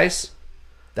 concise.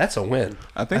 That's a win.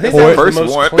 I think that's the first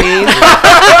most one. clean.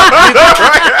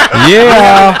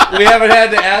 Yeah. We haven't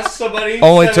had to ask somebody.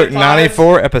 Only 7 took times.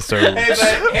 94 episodes.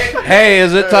 Hey,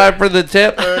 is it time for the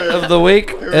tip of the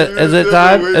week? Is it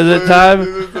time? Is it time?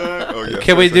 Oh, yes,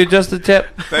 Can we do just the tip?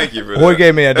 Thank you for that. Hoy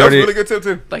gave me a That was a dirty. really good tip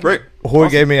too. Great. Hoy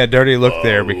gave me a dirty look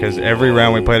there because every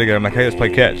round we play together, I'm like, hey, let's play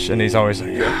catch. And he's always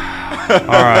like, all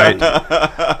right.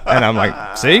 And I'm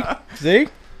like, see?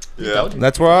 Yeah.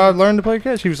 That's where I learned to play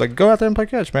catch. He was like, go out there and play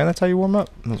catch, man. That's how you warm up.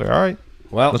 I was like, all right,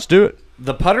 Well, let's do it.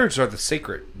 the putters are the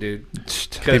secret, dude. 'Cause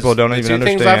People don't the even two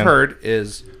understand. things I've heard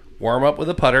is warm up with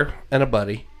a putter and a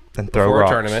buddy And throw before rocks.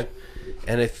 a tournament.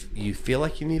 And if you feel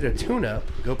like you need a tune-up,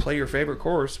 go play your favorite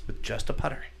course with just a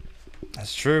putter.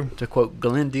 That's true. To quote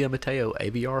Glenn Diamateo,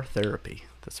 ABR therapy.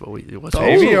 That's what we. What's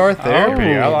ABR therapy.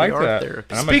 I like ABR that.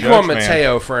 therapy. I'm a Speak judge on man.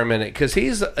 Mateo for a minute, because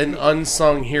he's an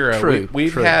unsung hero. True,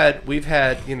 We've true. had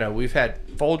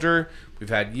Folger, we've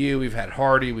had you, we've had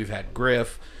Hardy, we've had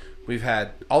Griff, we've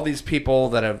had all these people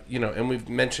that have, and we've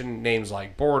mentioned names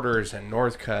like Borders and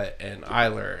Northcutt and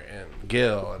Eiler and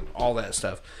Gill and all that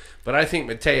stuff. But I think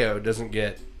Mateo doesn't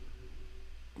get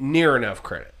near enough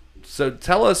credit. So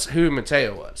tell us who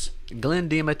Mateo was. Glenn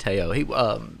Diamateo.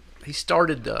 He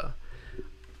started.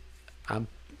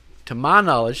 To my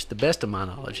knowledge, the best of my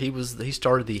knowledge, he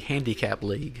started the handicap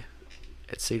league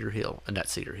at Cedar Hill, and not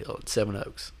Cedar Hill, at Seven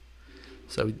Oaks.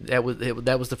 So that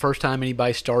was the first time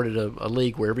anybody started a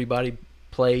league where everybody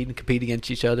played and competed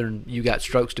against each other, and you got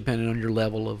strokes depending on your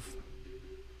level of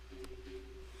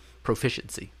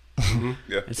proficiency.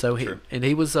 Yeah. And so sure.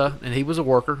 he was a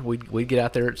worker. We'd get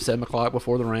out there at 7:00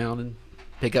 before the round and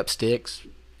pick up sticks,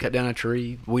 cut down a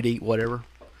tree. We'd eat whatever,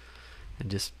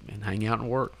 and hang out and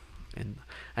work. And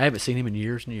I haven't seen him in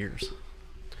years and years.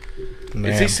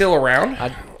 Man. Is he still around?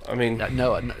 I mean,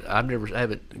 No, I've never. I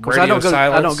haven't. Of course, Radio I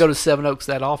silence? don't go to Seven Oaks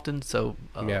that often, so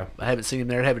Yeah. I haven't seen him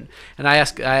there. And I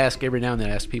ask every now and then.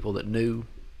 I ask people that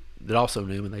also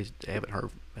knew, and they haven't heard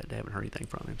anything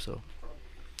from him. So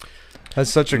That's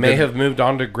such a may good, have moved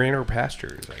on to greener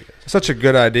pastures, I guess. such a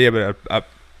good idea, but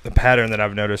a pattern that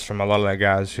I've noticed from a lot of the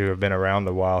guys who have been around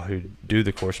a while who do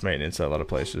the course maintenance at a lot of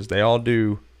places, they all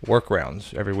do work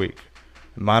rounds every week.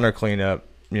 Minor cleanup,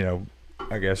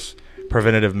 I guess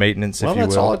preventative maintenance, Well, if you will.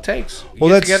 that's all it takes. Well,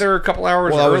 Get that's together a couple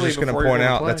hours Well, I early was just going to before you're point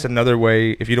gonna out play. that's another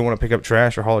way. If you don't want to pick up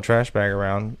trash or haul a trash bag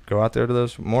around, go out there to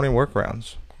those morning work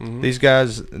rounds. Mhm. These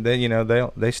guys,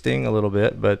 they sting a little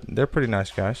bit, but they're pretty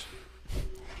nice guys.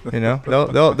 They'll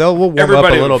we'll warm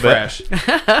Everybody up a little with bit.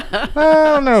 Fresh. I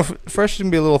don't know. Fresh can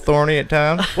be a little thorny at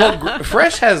times. Well,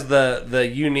 Fresh has the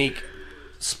unique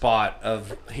spot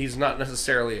of he's not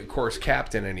necessarily a course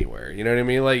captain anywhere. You know what I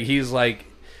mean? Like he's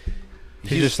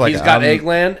just like, he's got I'm-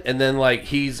 Eggland, and then like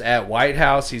he's at White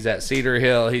House, he's at Cedar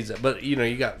Hill, but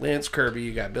you got Lance Kirby,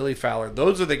 you got Billy Fowler.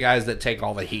 Those are the guys that take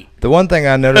all the heat. The one thing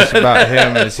I notice about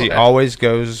him is he always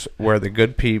goes where the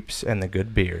good peeps and the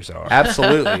good beers are.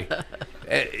 Absolutely.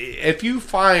 If you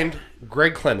find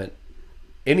Greg Clement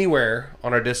anywhere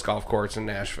on a disc golf course in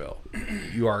Nashville,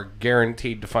 you are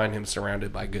guaranteed to find him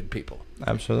surrounded by good people.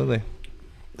 Absolutely.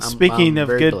 Speaking I'm of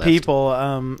very good blessed.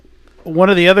 people, one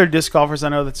of the other disc golfers I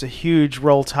know that's a huge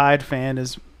Roll Tide fan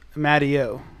is Matt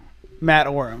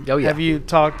Oram. Oh, yeah. Have you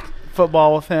talked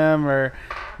football with him or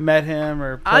met him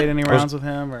or played any was- rounds with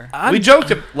him? Or We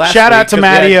joked last Shout week out to 'cause we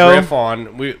had Matty-O. Griff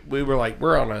on. We were like,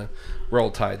 we're on a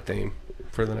Roll Tide theme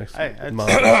for the next Hey, it's- month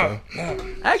or so.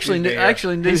 I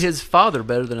actually knew his father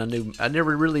better than I knew. I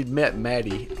never really met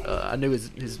Maddie. I knew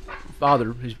his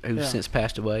father, who's Yeah. since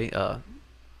passed away. That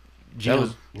Jim.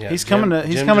 was- yeah, he's Jim- coming to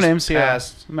Jim MCL. just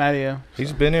passed. Matty-O.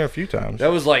 He's been here a few times.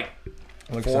 That was like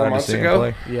I'm 4 excited to months see him ago.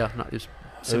 play. Yeah, not just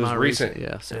was semi-recent. recent.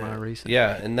 Yeah, semi-recent.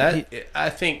 Yeah, and that I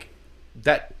think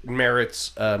that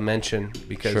merits mention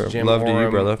because Sure. Jim Love to you,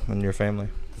 Oram, brother, and your family.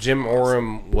 Jim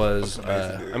Oram was.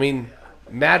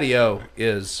 Matty-O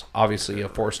is obviously a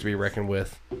force to be reckoned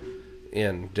with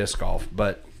in disc golf,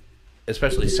 but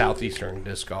especially southeastern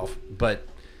disc golf. But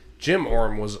Jim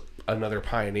Oram was another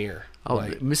pioneer. Oh,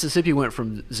 Like, Mississippi went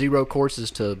from 0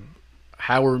 courses to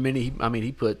however many. I mean,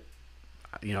 he put,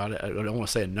 you know, I don't want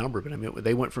to say a number, but I mean,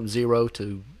 they went from 0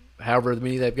 to however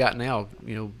many they've got now.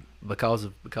 You know, because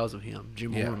of him,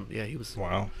 Jim Horn. Yeah, he was.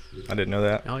 Wow, I didn't know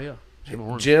that. Oh yeah, Jim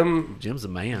Horn. Jim's a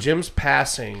man. Jim's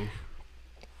passing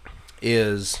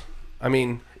is, I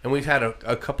mean, and we've had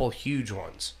a couple huge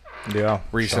ones. Yeah,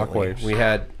 Recently, shockwaves. we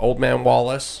had Old Man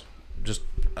Wallace just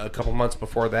a couple months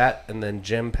before that, and then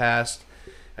Jim passed.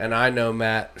 And I know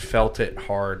Matt felt it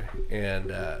hard,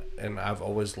 and I've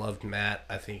always loved Matt.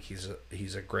 I think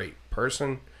he's a great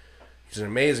person. He's an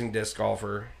amazing disc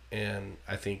golfer, and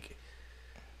I think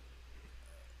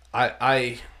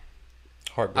I've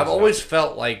always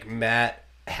felt like Matt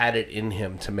had it in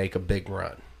him to make a big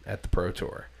run at the Pro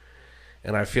Tour,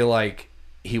 and I feel like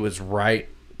he was right.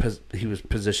 He was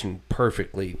positioned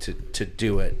perfectly to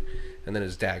do it, and then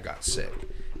his dad got sick,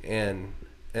 and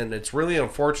it's really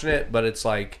unfortunate, but it's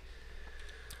like,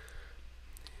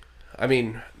 I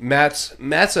mean, Matt's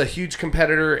a huge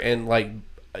competitor, and like,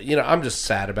 you know, I'm just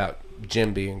sad about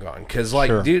Jim being gone, because like,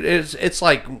 Sure. dude, it's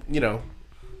like, you know,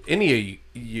 any of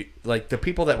you, like the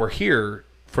people that were here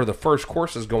for the first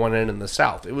courses going in the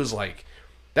South, it was like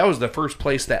that was the first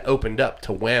place that opened up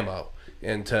to Whammo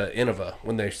and to Innova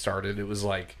when they started. It was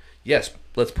like, yes,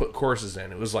 let's put courses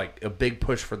in. It was like a big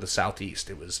push for the Southeast.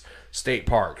 It was state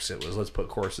parks. It was let's put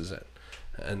courses in,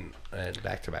 and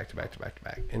back to back to back to back to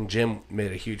back. And Jim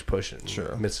made a huge push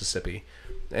in Mississippi,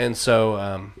 and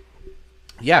so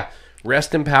yeah,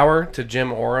 rest in power to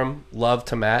Jim Oram. Love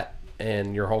to Matt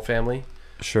and your whole family.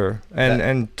 Sure,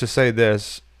 and to say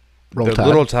this, Roll the Tide.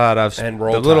 little time I've And the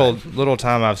Roll little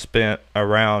time I've spent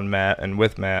around Matt and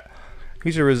with Matt,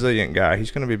 he's a resilient guy. He's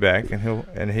going to be back, and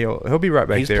he'll be right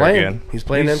back He's there playing. again. He's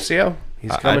playing MCO. He's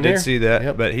I coming did here. see that,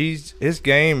 Yep. but his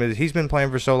game is he's been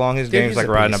playing for so long. His Dude, game's he's like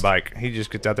a riding a beast. bike. He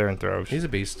just gets out there and throws. He's a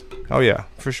beast. Oh yeah,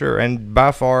 for sure. And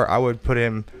by far, I would put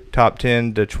him top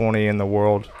 10 to 20 in the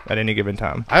world at any given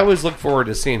time. I always look forward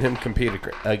to seeing him compete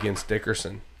against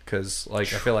Dickerson, because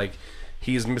like I feel like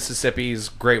he's Mississippi's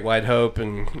Great White Hope,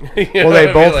 and you know Well, they what I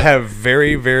mean? both Like- have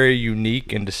very, very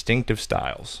unique and distinctive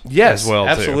styles. yes, as well,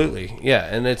 absolutely, yeah,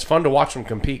 and it's fun to watch them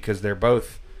compete because they're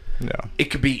both. Too. Yeah. It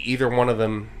could be either one of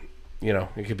them. You know,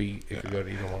 it could go to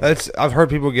either one. I've heard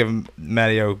people give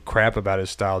Matteo crap about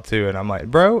his style too, and I'm like,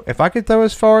 bro, if I could throw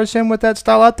as far as him with that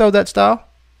style, I'd throw that style.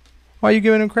 Why are you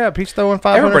giving him crap? He's throwing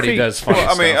 500 Everybody feet. does funny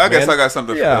Well, I mean, stuff, I guess man. I got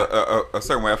something, Yeah. a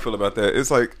certain way I feel about that.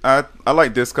 It's like, I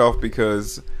like disc golf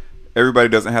because everybody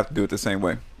doesn't have to do it the same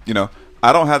way. You know,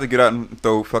 I don't have to get out and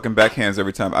throw fucking backhands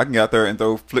every time. I can get out there and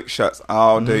throw flick shots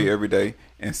all day, every day,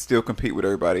 and still compete with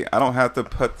everybody. I don't have to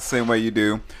putt the same way you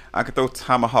do. I can throw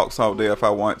tomahawks all day if I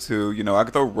want to. You know, I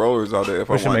can throw rollers all day if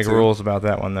I We want should make to. rules about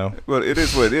that one though. Well, it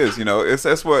is what it is. You know,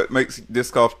 that's what makes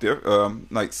disc golf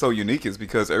like so unique, is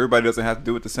because everybody doesn't have to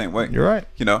do it the same way. You're right.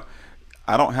 You know,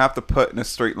 I don't have to putt in a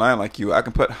straight line like you. I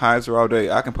can putt hyzer all day.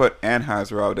 I can putt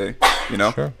Anheuser all day. You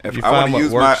know, Sure. if You I want find to what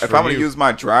use works if for I want to you. use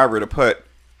my driver to putt,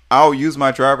 I'll use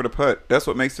my driver to putt. That's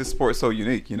what makes this sport so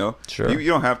unique. You know, Sure. You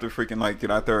don't have to freaking like get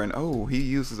out there and he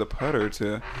uses a putter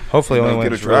to Hopefully you know, only get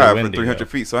when a it's really drive windy, for 300 though.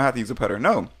 feet. So I have to use a putter.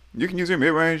 No, you can use your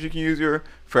mid range. You can use your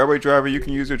fairway driver. You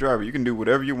can use your driver. You can do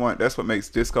whatever you want. That's what makes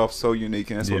disc golf so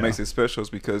unique, and that's what Yeah. makes it special. Is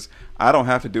because I don't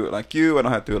have to do it like you. I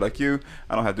don't have to do it like you.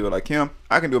 I don't have to do it like him.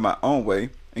 I can do it my own way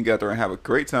and get out there and have a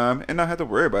great time and not have to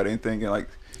worry about anything. And like,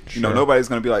 you know, Sure. nobody's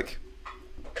gonna be like,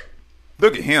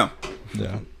 look at him.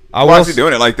 Yeah. Why is he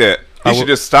doing it like that? He I should will-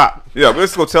 just stop. Yeah, but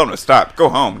let's go tell him to stop. Go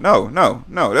home. No.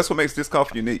 That's what makes disc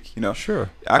golf unique. You know. Sure.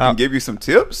 I can give you some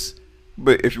tips,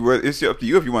 but it's up to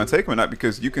you if you want to take them or not,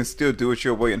 because you can still do it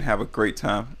your way and have a great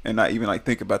time and not even like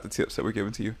think about the tips that we're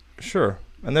giving to you. Sure.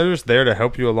 And they're just there to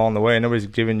help you along the way. Nobody's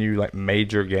giving you like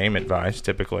major game advice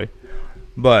typically.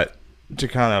 But to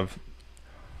kind of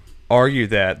argue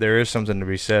that, there is something to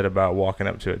be said about walking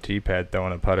up to a tee pad,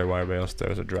 throwing a putter while everybody else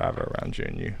throws a driver around you,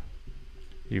 and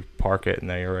you park it and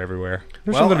they are everywhere.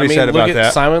 There's something to be said look about at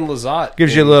that. Simon Lizotte.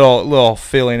 Gives you a little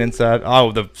feeling inside.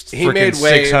 Oh, the He made freaking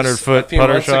waves 600-foot a few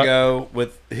putter months shot. ago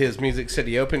with his Music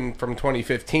City Open from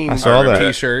 2015. I saw that.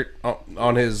 T-shirt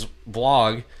on his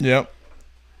vlog. Yep.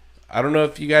 I don't know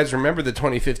if you guys remember the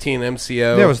 2015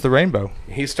 MCO. Yeah, it was the rainbow.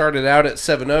 He started out at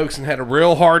Seven Oaks and had a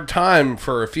real hard time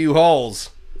for a few holes.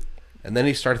 And then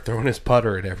he started throwing his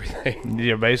putter at everything.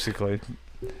 Yeah, basically.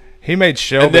 He made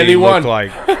Shelby And then he look won.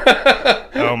 like,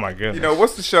 oh my goodness. You know,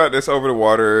 what's the shot that's over the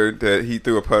water that he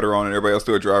threw a putter on and everybody else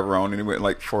threw a driver on, and he went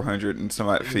like 400 and some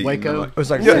odd feet? Waco? And I'm like, It was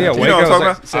like, Yeah, yeah, you know Waco what I'm was talking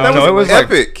like, about? That no, was it was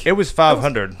epic. It was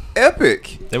 500.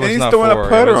 epic. It and was he's not throwing 4. a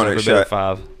putter It was on every that bit of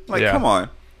shot. 5. Like, Yeah. come on.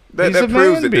 That He's a proves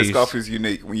man that disc beast. golf is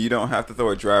unique. When you don't have to throw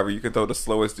a driver, you can throw the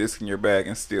slowest disc in your bag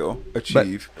and still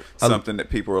achieve something that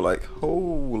people are like,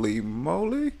 holy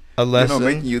moly. A lesson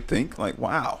making you think like,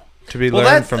 wow. to be Well,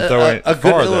 learned that's from throwing a good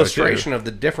far, illustration of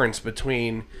the difference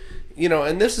between,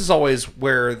 and this is always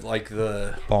where like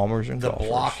the bombers and golfers.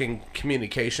 blocking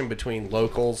communication between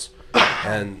locals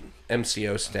and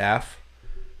MCO staff,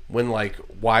 when like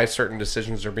why certain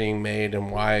decisions are being made and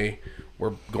why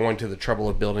we're going to the trouble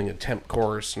of building a temp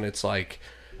course, and it's like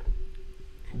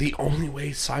the only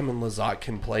way Simon Lizotte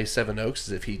can play Seven Oaks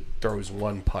is if he throws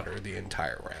one putter the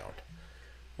entire round.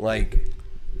 Like,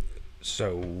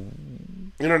 So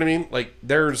you know what I mean? Like,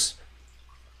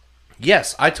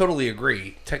 yes, I totally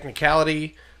agree.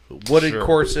 Technicality, wooded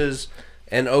courses,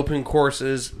 and open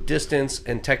courses, distance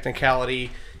and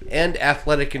technicality, and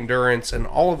athletic endurance, and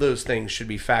all of those things should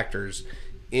be factors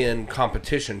in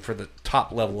competition for the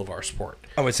top level of our sport.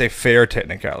 I would say fair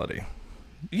technicality.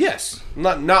 Yes,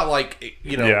 not like I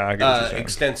get what you're saying.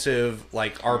 extensive,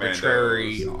 like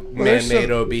arbitrary, Mandates.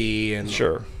 man-made OB, and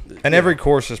Sure. And every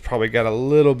course has probably got a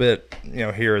little bit,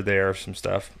 here or there, some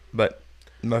stuff, but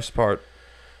most part,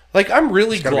 like I'm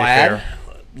really gotta be glad fair.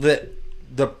 that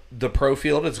the pro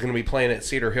field is going to be playing at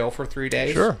Cedar Hill for 3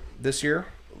 days. Sure. This year,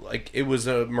 like it was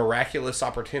a miraculous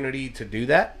opportunity to do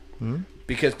that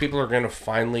because people are going to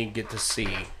finally get to see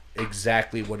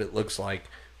exactly what it looks like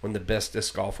when the best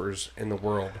disc golfers in the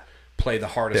world play the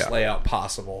hardest layout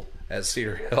possible at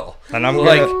Cedar Hill. and I'm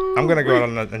gonna go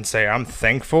out and say I'm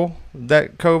thankful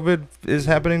that COVID is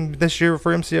happening this year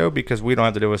for MCO because we don't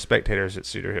have to deal with spectators at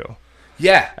Cedar Hill,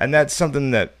 Yeah, and that's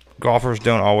something that golfers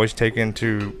don't always take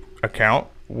into account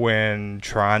when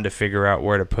trying to figure out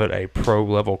where to put a pro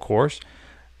level course.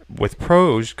 With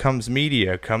pros comes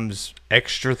media, comes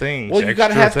extra things. Well, you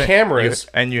gotta have cameras.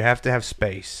 and you have to have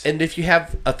space. and if you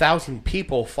have 1,000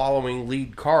 people following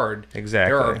lead card,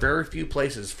 Exactly. there are very few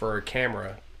places for a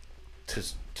camera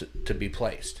to be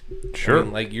placed. Sure. I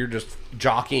mean, like you're just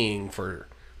jockeying for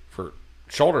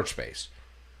shoulder space.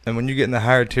 And when you get in the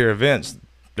higher tier events,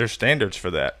 there's standards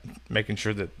for that, making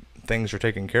sure that things are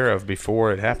taken care of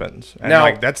before it happens. And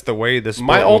Now, that's the way this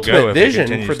My will go ultimate if it vision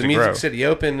continues for the to Music grow. City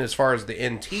Open, as far as the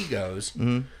NT goes,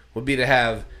 would be to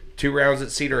have 2 rounds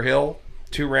at Cedar Hill,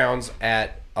 2 rounds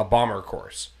at a bomber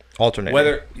course.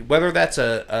 Alternating. Whether that's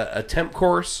a temp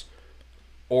course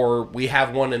or we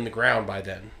have one in the ground by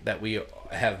then that we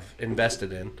have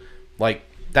invested in, like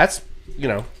that's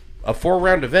a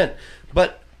 4-round event.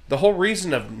 But the whole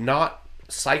reason of not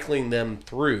cycling them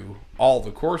through all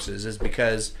the courses is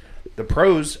because the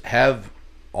pros have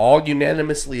all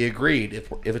unanimously agreed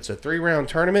if it's a 3-round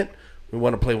tournament, we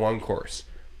want to play 1 course.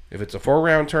 If it's a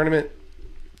 4-round tournament,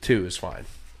 2 is fine.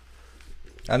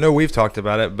 I know we've talked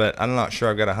about it, but I'm not sure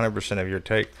I've got 100% of your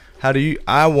take.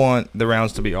 I want the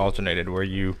rounds to be alternated, where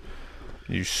you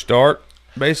start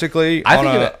basically I on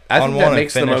think one that and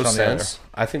makes the finish most on the other. sense.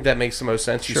 I think that makes the most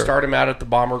sense. You Sure. start them out at the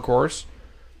bomber course,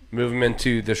 move them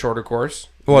into the shorter course.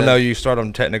 Well, then- no, you start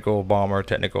on technical bomber,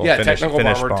 finish technical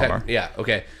bomber. bomber.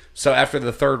 Okay. So after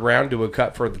the 3rd round, do a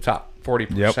cut for the top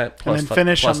 40% And then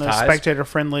finish on the ties,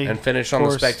 spectator-friendly and finish on the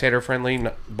course. spectator-friendly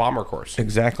bomber course.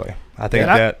 Exactly. I think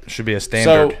And that should be a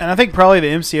standard. And I think probably the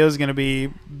MCO is going to be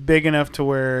big enough to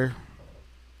where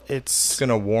It's going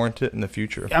to warrant it in the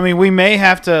future. I mean, we may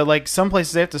have to, like, some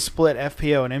places they have to split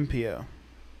FPO and MPO.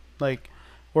 Like,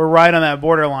 we're right on that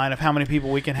borderline of how many people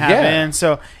we can have Yeah. in.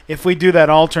 So if we do that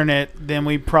alternate, then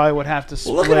we probably would have to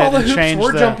split Well, look at all the and hoops change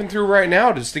we're the jumping through right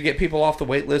now just to get people off the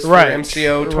wait list Right. for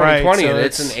MCO 2020, Right, so and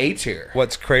it's it's- an A tier.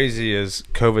 What's crazy is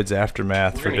COVID's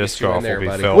aftermath We're for gonna disc get you in golf there, will be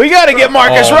buddy. felt We got to get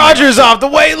Marcus all Rogers off the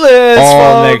wait list,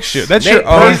 all folks. next year. That's Nate your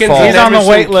own Perkins, fault. He's on the Emerson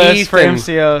wait list Keith for and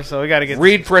MCO, so we got to get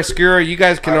Reed Frescura, you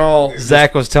guys can all.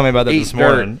 Zach was telling me about that Eat this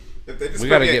morning. If they just We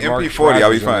put got to me get at Marcus MP40, I'll be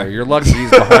Rogers in there. fine. You're lucky he's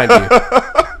behind you.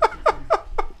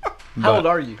 How old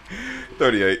are you?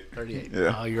 38. 38.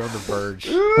 Yeah. Oh, you're on the verge.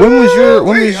 When was your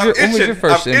itching.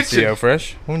 first I'm MCO, itching.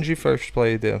 Fresh? When did you first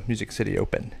play the Music City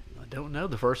Open? I don't know.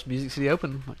 The first Music City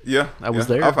Open. Yeah. I was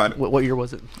yeah. there. I'll find it. What year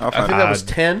was it? I'll I find think it. that was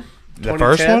 10. The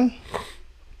first 2010. one?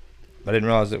 I didn't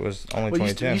realize it was only Well, it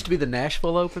used 2010. to be the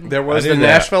Nashville Open. There was I the knew that.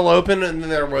 Nashville Open, and then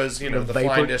there was the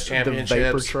Flying Disc the Vapor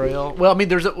Championships. Trail. Well, I mean,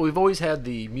 we've always had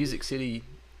the Music City.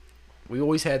 We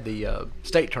always had the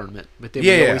state tournament, but then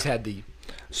we Yeah. always had the.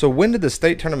 So when did the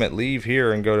state tournament leave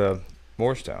here and go to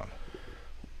Morristown?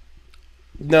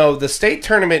 No, the state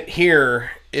tournament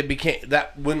here, it became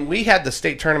that when we had the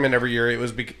state tournament every year, it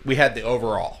was we had the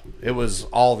overall. It was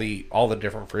all the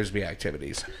different frisbee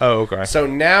activities. Oh, okay. So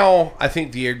now I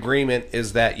think the agreement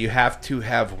is that you have to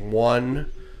have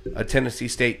won a Tennessee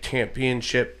State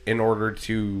championship in order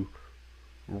to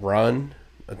run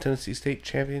a Tennessee State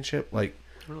championship? Like,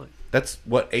 Really? that's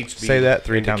what HB Say that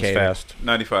 3 times indicated. fast.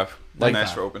 95. Like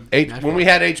Nashville Open. When we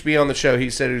had HB on the show, he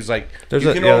said, he was like, There's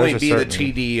you a- can yeah, only there's a be the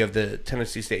certain- TD of the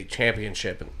Tennessee State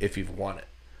championship if you've won it.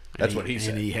 That's what he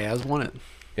said. And he has won it.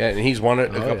 Yeah, and he's won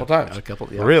it a couple times. A couple.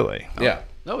 Yeah. Really? Yeah.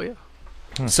 Oh yeah.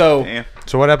 So, Damn.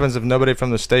 So what happens if nobody from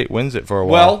the state wins it for a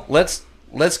while? well,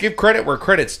 let's give credit where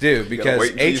credit's due, Gotta because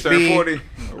wait until you turn HB 40.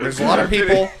 there's a lot of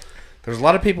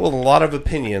people with a lot of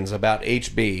opinions about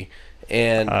HB,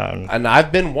 and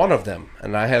I've been one of them,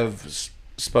 and I have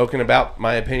spoken about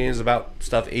my opinions about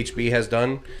stuff HB has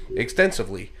done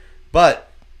extensively. But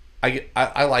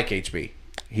I like HB.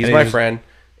 He's my friend,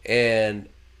 and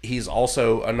he's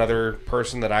also another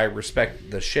person that I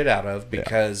respect the shit out of,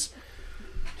 because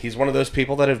he's one of those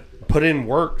people that have put in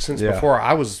work since before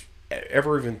I was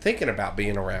ever even thinking about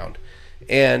being around.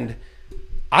 And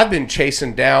I've been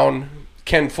chasing down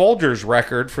Ken Folger's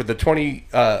record for the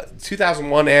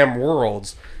 2001 Am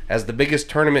Worlds as the biggest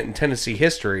tournament in Tennessee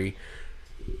history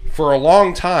for a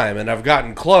long time, and I've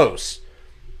gotten close.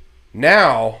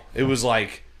 Now it was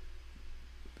like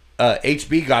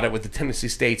HB got it with the Tennessee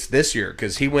States this year,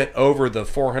 because he went over the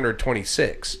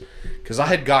 426, because I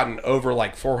had gotten over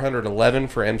like 411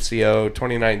 for MCO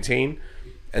 2019,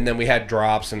 and then we had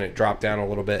drops and it dropped down a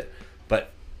little bit,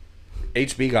 but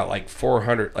HB got like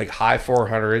 400, like high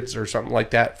 400s or something like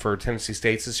that for Tennessee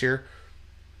States this year.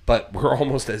 But we're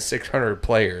almost at 600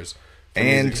 players.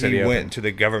 And he went to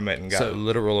the government and got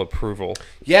literal approval.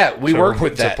 Yeah, we So worked to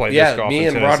with that. play Yeah, disc golf me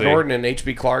in and Rod Tennessee. Norton and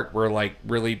HB Clark were like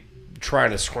really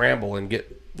trying to scramble and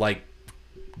get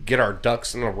our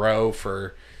ducks in a row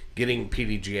for getting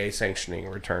PDGA sanctioning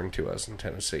returned to us in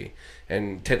Tennessee.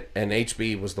 And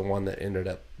HB was the one that ended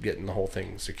up getting the whole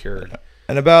thing secured.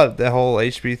 And about the whole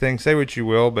HB thing, say what you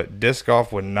will, but disc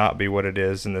golf would not be what it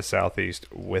is in the Southeast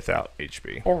without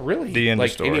HB. Oh, really? The end of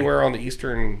like story. anywhere on the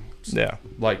eastern, Yeah.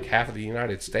 like half of the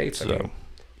United States. I mean, So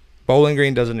Bowling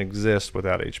Green doesn't exist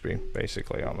without HB,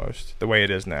 basically, almost the way it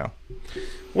is now.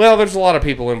 well, there's a lot of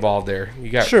people involved there. You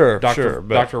got but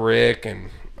Dr. Rick and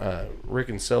Rick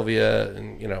and Sylvia,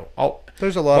 and all.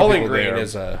 There's a lot of Bowling people Green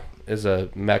there. is a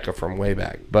mecca from way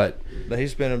back, but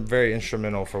He's been very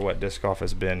instrumental for what disc golf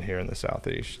has been here in the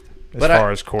Southeast, as but far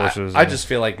as courses. I and just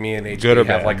feel like me and good or HB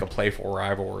have bad. like a playful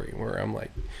rivalry where I'm like,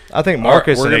 I think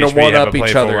Marcus we're and gonna HB one have up a each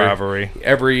playful other rivalry.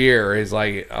 every year. He's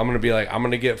like, I'm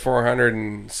gonna get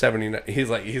 470. He's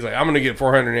like, I'm gonna get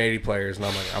 480 players, and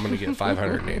I'm like, I'm gonna get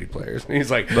 580 players. And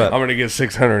he's like, But- I'm gonna get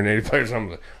 680 players. And I'm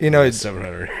like, It's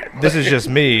 700. this is just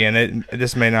me, and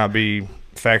this may not be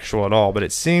factual at all, but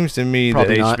it seems to me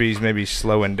Probably that not. HB's maybe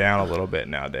slowing down a little bit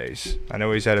nowadays. I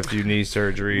know he's had a few knee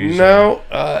surgeries. No,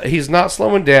 he's not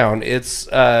slowing down. It's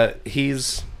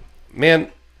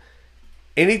man.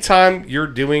 Anytime you're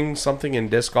doing something in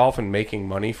disc golf and making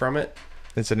money from it,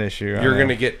 it's an issue. you're going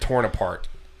to get torn apart,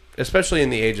 especially in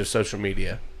the age of social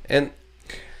media. And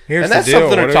Here's that's the deal.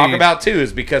 something to What talk are you- about too,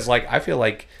 is because like I feel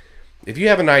like if you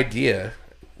have an idea,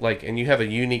 like, and you have a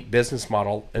unique business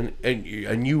model, and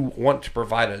you want to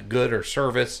provide a good or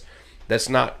service that's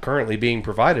not currently being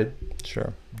provided,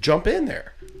 Sure. jump in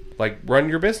there, like run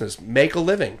your business, make a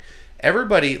living.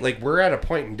 Everybody, like, we're at a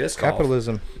point in disc golf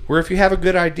Capitalism. where if you have a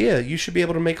good idea, you should be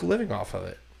able to make a living off of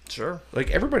it. Sure.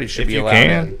 Like, everybody should If be you allowed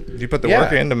can, in. if you put the Yeah.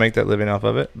 work in to make that living off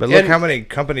of it. But look And- how many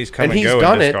companies come And and he's go in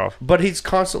done disc it, golf. but he's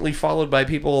constantly followed by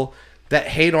people that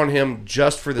hate on him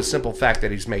just for the simple fact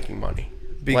that he's making money.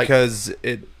 Because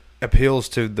it appeals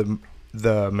to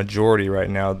the majority right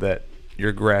now that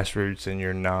you're grassroots and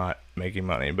you're not making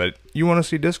money. But you want to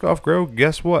see disc golf grow?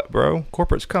 Guess what, bro?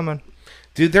 Corporate's coming.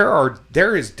 Dude,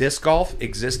 there is disc golf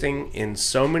existing in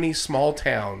so many small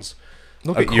towns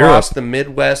Look at across Europe. the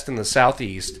Midwest and the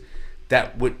Southeast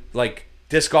that would, like,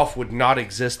 disc golf would not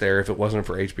exist there if it wasn't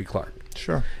for HB Clark.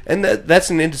 Sure. And that's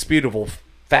an indisputable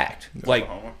fact. Like,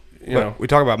 you know, We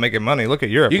talk about making money. Look at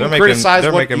Europe. you can they're criticize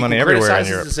they're what making you money can everywhere in criticize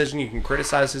his Europe. decision. You can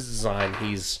criticize his design.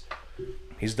 He's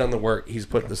done the work. He's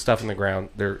put the stuff in the ground.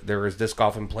 There is disc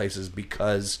golf in places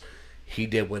because he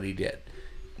did what he did.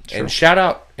 And shout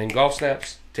out and golf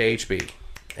snaps to HB.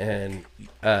 And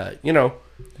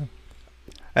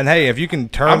And hey, if you can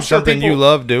turn I'm sure something you people-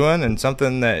 love doing and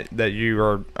something that you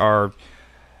are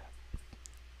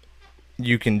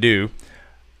you can do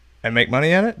and make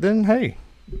money at it, then hey,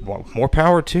 well, more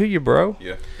power to you, bro.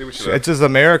 Yeah. Do what you love. It's just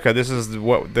America. This is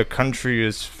what the country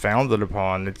is founded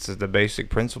upon. It's the basic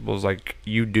principles, like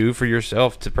you do for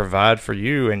yourself to provide for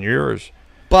you and yours.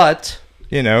 but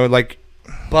Like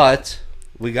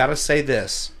we got to say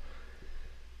this.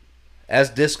 As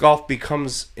disc golf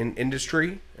becomes an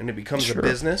industry and it becomes Sure. a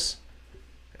business,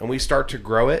 and we start to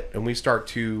grow it and we start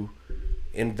to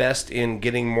invest in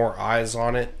getting more eyes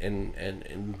on it and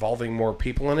involving more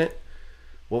people in it,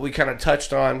 what we kind of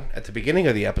touched on at the beginning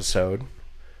of the episode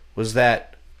was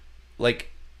that,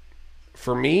 like,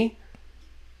 for me,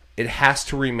 it has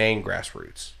to remain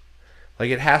grassroots. Like,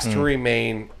 it has to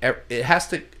remain, it has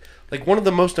to, like, one of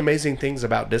the most amazing things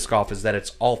about disc golf is that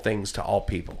it's all things to all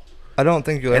people. I don't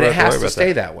think you'll And ever it have to has worry to about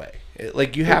stay that. that way.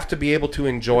 Like, you have to be able to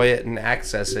enjoy it and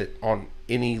access it on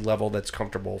any level that's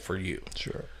comfortable for you.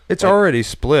 Sure. It's already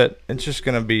split. It's just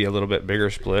going to be a little bit bigger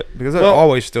split because it'll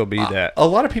always still be that. A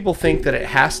lot of people think that it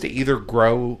has to either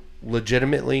grow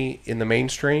legitimately in the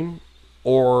mainstream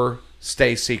or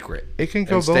stay secret. It can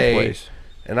go both ways.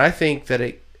 And I think that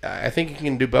I think it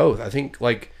can do both. I think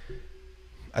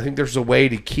there's a way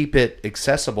to keep it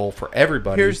accessible for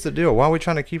everybody. Here's the deal: why are we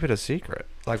trying to keep it a secret?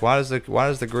 Like, why does the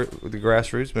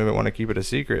grassroots movement want to keep it a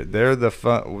secret? They're the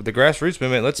grassroots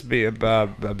movement. Let's be a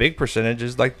big percentage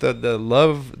is like the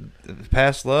love,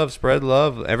 pass love, spread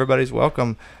love. Everybody's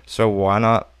welcome. So why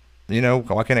not?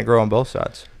 Why can't it grow on both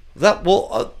sides?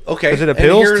 Okay, Because it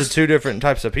appeals to two different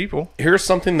types of people. Here's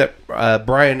something that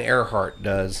Brian Earhart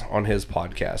does on his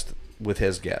podcast with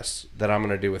his guests that I'm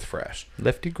going to do with Fresh.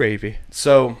 Lefty gravy.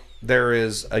 So there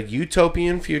is a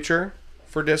utopian future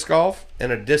for disc golf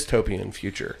and a dystopian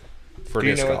future for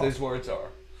disc golf. Do you know what these words are?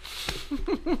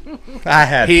 I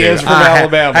had He to. is from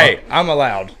Alabama. Hey, I'm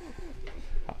allowed.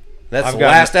 That's I've the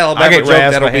gotten- last I Alabama get joke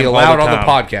razzed that'll by be him all allowed the on the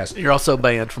time. podcast. You're also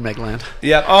banned from Eggland.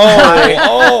 Yep.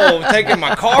 Taking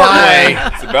my car away.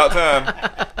 It's about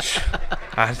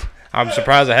time. I'm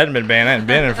surprised I hadn't been banned. I hadn't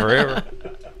been in forever.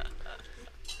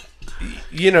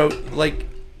 Like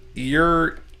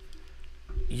you're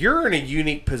in a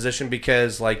unique position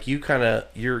because like you kind of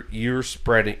you're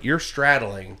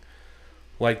straddling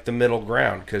like the middle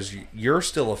ground because you're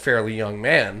still a fairly young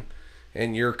man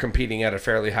and you're competing at a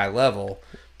fairly high level,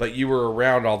 but you were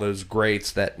around all those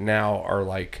greats that now are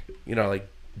like like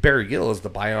Barry Gill is the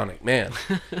bionic man.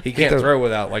 He can't throw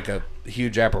without like a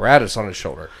huge apparatus on his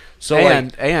shoulder. So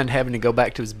and having to go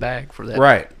back to his bag for that.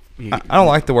 right. I don't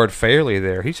like the word fairly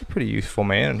there. He's a pretty youthful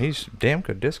man, and he's a damn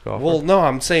good disc golfer. Well, no,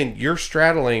 I'm saying you're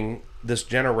straddling this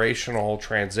generational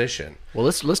transition. Well,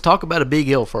 let's talk about a big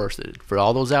gill first. For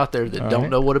all those out there that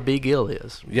don't know what a big gill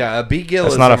is. Yeah, a bee gill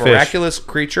That's is not a a fish. miraculous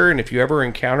creature, and if you ever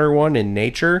encounter one in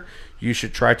nature, you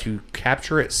should try to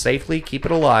capture it safely, keep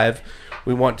it alive.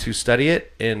 We want to study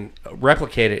it and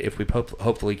replicate it if we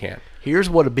hopefully can. Here's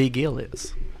what a big gill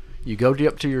is. You go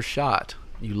up to your shot,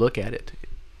 you look at it,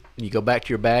 and you go back to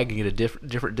your bag and get a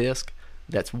different disc.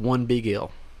 That's one big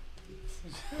gill.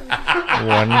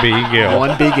 One big gill.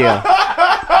 One big gill.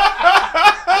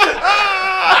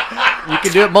 You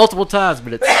can do it multiple times,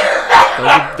 but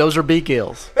those are big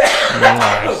gills.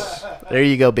 Nice. There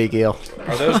you go, big gill.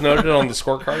 Are those noted on the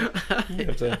scorecard?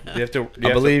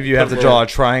 I believe you have to draw a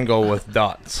triangle with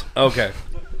dots. Okay.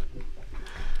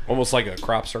 Almost like a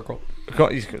crop circle.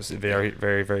 Very,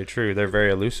 very, very true. They're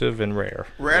very elusive and rare.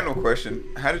 Random question: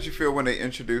 how did you feel when they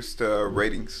introduced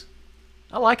ratings?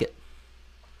 I like it.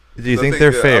 Do you think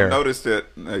they're fair? I've noticed that.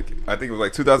 Like, I think it was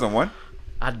like 2001.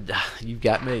 You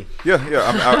got me. Yeah.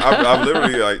 I'm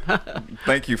literally like,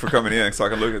 thank you for coming in so I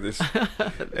can look at this.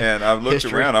 And I've looked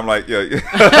History. around. I'm like, yeah.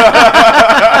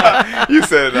 You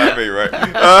said it, not me, right?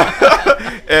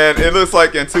 And it looks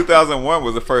like in 2001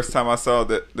 was the first time I saw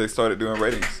that they started doing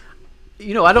ratings.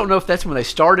 I don't know if that's when they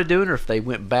started doing it or if they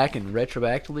went back and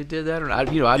retroactively did that or not.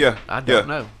 I don't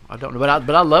know. I don't know.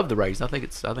 But I love the ratings. I think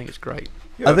it's great.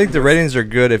 Yeah. I think the ratings are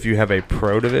good if you have a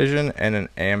pro division and an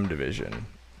AM division.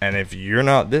 And if you're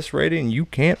not this rating, you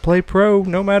can't play pro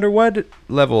no matter what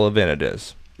level event it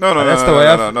is. No. That's the way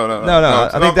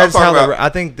I think that's how I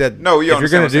think that No, you if you're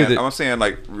going to do I'm saying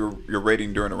like your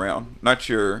rating during the round, not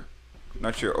your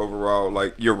overall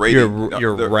like your rating.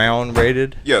 your round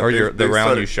rated, Yeah, or they the round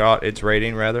started- you shot, its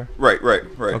rating rather. Right.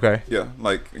 Okay. Yeah,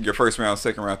 like your first round,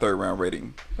 second round, third round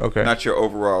rating. Okay. Not your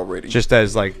overall rating. Just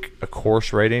as like a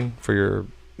course rating for your.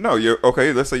 No, you're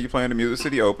okay. Let's say you're playing the Music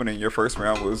City Open, and your first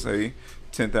round was a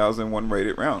 10,001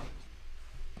 rated round.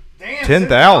 Damn,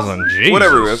 10,000. Jesus.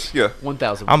 Whatever it is, yeah,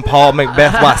 1,000. I'm Paul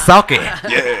Macbeth Wysocki.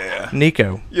 yeah.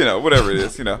 Nico. Whatever it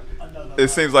is, It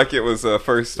seems like it was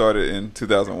first started in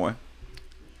 2001.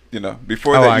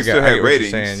 Before that, you still I had get what you're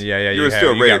ratings. saying. Yeah, you were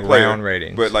still a rated got player, round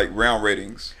ratings. but like round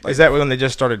ratings. Like, Is that when they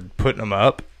just started putting them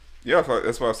up? Yeah,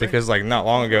 that's what I was saying. Because like not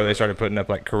long ago they started putting up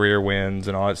like career wins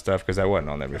and all that stuff because that wasn't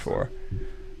on there before.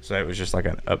 So it was just like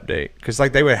an update. Because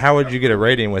like how would you get a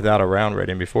rating without a round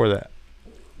rating before that?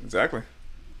 Exactly.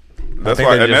 think they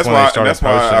just when they started That's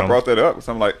why I posting brought that up.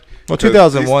 So I'm like, Well,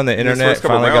 2001, the internet first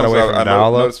couple finally got rounds, away from I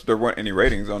dial-up. noticed there weren't any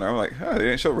ratings on there. I'm like, they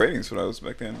didn't show ratings for those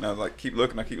back then. And I was like, keep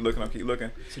looking. In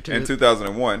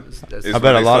 2001, I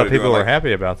bet a lot of people were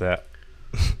happy about that.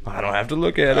 I don't have to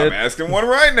look at it. I'm asking one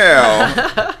right now.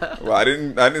 Well, I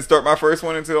didn't start my first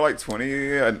one until like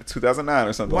 2009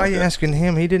 or something. Why like are you that. asking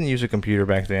him? He didn't use a computer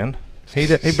back then. He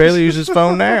barely uses his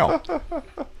phone now.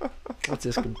 What's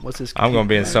this? I'm going to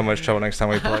be in so much trouble next time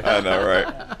we play. I know,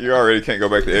 right? You already can't go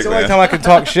back to It's the only Eggman. time I can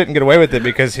talk shit and get away with it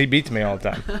because he beats me all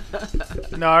the time.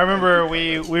 No, I remember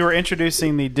we were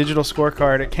introducing the digital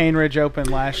scorecard at Cane Ridge Open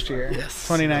last year, Yes.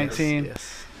 2019.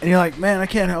 Yes. And you're like, man, I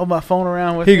can't hold my phone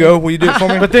around with Here you me. go. Will you do it for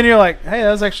me? But then you're like, hey, that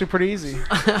was actually pretty easy.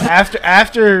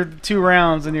 after 2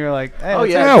 rounds, and you're like, hey, Oh,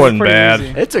 that's yeah. actually That wasn't pretty bad.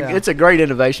 easy. It's a great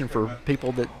innovation for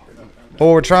people that.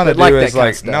 What we're trying to do like that is kind of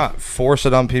like stuff. not force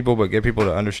it on people, but get people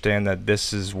to understand that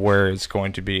this is where it's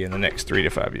going to be in the next 3 to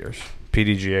 5 years.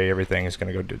 PDGA, everything is going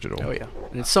to go digital. Oh yeah,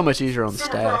 and it's so much easier on the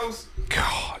staff.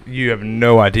 God, you have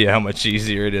no idea how much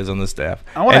easier it is on the staff.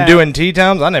 I wanna And ask- doing tee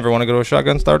times, I never want to go to a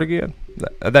shotgun start again.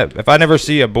 That if I never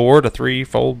see a board, a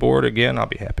 3-fold board again, I'll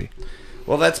be happy.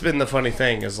 Well, that's been the funny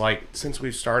thing is like since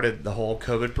we've started the whole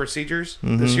COVID procedures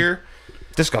this year,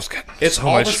 Disc golf's got it's so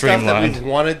all much the stuff that streamlined. we've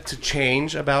wanted to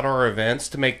change about our events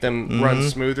to make them run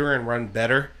smoother and run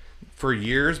better for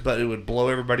years, but it would blow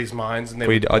everybody's minds and they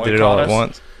We would did it all boycott at us.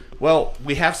 once. Well,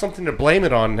 we have something to blame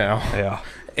it on now. Yeah.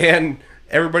 And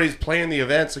everybody's playing the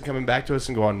events and coming back to us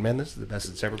and going, man, this is the best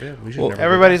it's ever been. We should never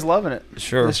Everybody's loving it.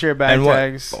 Sure. This year, bag And what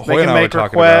tags. Hoy They and can I were make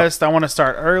talking requests. I want to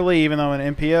start early, even though I'm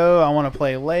an MPO. I want to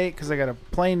play late because I got a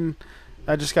plane.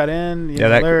 I just got in. You Yeah, know,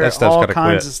 that there are stuff's all gotta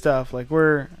kinds quit. of stuff. Like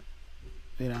we're,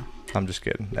 I'm just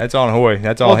kidding. That's on Hoy.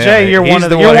 That's all Well, him. Jay, you're He's one of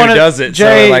the the- you're one one who of- does it.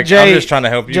 Jay- so like, Jay- I'm just trying to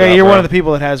help you Jay, out, you're bro. one of the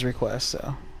people that has requests.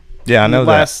 So Yeah, I know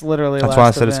that. Literally, That's why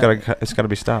I said it's got to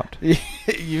be stopped.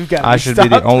 You've got. I should be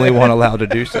the only one allowed to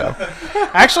do so.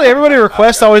 Actually, everybody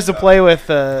requests always to play with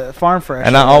Farm Fresh.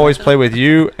 And I always play with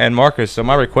you and Marcus, so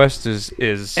my request is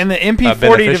in the a MP40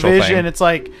 beneficial division. thing. It's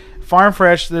like Farm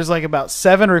Fresh. There's like about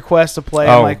 7 requests to play.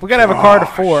 Oh, I'm like, we gotta have a card of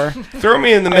 4. Throw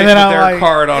me in the mix And with then I'm their like-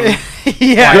 card on. yeah, Good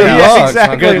yes, luck, exactly.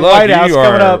 son. Good luck. White House You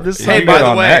coming are- up this you Hey, Sunday. by good the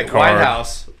on way, that White card.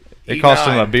 House. It costs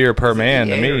him E9. a beer per man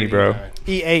to E8 or me, bro. E9?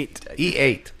 E8.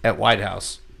 E8 at White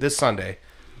House this Sunday.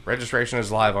 Registration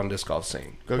is live on Disc Golf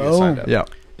Scene. Go get Boom. signed up. Yeah.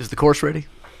 Is the course ready?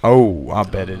 Oh, I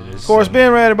bet it is. Of course, being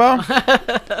ready, Bo.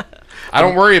 I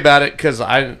don't worry about it because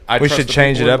I We trust should the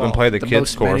change it people up and involved. play the The kids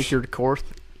most course. manicured course.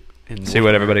 in See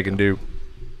what everybody can do.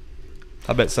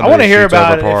 I bet I somebody want to hear shoots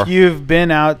about over par. if you've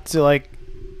been out to like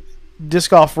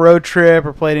disc golf road trip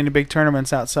or played any big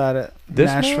tournaments outside of This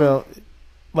Nashville.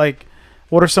 Like,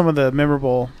 what are some of the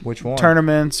memorable Which one?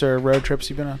 tournaments or road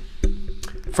trips you've been on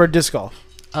for disc golf?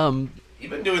 You've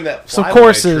been doing that. Some flyaway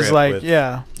courses, trip like with-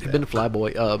 yeah. I've been to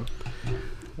Flyboy.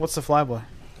 What's the flyboy?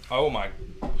 Oh my.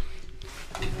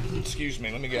 Excuse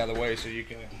me. Let me get out of the way so you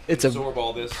can It's a absorb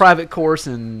all this. private course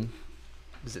in.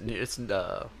 It's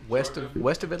west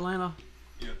of Atlanta.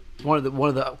 One of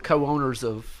the co-owners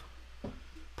of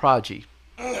Prodigy.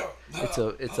 It's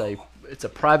a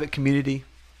private community.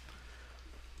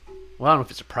 Well, I don't know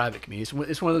if it's a private community.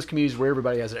 It's one of those communities where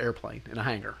everybody has an airplane and a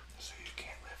hangar. So you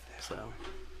can't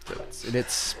live So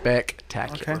it's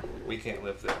spectacular. Okay. We can't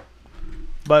live there.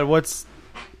 But what's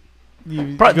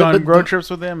you Probably- go on but- road trips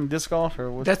with them, disc golf,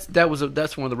 or what?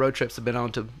 That's one of the road trips I've been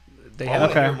on to. They I have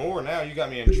want to Okay. hear more now. You got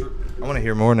me intrigued. I want to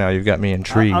hear more now. You've got me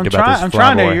intrigued I'm about this I'm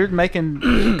trying to. flyboy. You're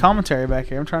making commentary back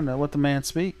here. I'm trying to let the man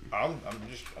speak. I'm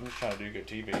just trying to do good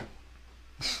TV.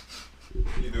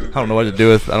 You doing I don't know what to do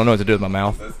with. I don't know what to do with my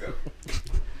mouth. Let's go.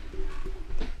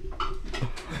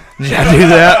 Yeah, do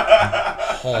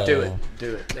that. do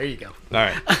it. There you go. All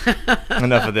right.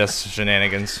 Enough of this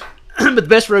shenanigans. But the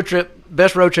best road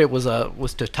trip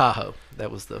was to Tahoe.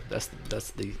 That's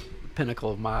the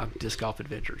pinnacle of my disc golf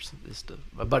adventures.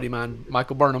 A buddy of mine,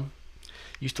 Michael Burnham,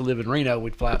 used to live in Reno.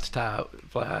 We'd fly out to Tahoe,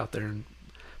 fly out there and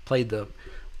played the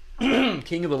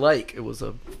King of the Lake. It was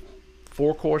a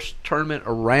 4-course tournament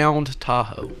around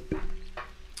Tahoe,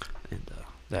 and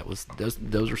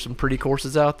those are some pretty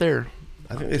courses out there.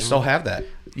 I think they still have that.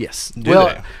 Yes. Do well,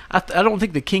 they? I don't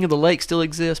think the King of the Lake still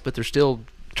exists, but there's still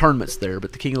tournaments there.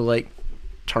 But the King of the Lake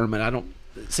tournament,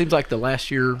 it seems like the last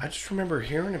year. I just remember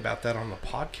hearing about that on the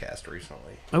podcast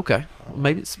recently. Okay,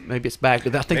 maybe it's back.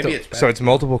 But I think Maybe it's back. So it's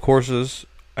multiple courses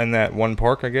in that one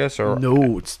park, I guess, or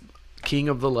no, it's King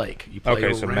of the Lake. You play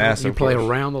Okay, so around, massive You play course.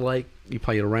 around the lake. You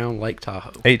play around Lake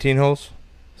Tahoe. 18 holes.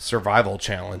 survival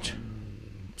challenge.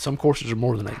 Some courses are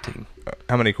more than 18.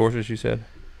 How many courses you said?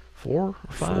 4 or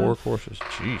 5. 4 courses.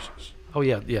 Jesus. Oh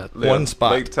yeah. One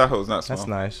spot. Lake Tahoe's not small. That's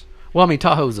nice. Well, I mean,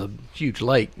 Tahoe's a huge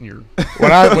lake. And you're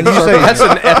When you say That's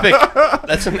an epic.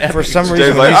 That's an epic. for some Jay's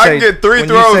reason, like, when you I say, can get 3 when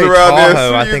throws you say around this.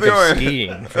 Tahoe, What I are you think of doing?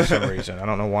 skiing for some reason. I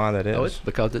don't know why that is. oh, it's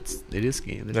because it is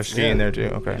skiing. They're skiing there too.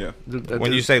 Okay. Yeah.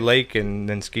 When you say lake and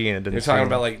then skiing, it doesn't. You're talking seem-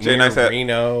 about like Jay, near nice hat.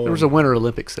 Reno. there was a Winter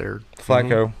Olympics there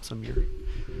Flacco. some year.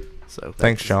 So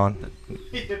Thanks, Sean.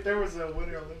 If there was a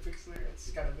Winter Olympics there, it's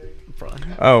kind of big. Probably.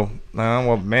 Oh,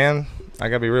 well, man, I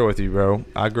gotta be real with you, bro.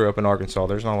 I grew up in Arkansas.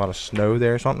 There's not a lot of snow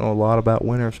there, so I don't know a lot about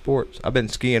winter sports. I've been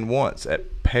skiing once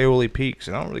at Paoli Peaks,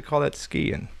 and I don't really call that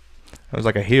skiing. It was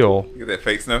like a hill. You get that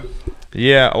fake snow?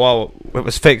 Yeah, well, it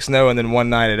was fake snow, and then one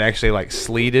night it actually like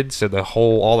sleeted, so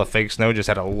all the fake snow just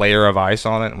had a layer of ice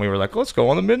on it, and we were like, let's go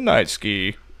on the midnight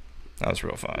ski. That was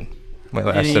real fun. We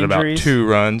lasted about injuries? 2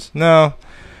 runs. No,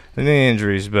 any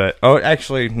injuries, but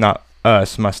actually not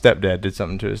us. My stepdad did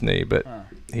something to his knee, but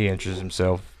he injures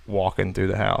himself walking through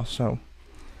the house. So,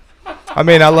 I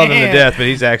mean, I love him to Man. death, but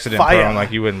he's accident Fire. prone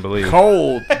like you wouldn't believe.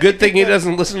 Cold. Good thing he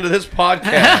doesn't listen to this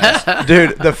podcast.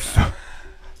 Dude,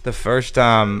 the first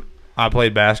time I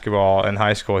played basketball in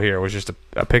high school here was just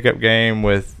a pickup game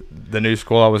with the new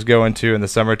school I was going to in the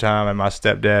summertime, and my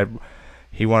stepdad,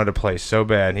 he wanted to play so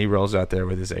bad, and he rolls out there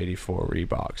with his 84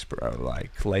 Reeboks, bro.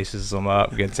 Like, laces them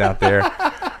up, gets out there,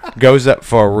 goes up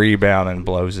for a rebound, and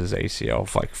blows his ACL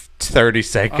for like 30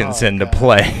 seconds into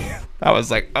play. I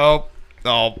was like, oh,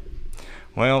 well,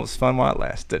 it's fun while it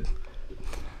lasted.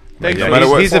 Thanks, Yeah, No matter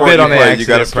what he's a sport bit you on the play, you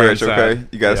got to accident-prone stretch, okay? side.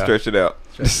 You got to Yeah. stretch it out.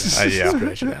 Yeah.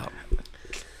 Stretch it out.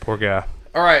 Poor guy.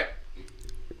 All right,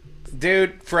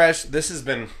 dude, Fresh. This has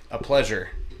been a pleasure.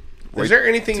 Wait, Is there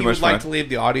anything too you would much like fun. to leave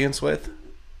the audience with?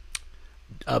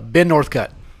 Ben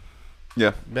Northcutt.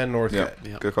 Yeah. Ben Northcutt.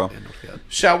 Yeah. Yeah, Good call. Ben Northcutt.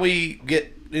 Shall we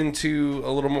get into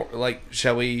a little more? Like,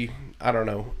 shall we? I don't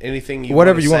know. Anything you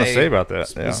Whatever wanna you want to say about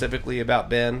that. Yeah. specifically about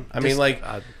Ben? I mean, Just, like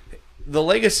the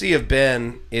legacy of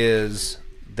Ben is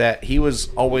that he was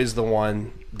always the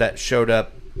one that showed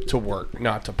up to work,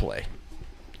 not to play,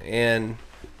 and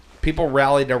people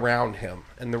rallied around him.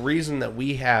 And the reason that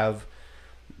we have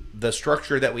the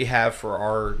structure that we have for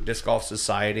our disc golf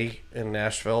society in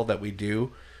Nashville that we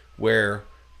do, where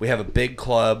we have a big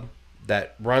club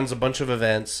that runs a bunch of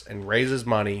events and raises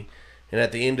money, and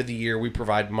at the end of the year we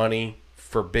provide money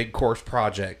for big course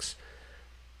projects,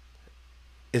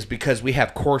 is because we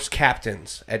have course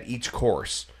captains at each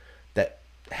course that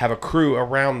have a crew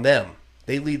around them.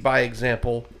 They lead by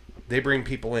example. They bring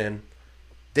people in.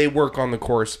 They work on the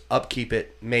course, upkeep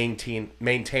it, maintain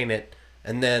it,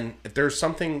 and then if there's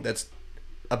something that's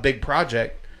a big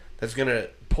project that's going to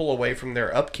pull away from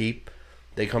their upkeep,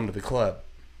 they come to the club.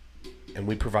 And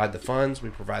we provide the funds, we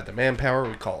provide the manpower,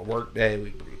 we call it work day,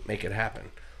 we make it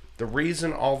happen. The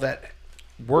reason all that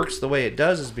works the way it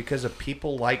does is because of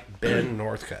people like Ben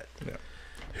Northcutt,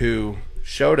 who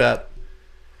showed up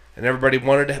and everybody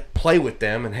wanted to play with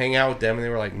them and hang out with them, and they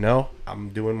were like, no, I'm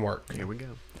doing work. Here we go.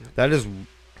 That is,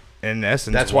 in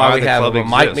essence, That's why we the have club a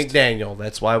Mike exists. McDaniel.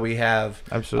 That's why we have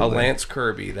Absolutely. a Lance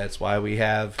Kirby. That's why we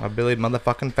have A Billy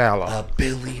motherfucking Fowler. a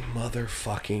Billy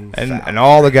motherfucking And Fowler. and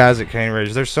all the guys at Cane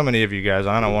Ridge. There's so many of you guys.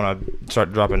 I don't want to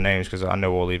start dropping names because I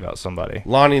know we'll leave out somebody.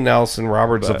 Lonnie Nelson,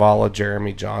 Robert But- Zavala,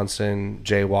 Jeremy Johnson,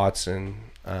 Jay Watson,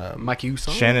 Mike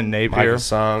Usong. Shannon Mike Napier.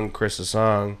 Asung, Chris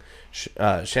Asung.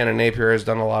 Shannon Napier has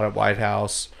done a lot at White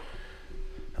House.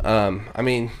 I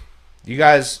mean, you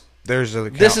guys, There's a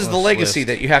this is the countless legacy list.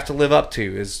 that you have to live up to.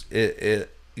 Is it?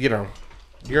 You know,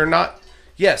 you're not.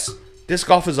 Yes, disc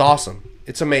golf is awesome.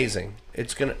 It's amazing.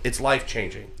 It's life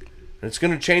changing, and it's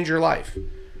gonna change your life.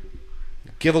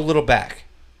 Give a little back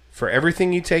for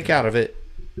everything you take out of it.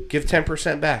 Give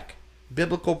 10% back.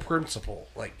 Biblical principle,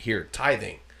 like here,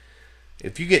 tithing.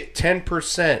 If you get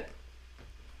 10%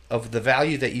 of the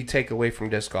value that you take away from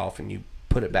disc golf and you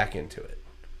put it back into it,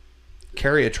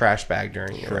 carry a trash bag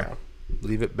during your round.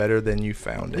 Leave it better than you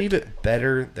found it. Leave it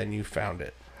better than you found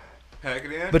it. Pack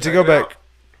it in. But to pack go it back, out.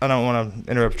 I don't want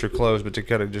to interrupt your close, but to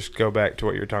kind of just go back to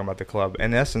what you were talking about the club.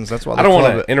 In essence, that's why the I don't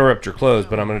club. want to interrupt your close,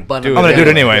 but I'm going to But do I'm gonna do it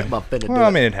anyway. I'm finna do Well, I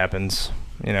it. mean, it happens.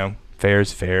 You know, fair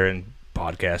is fair, and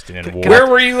podcasting and war. Where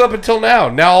were you up until now?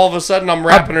 Now all of a sudden I'm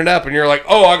wrapping it up, and you're like,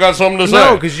 "Oh, I got something to say."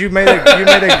 No, because you made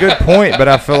a good point, but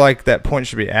I feel like that point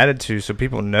should be added to so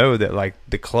people know that like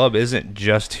the club isn't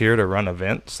just here to run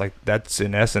events. Like that's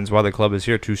in essence why the club is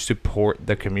here, to support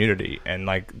the community, and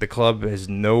like the club has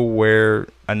nowhere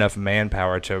enough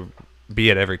manpower to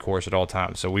be at every course at all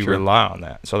times. So we rely on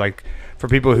that. So like for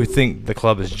people who think the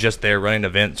club is just there running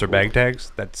events or bag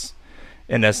tags, that's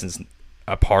in essence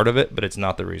a part of it, but it's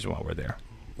not the reason why we're there.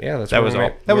 Yeah, that's That where was we all.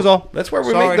 make- That was all. That's where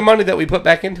we Sorry. make the money that we put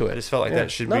back into it. I just felt like Yeah.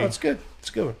 that should no, be. it's good.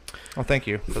 It's good. Well, thank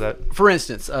you for that. For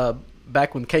instance,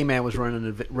 back when K-Man was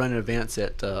running events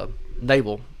at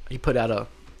Naval, he put out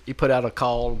a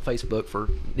call on Facebook for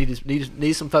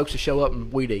need some folks to show up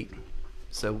and weed eat.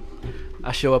 So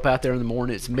I show up out there in the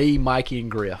morning. It's me, Mikey, and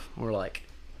Griff. We're like,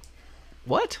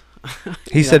 what?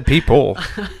 He said people.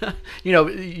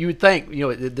 You would think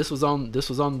this was on the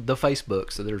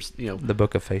Facebook, so there's the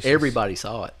book of faces. Everybody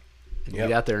saw it. And you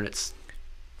get out there and it's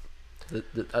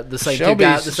the same Shelby's, two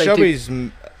guys. The same Shelby's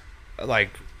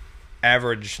like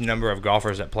average number of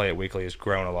golfers that play at Weekly has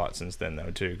grown a lot since then, though,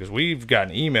 too, because we've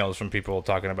gotten emails from people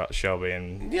talking about Shelby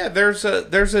and there's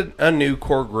a new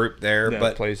core group there,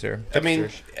 but plays there. I mean,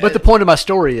 but the point of my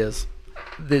story is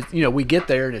that we get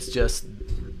there and it's just,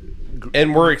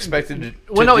 and we're expected to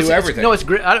do everything. It's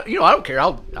great. I don't care.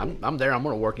 I'm there. I'm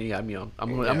going to work. I'm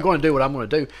going to do what I'm going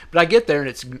to do. But I get there and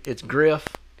it's Griff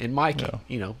and Mikey.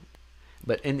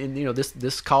 But and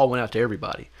this call went out to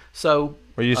everybody. So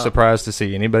were you surprised to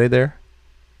see anybody there?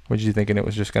 Were you thinking it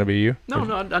was just going to be you? No,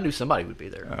 I knew somebody would be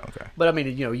there. Oh, okay. But I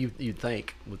mean, you'd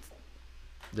think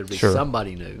there'd be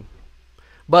somebody new.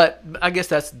 But I guess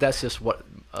that's just what.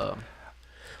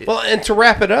 Well, and to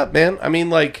wrap it up, man, I mean,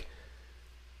 like,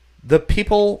 the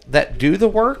people that do the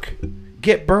work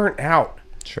get burnt out.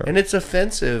 Sure. And it's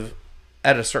offensive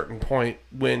at a certain point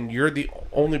when you're the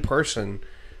only person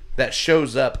that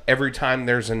shows up every time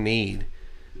there's a need,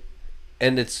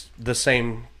 and it's the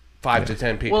same 5 to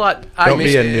 10 people. Well,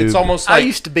 it's almost like I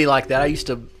used to be like that. I used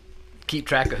to keep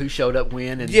track of who showed up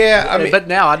when, and but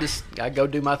now I go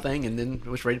do my thing, and then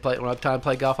was ready to play. When I have time to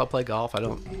play golf, I play golf. I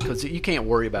don't, because you can't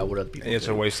worry about what other people do. It's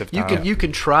a waste of time. You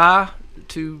can try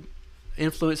to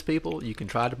influence people. You can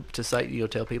try to say,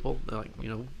 tell people, like,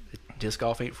 disc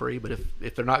golf ain't free, but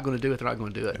if they're not going to do it, they're not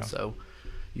going to do it. Yeah. So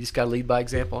you just got to lead by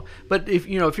example. But if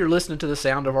you're listening to the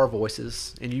sound of our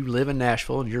voices and you live in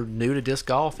Nashville and you're new to disc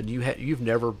golf and you've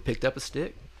never picked up a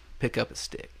stick, pick up a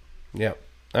stick. Yeah.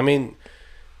 I mean,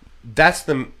 that's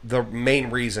the main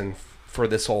reason for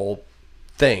this whole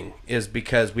thing, is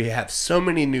because we have so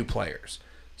many new players,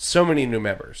 so many new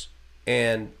members,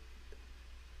 and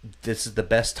this is the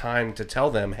best time to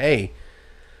tell them, hey,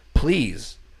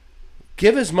 please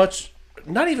give as much,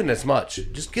 not even as much,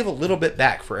 just give a little bit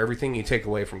back for everything you take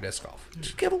away from disc golf.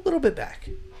 Just give a little bit back.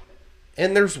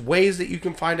 And there's ways that you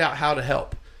can find out how to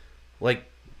help. Like,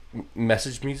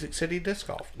 message Music City Disc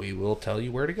Golf. We will tell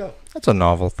you where to go. That's a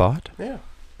novel thought. Yeah.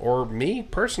 Or me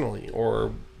personally,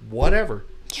 or whatever.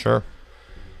 Sure.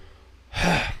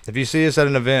 If you see us at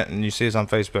an event and you see us on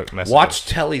Facebook, message Watch us.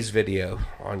 Telly's video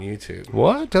on YouTube.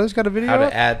 What? Telly's got a video? How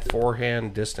to add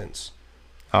forehand distance.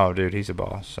 Oh, dude, he's a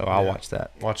boss. So I'll watch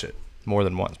that. Watch it. More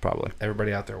than once, probably.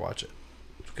 Everybody out there, watch it.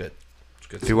 It's good. It's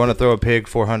good. If you want to throw a pig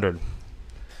 400.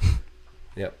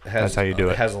 Yep. That's how you do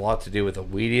it. It has a lot to do with a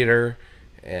weed eater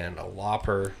and a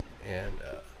lopper. And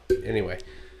anyway.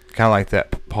 Kind of like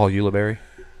that Paul Ulibarri.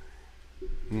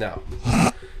 No.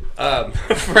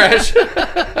 Fresh.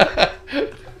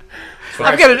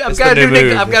 I've got a new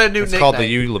nickname. It's called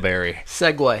the Ulibarri.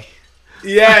 Segway.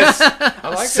 Yes.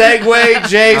 Segway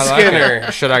Jay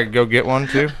Skinner. Should I go get one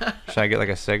too? Should I get like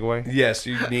a Segway? Yes,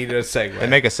 you need a Segway. They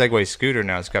make a Segway scooter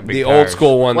now. It's got big the tires. old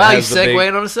school one. Wow, that you has the big...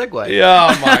 Segwaying on a Segway.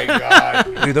 Yeah, oh my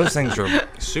god. Dude, those things are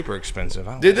super expensive.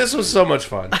 Dude, this was so much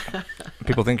fun.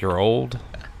 People think you're old.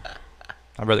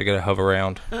 I'd rather get a hover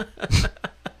around.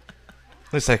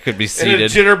 At least I could be seated. In a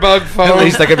jitterbug phone. At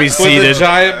least I could be seated. With the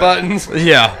giant buttons.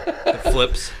 Yeah. It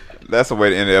flips. That's a way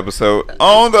to end the episode.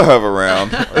 On the hover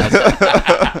round.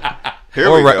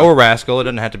 Or Rascal. It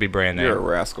doesn't have to be brand name. You're a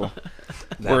rascal.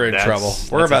 We're in trouble.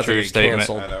 We're about to get statement.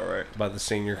 canceled I know, right? by the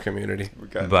senior community.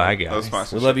 Bye, guys.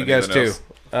 We love you guys too.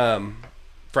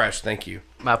 Fresh, thank you.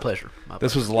 My pleasure.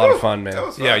 This was a lot of fun,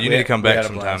 man. Yeah, you need to come back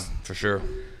sometime for sure.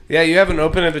 Yeah, you have an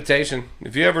open invitation.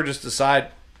 If you ever just decide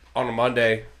on a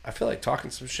Monday, I feel like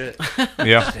talking some shit.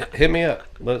 Yeah. Hit me up.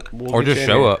 Or just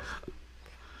show up.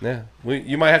 Yeah.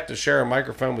 You might have to share a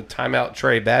microphone with Timeout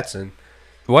Trey Batson.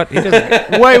 What? He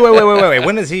doesn't. Wait.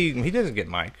 When does he? He doesn't get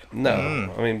mic. No.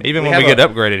 I mean, even when we get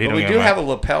upgraded, he don't we get do a mic. have a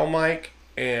lapel mic,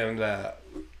 and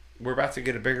we're about to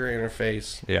get a bigger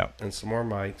interface. Yeah. And some more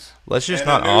mics. Let's just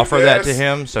not offer that to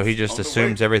him, so he just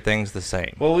assumes everything's the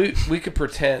same. Well, we could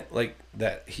pretend like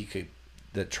that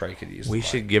Trey could use. We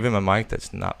should give him a mic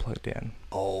that's not plugged in.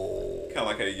 Oh. Kind of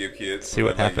like how you give kids. See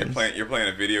what happens. You're playing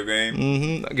a video game.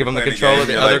 Mm-hmm. Give him the controller,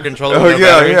 the other controller. Oh,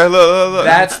 yeah. Look.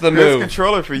 That's the move.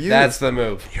 Controller for you. That's the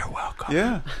move. You're welcome.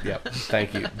 Yeah. Yep.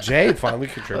 Thank you. Jay finally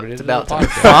contributed to the podcast.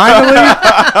 Finally?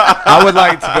 I would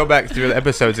like to go back through the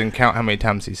episodes and count how many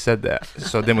times he said that,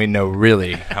 so then we know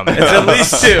really how many. It's at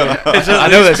least two. I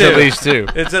know that's at least two.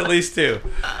 It's at least two.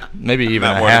 Maybe even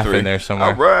Not a more than half three. in there somewhere.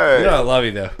 All right. You know I love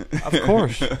you, though. Of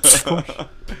course. Of course.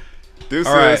 Deuces.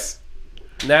 All right.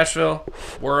 Nashville,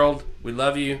 world, we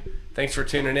love you. Thanks for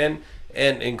tuning in.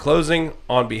 And in closing,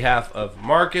 on behalf of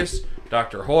Marcus,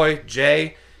 Dr. Hoy,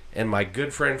 Jay, and my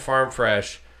good friend Farm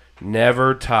Fresh,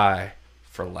 never tie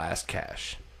for last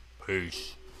cash.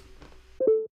 Peace.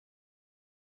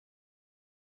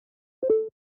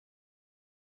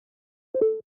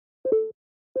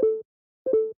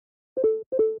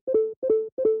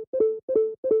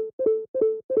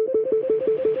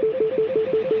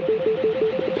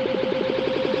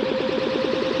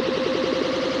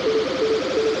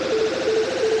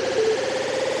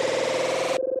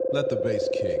 Let the bass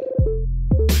kick.